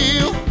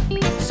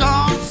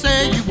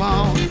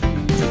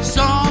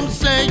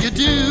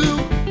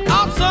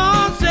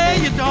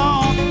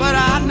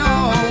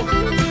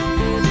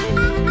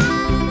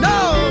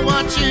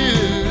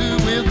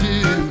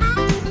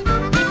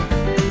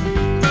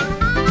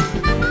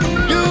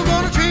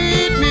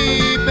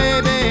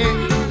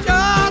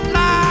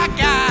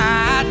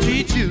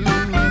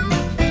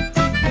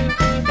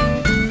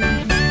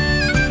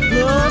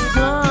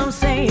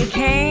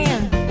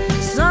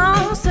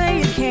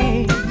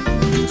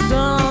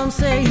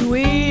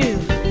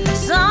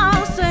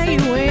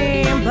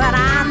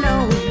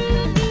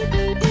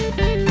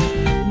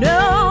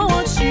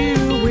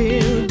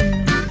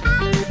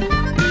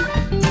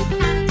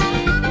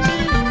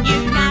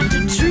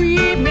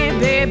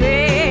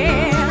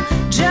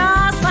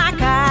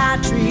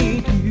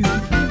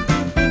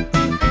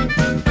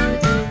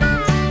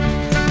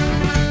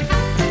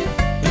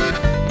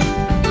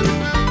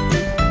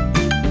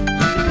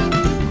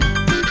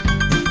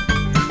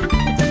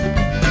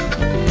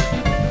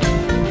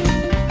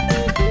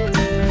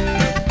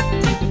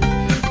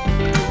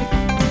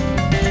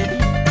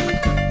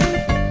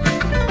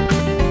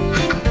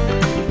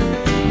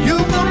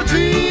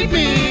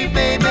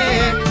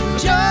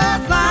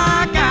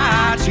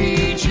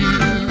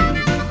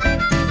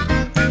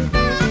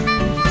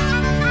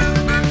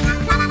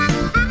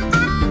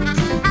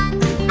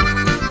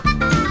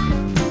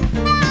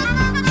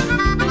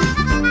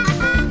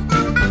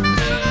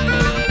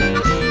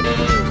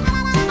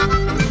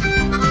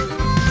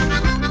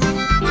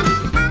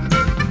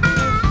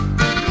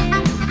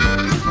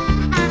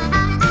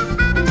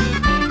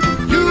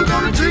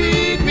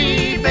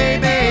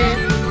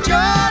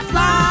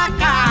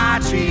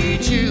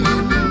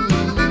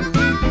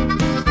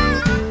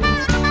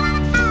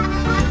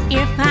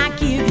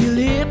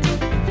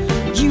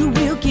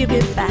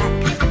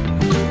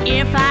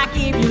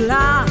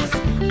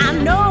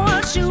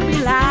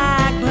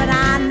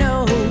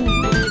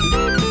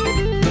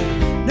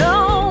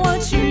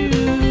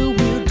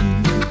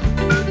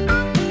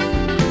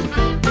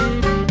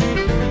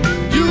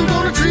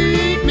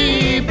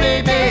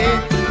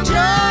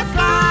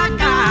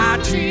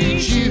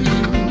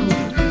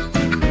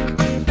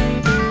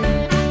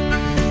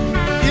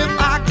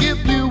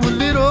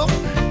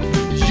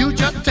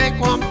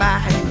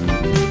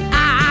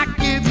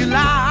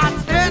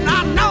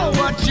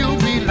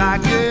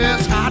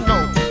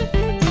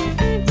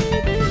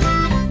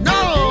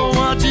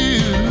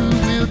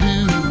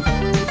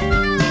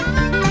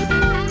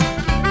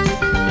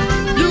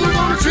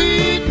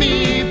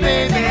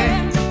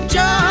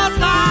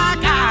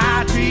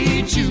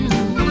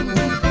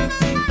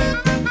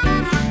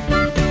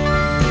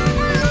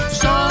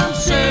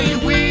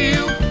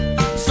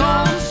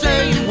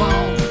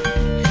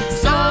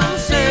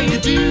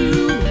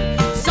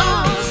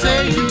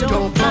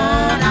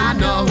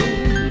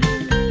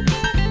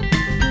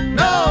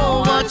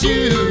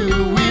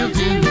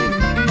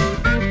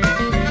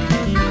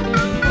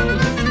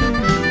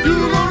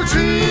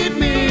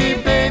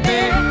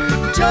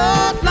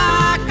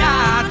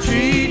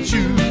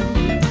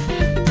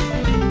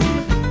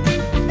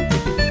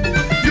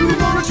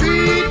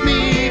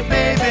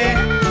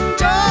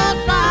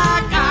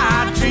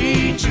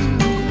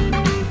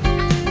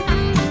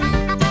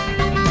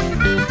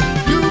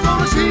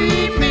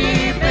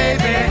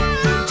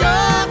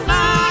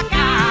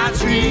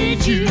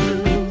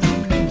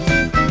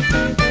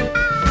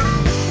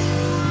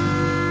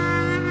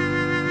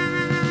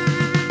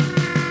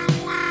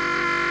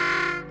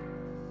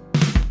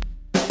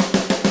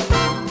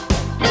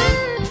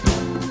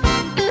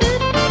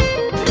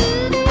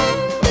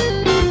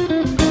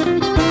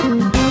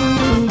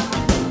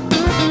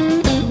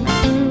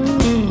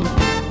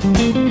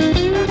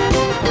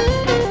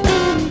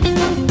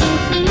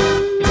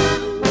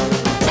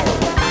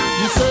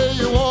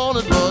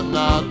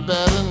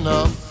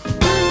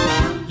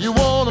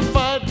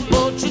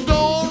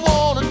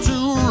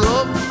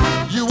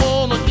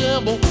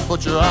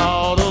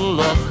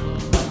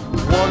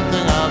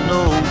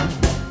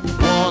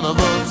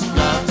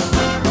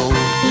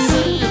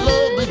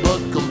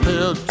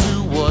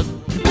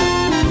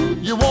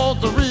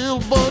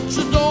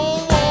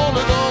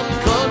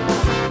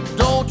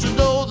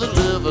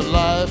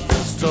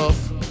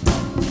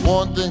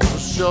one thing's for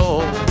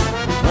sure,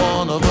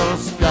 one of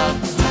us got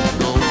to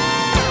go.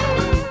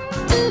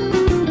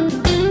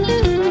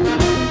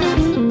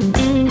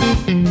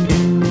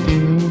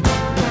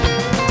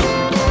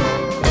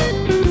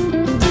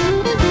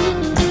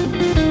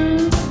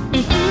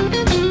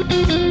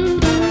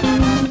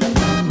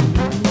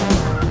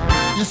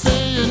 You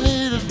say you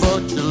need it,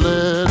 but you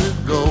let it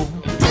go.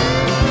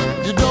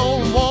 You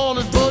don't want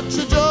it, but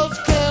you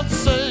just can't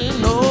say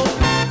no.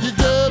 You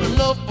get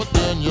enough, but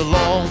then you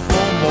long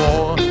for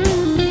more.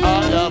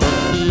 I got a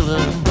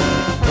feeling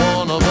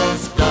one of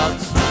us got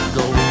to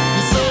go.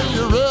 You say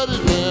you're ready,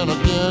 then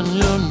again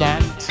you're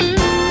not.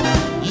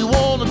 You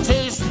want to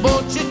taste,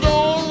 but you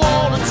don't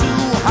want it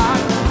too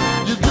hot.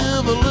 You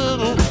give a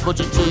little, but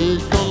you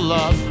take a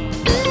lot.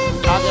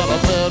 I got a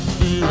bad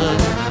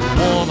feeling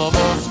one of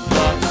us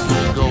got to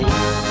go.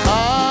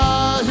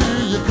 I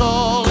hear you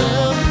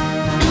calling.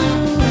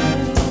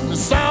 It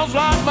sounds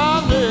like my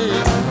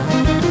name.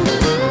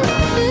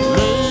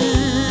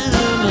 Late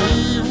in the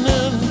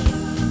evening,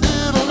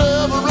 it'll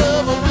never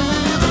ever be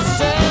the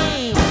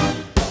same.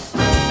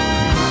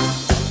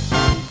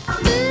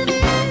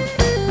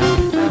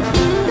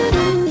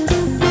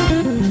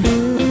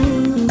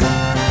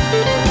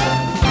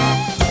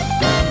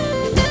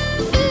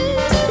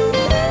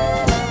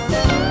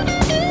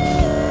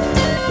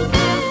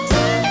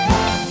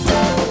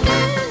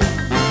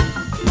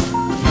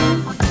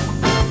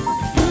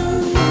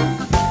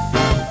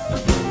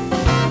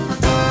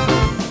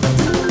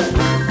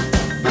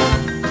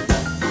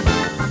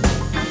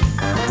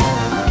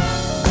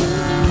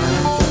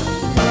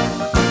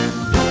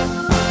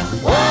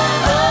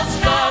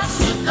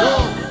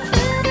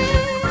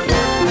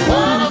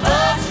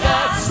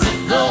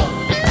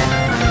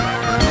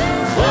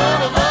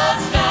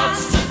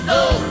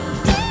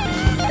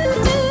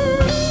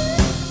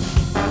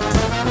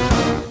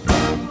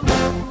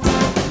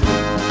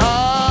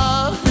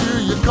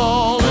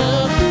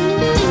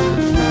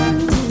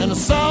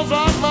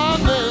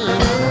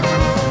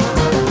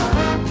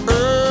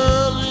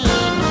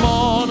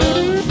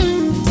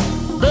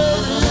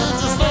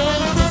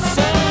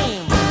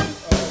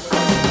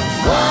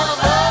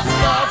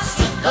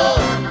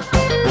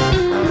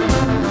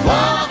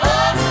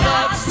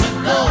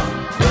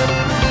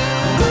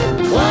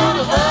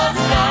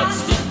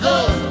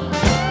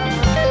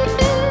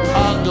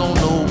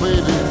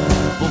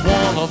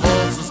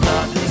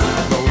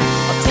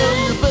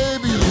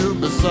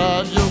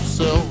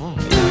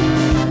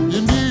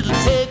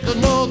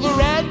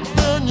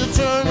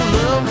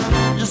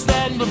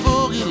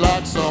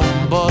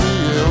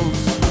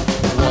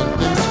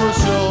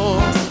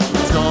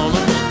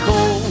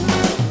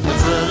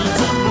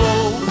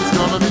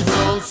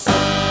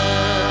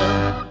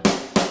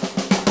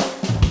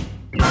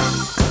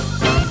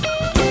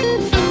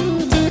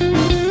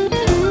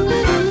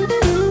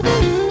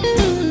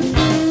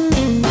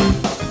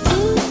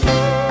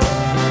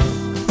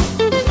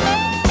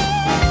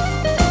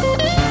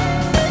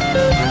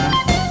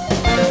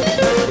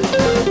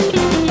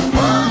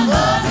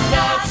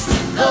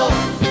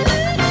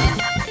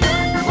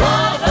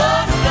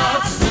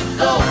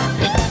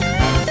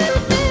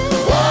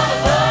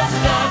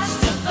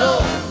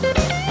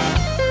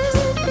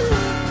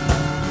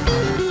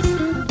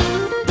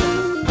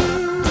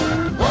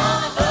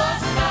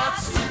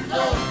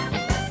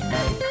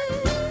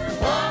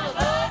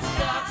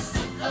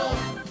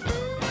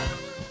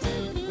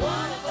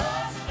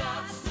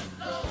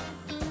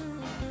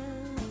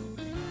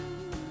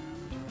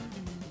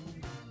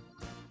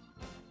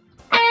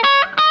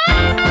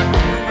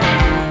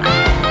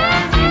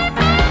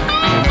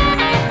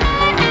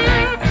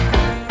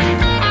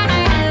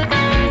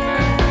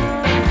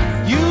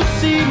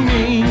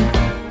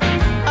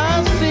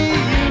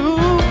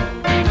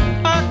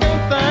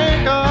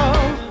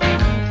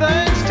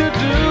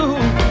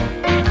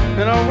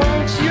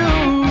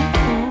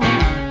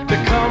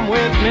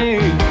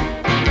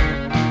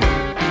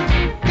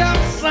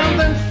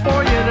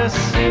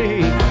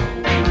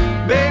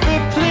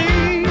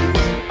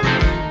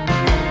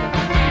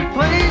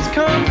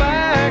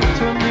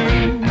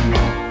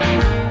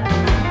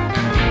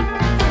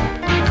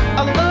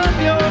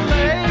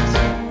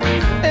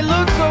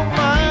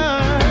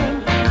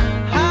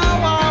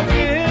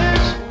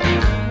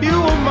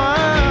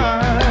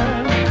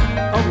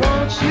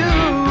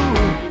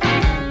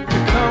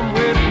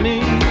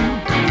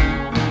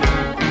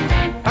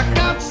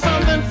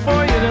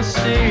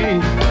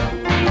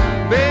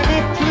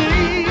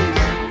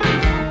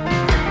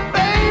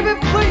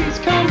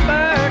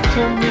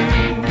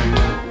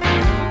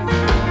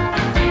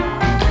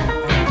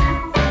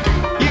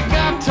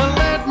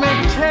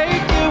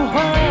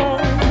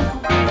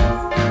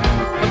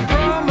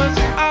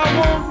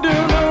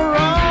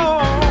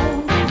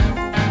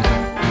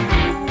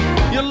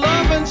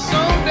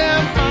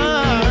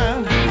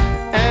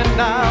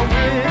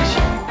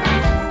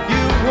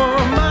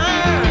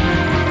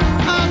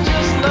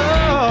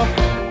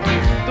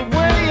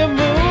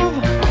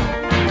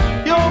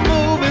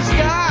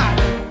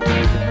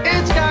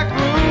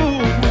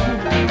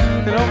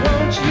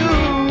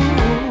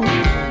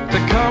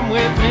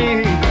 with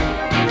me.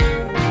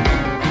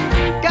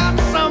 Got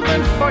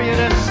something for you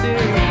to see.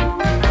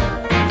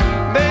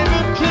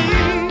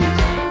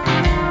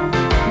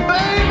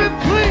 Baby,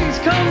 please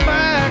come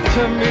back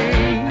to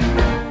me.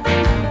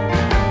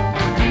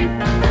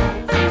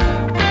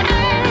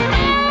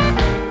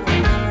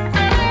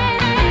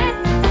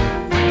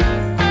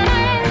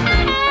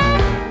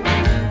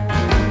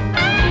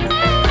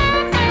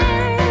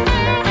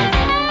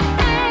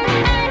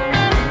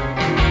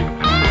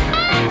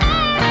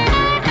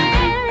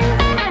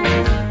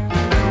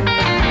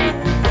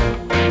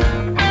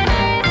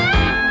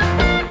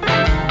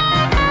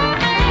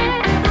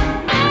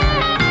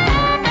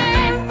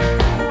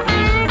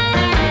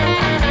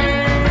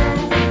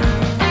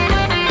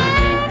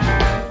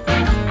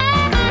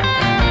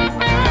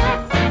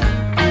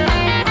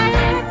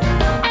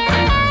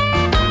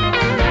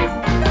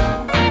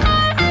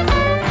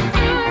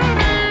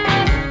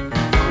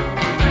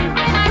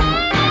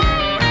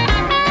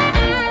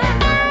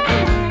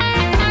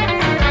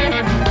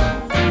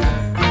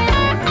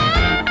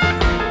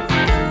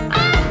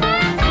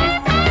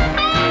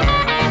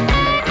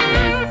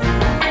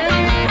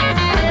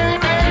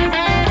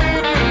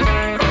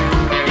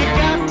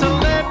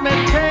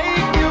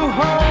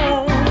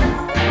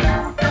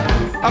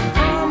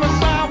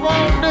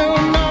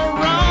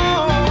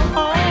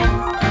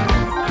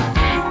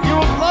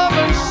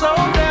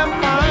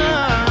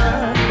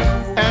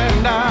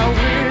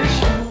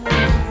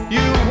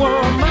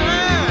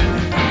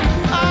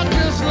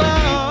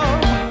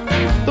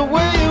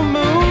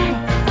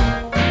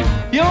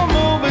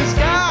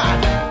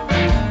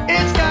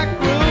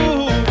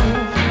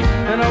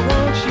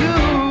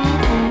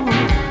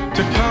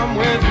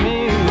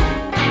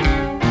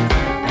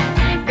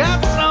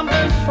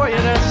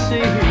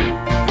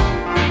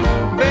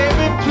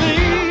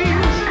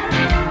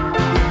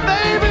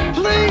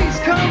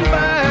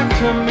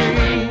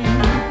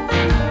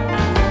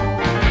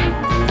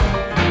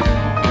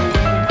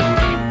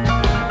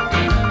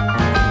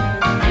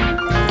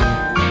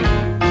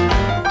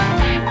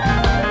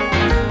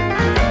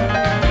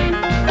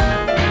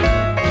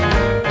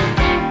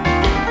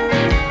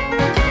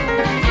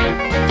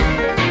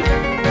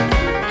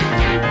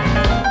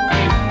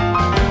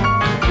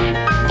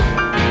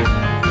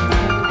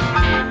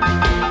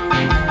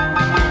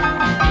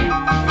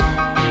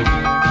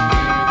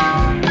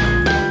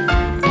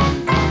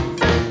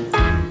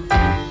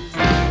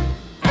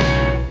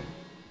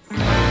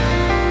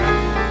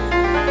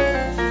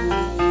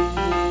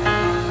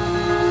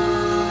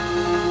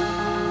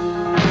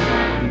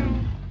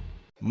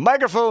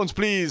 Microphones,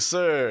 please,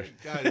 sir.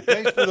 God,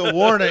 thanks for the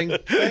warning.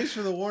 Thanks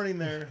for the warning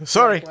there.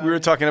 Sorry, we were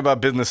talking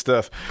about business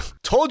stuff.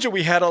 Told you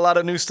we had a lot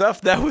of new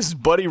stuff. That was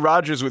Buddy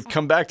Rogers with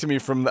Come Back to Me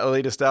from the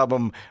latest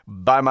album,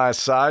 By My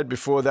Side.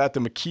 Before that, the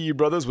McKee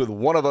Brothers with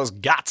One of Us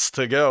Gots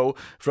to Go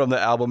from the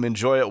album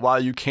Enjoy It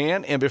While You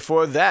Can. And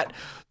before that,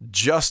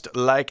 Just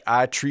Like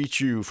I Treat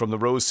You from the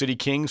Rose City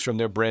Kings from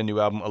their brand new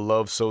album, A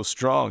Love So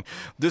Strong.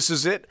 This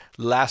is it.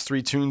 Last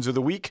three tunes of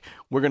the week.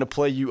 We're going to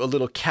play you a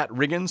little Cat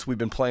Riggins. We've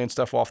been playing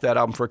stuff off that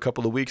album for a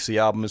couple of weeks. The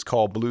album is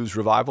called Blues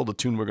Revival. The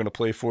tune we're going to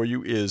play for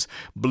you is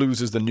Blues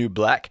is the New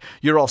Black.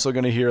 You're also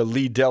going to hear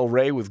Lee Del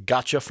Rey with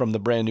Gotcha from the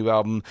brand new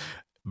album,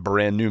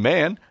 Brand New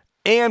Man.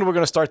 And we're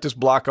going to start this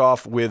block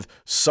off with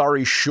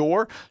Sorry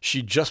Shore.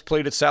 She just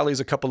played at Sally's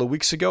a couple of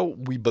weeks ago.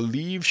 We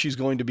believe she's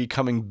going to be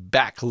coming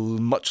back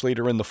much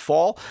later in the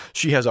fall.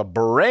 She has a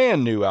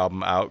brand new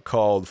album out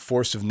called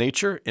Force of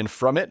Nature, and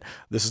from it,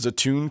 this is a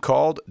tune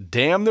called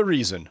Damn the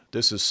Reason.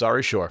 This is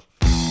Sorry Shore.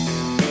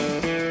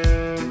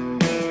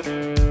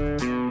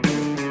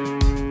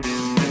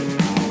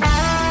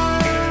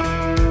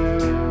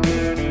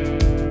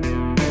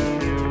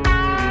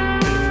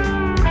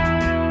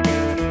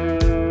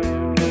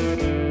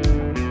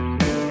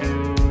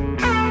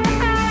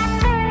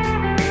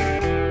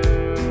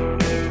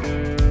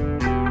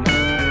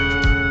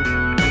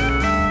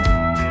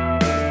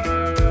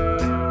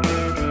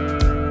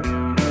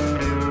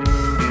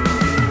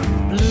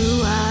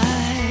 Blue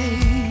eyes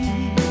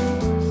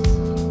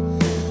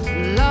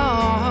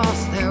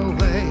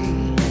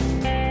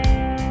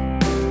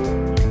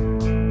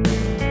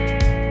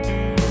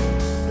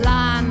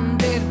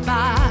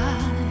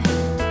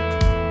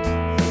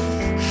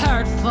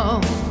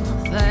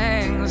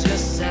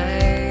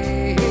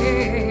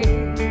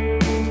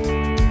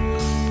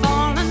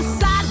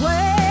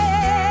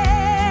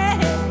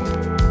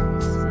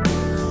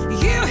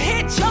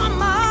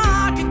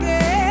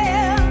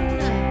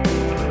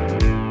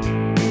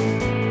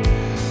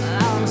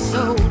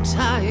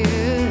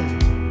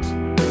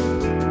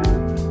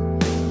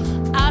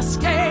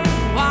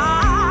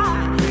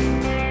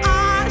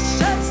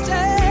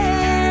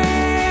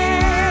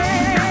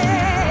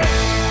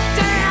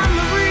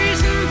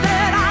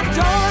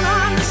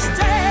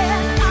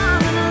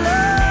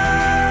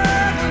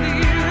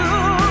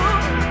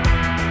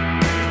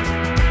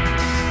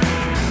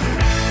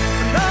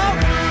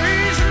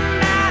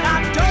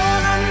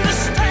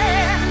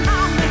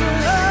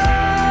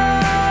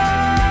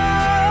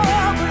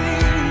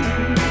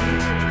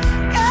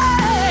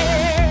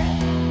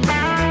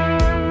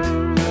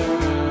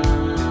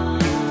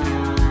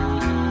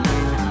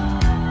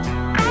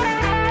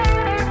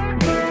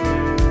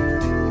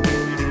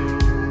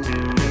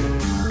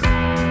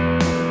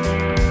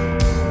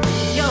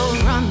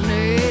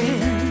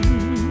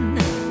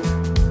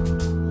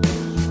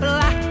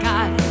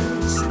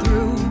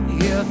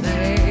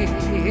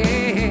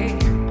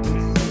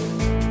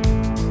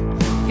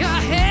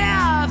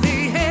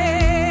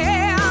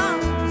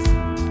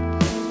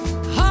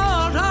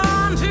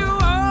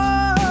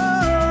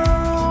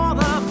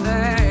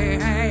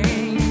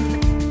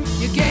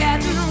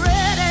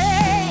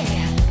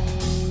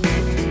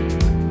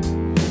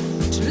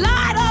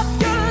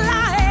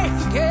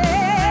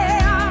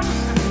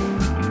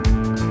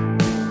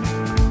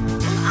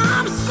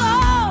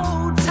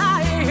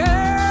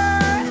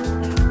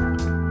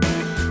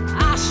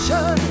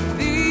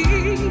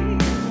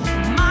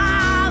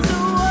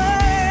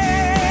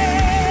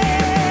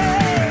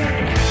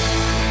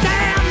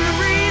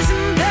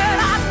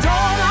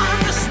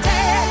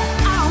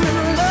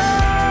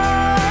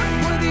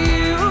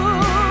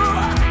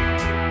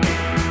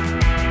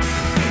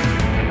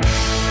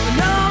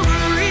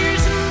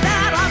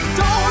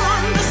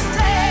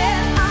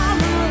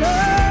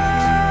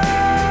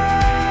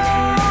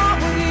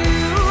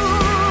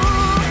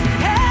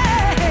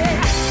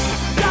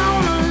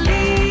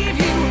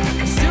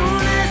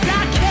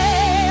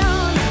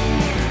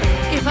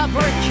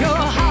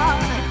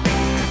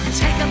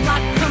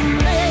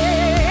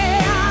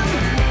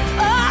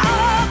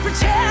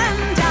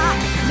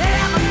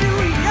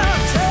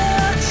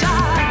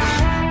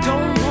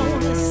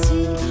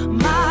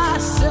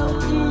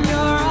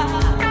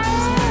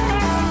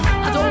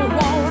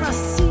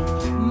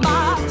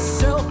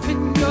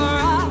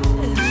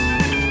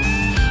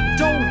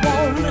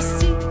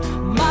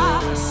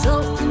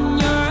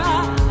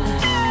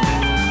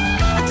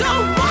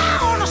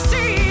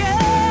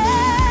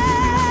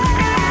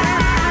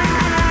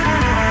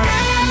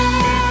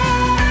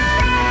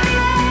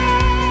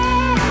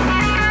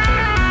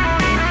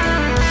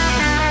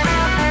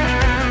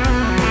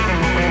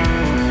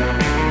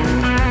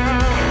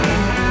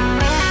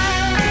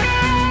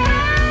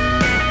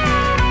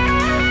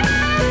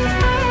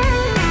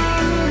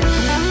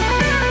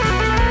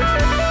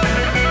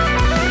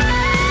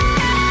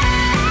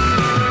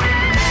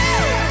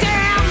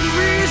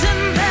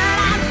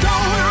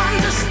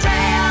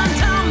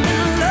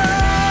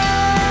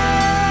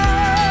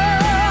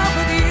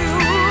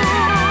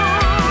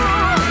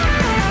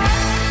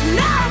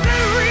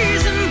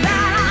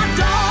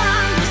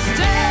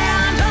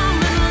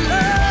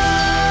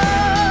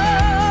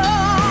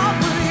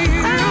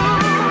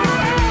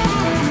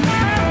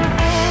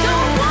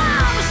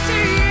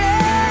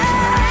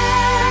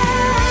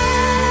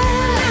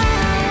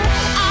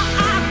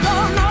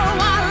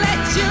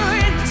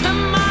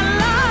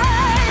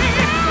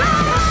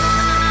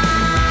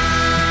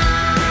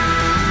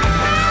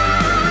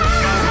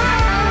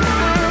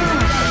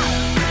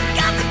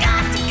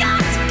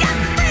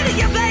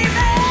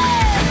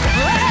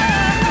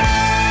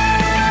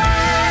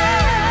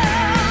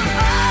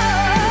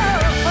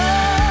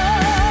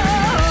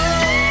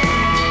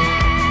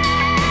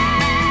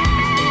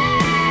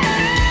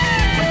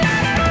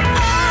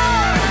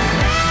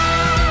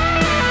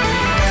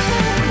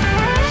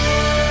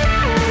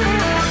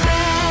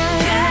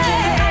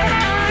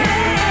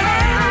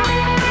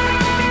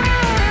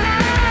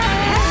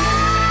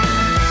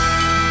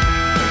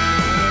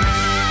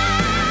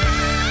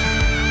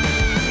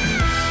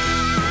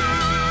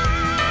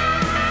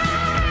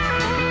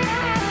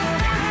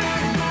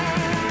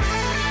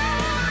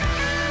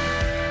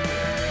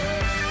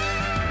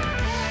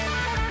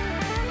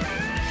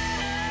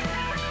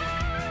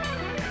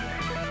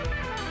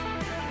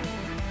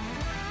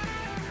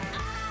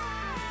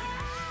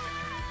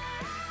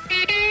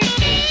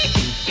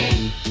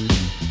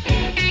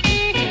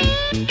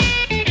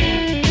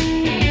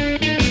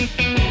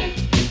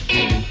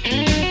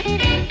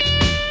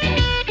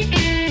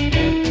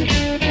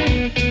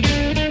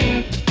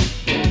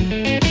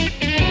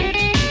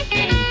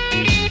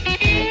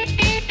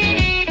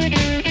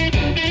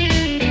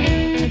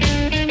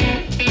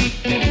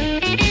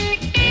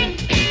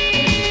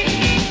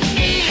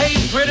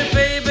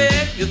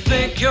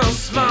you're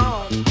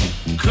smart.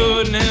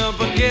 Couldn't help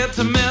but get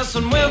to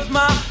messing with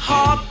my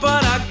heart,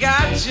 but I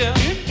got you.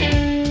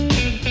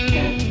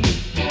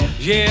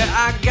 Yeah,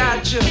 I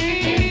got you.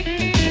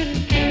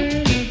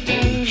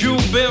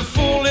 You've been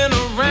fooling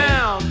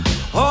around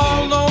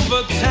all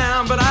over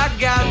town, but I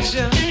got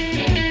you.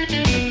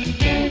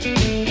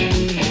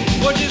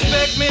 What you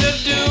expect me to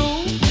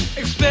do?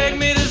 Expect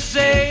me to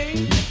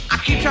say? I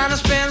keep trying to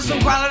spend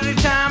some quality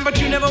time, but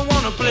you never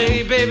wanna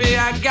play. Baby,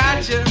 I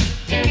got you.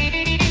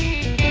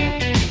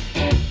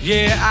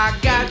 Yeah, I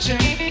got you.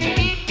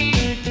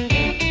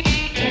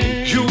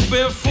 You've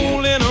been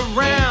fooling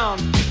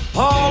around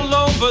all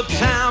over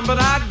town, but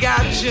I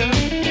got you.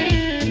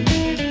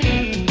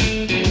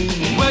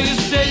 Well, you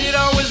said you'd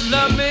always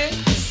love me,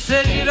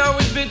 said you'd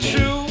always be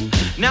true.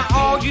 Now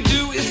all you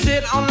do is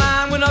sit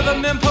online with other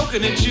men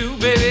poking at you.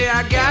 Baby,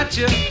 I got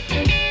you.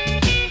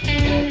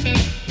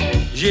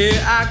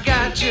 Yeah, I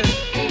got you.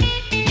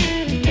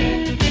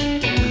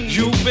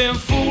 You've been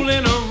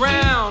fooling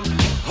around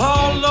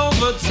all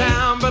over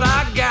town, but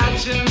I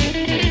got you.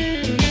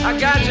 I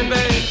got you,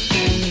 babe.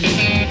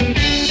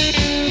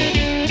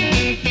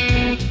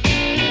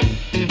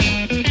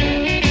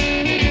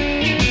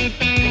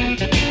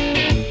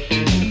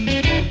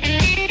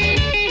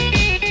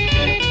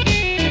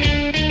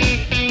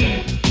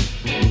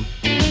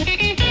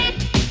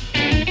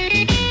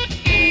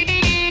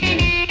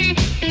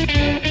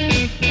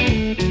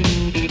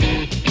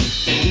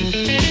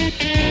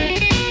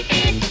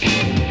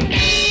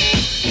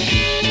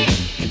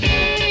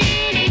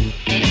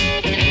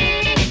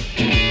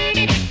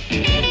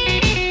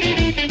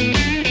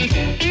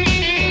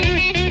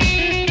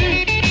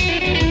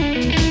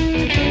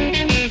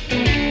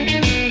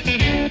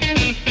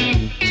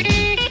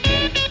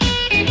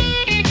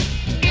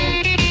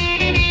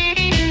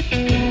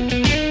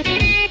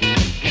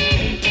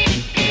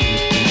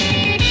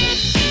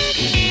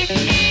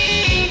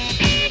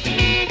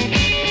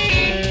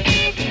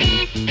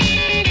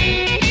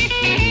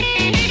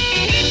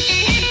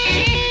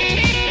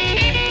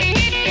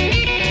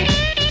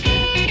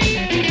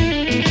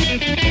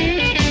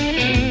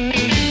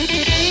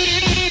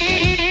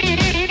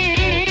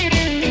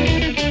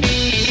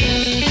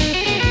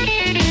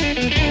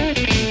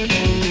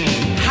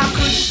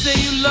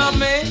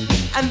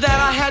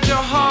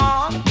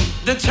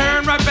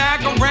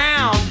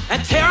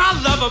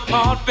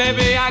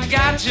 Baby, I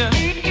got you.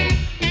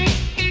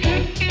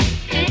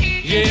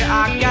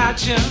 Yeah, I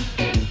got you.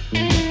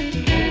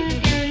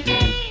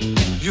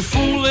 You're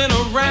fooling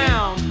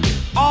around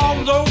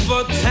all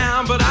over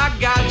town, but I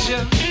got you.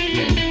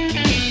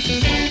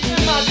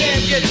 My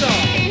damn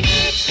guitar.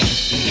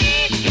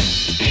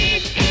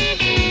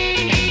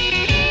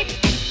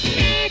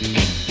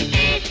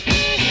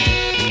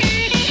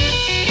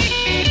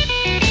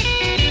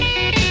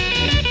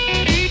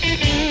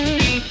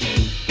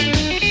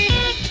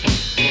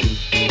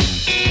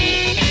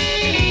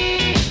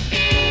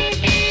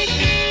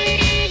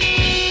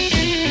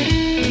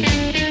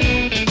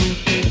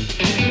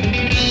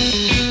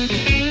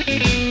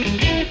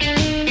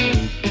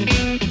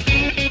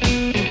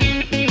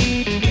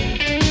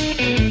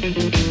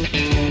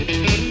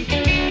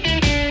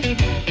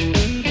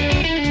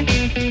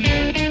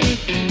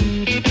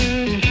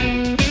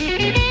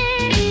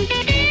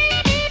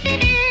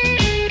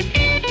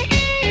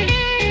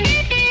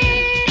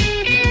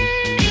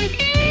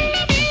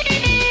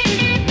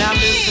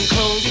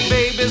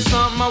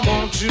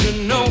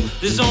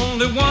 There's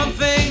only one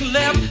thing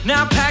left.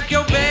 Now pack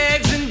your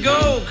bags and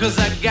go, 'cause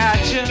I got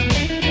you.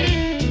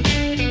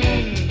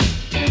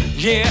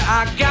 Yeah,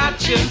 I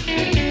got you.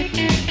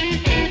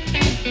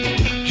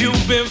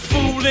 You've been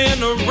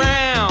fooling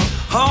around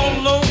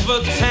all over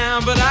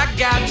town, but I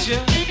got you.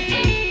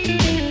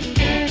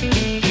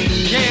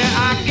 Yeah,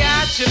 I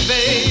got you,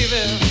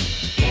 baby.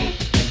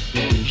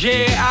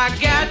 Yeah, I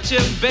got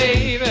you,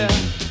 baby.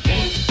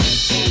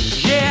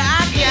 Yeah,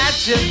 I got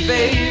you,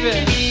 baby.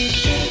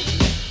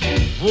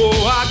 Whoa,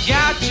 I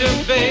got you,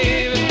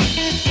 baby.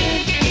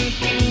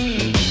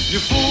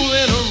 You're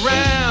fooling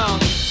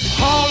around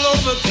all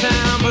over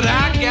town, but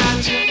I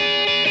got you.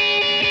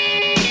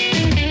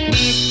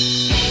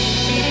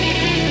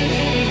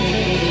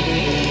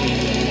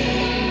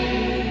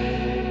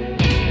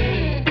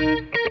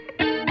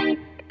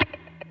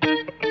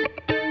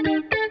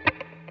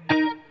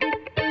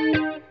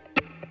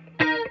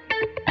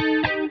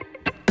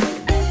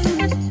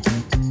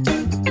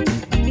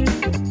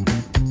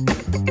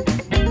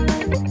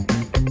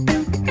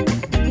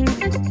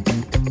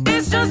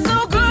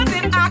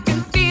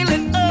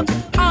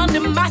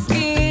 My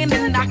skin,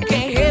 and I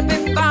can't help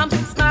it if I'm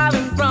smiling.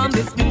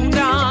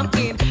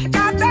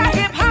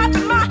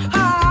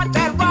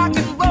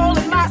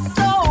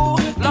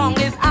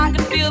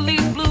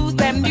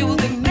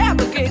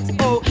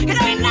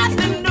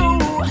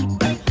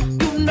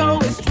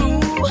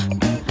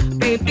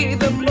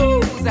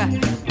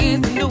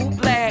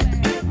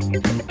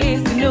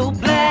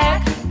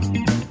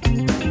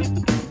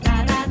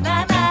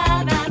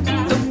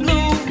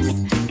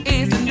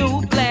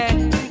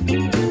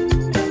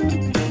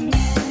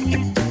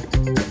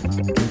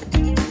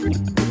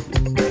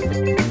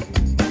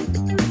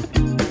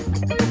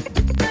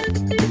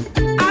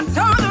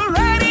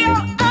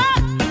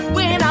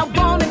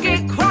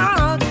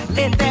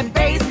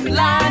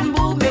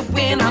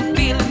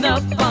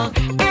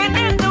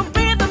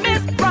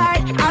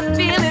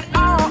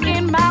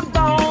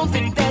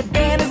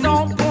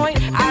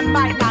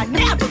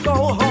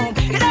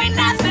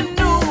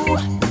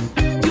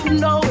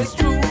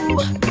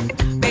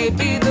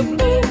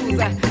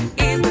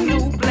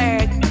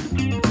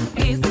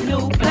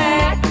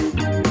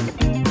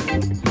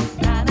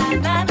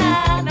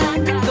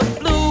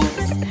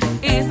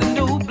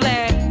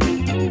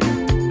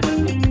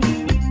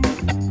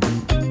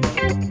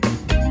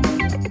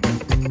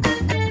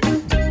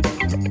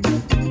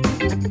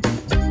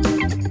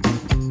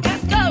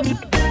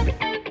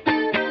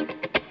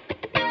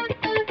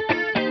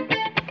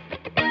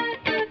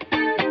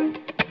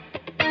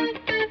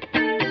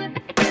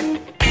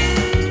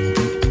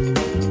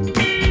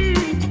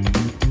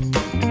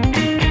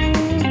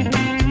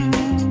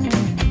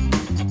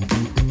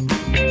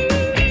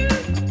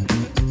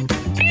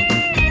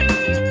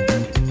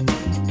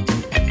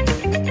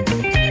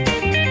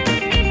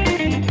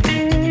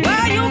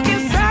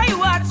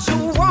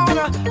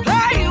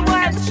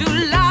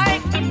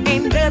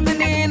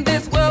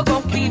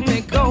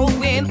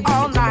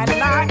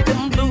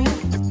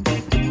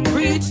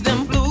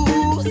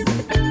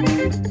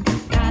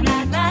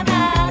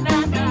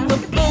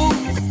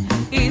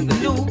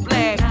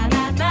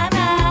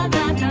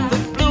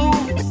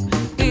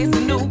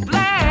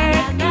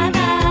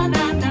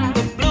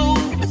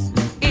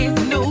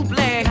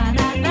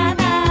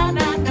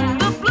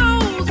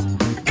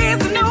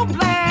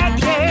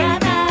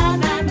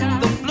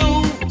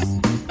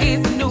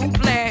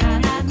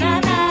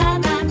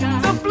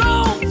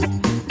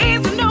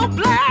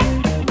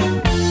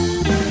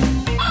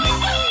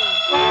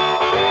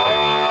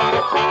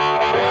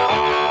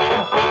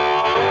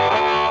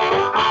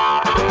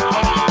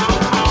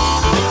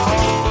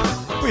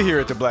 here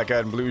at the Black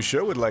Eyed and Blues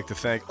Show would like to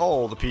thank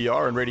all the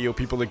PR and radio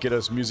people that get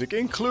us music,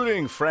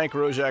 including Frank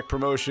Rojak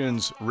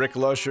Promotions, Rick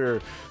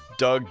Lusher,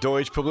 Doug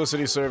Deutsch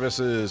Publicity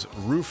Services,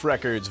 Roof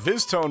Records,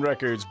 VizTone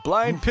Records,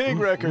 Blind Pig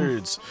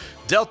Records,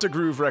 Delta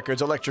Groove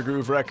Records, Electra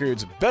Groove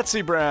Records,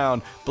 Betsy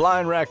Brown,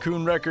 Blind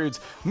Raccoon Records,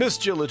 Miss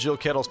Jill at Jill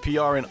Kettles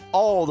PR, and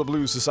all the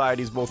blues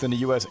societies both in the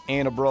U.S.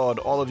 and abroad.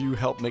 All of you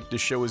help make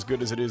this show as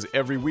good as it is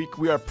every week.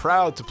 We are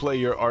proud to play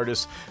your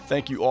artists.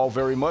 Thank you all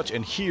very much,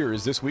 and here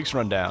is this week's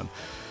rundown.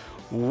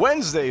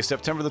 Wednesday,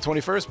 September the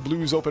 21st,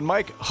 Blues Open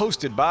Mic,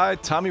 hosted by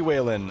Tommy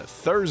Whalen.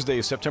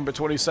 Thursday, September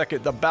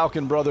 22nd, the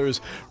Balkan Brothers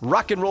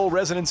Rock and Roll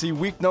Residency,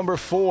 week number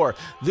 4.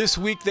 This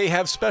week, they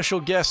have special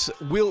guests,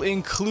 will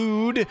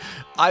include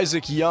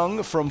Isaac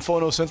Young from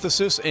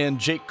Photosynthesis and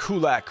Jake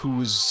Kulak,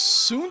 who's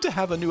soon to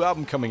have a new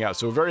album coming out,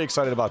 so we're very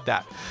excited about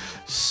that.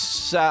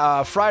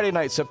 Friday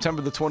night,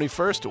 September the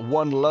 21st,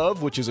 One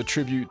Love, which is a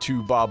tribute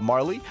to Bob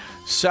Marley.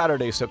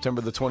 Saturday,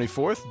 September the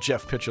 24th,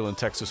 Jeff Pitchell and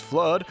Texas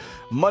Flood.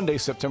 Monday,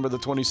 September the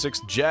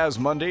 26th, Jazz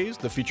Mondays.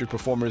 The featured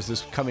performers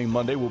this coming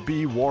Monday will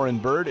be Warren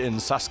Bird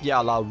and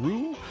Saskia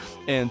LaRue.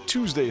 And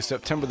Tuesday,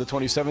 September the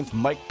 27th,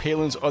 Mike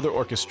Palin's Other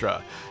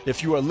Orchestra.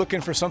 If you are looking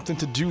for something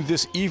to do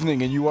this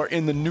evening and you are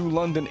in the New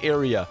London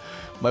area,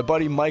 my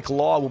buddy Mike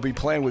Law will be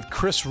playing with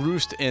Chris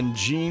Roost and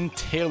Gene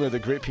Taylor, the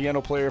great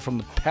piano player from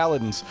the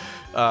Paladins.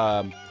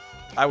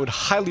 I would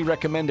highly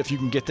recommend if you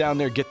can get down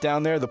there, get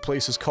down there. The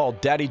place is called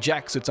Daddy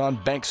Jack's. It's on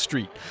Bank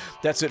Street.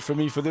 That's it for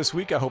me for this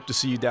week. I hope to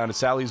see you down at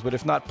Sally's, but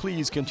if not,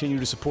 please continue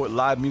to support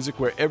live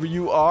music wherever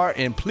you are,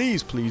 and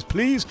please, please,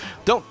 please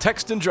don't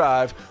text and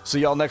drive.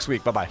 See y'all next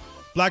week. Bye-bye.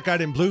 Black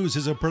Eyed and Blues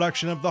is a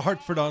production of the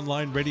Hartford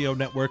Online Radio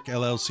Network,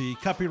 LLC.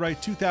 Copyright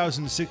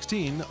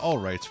 2016, all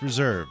rights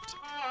reserved.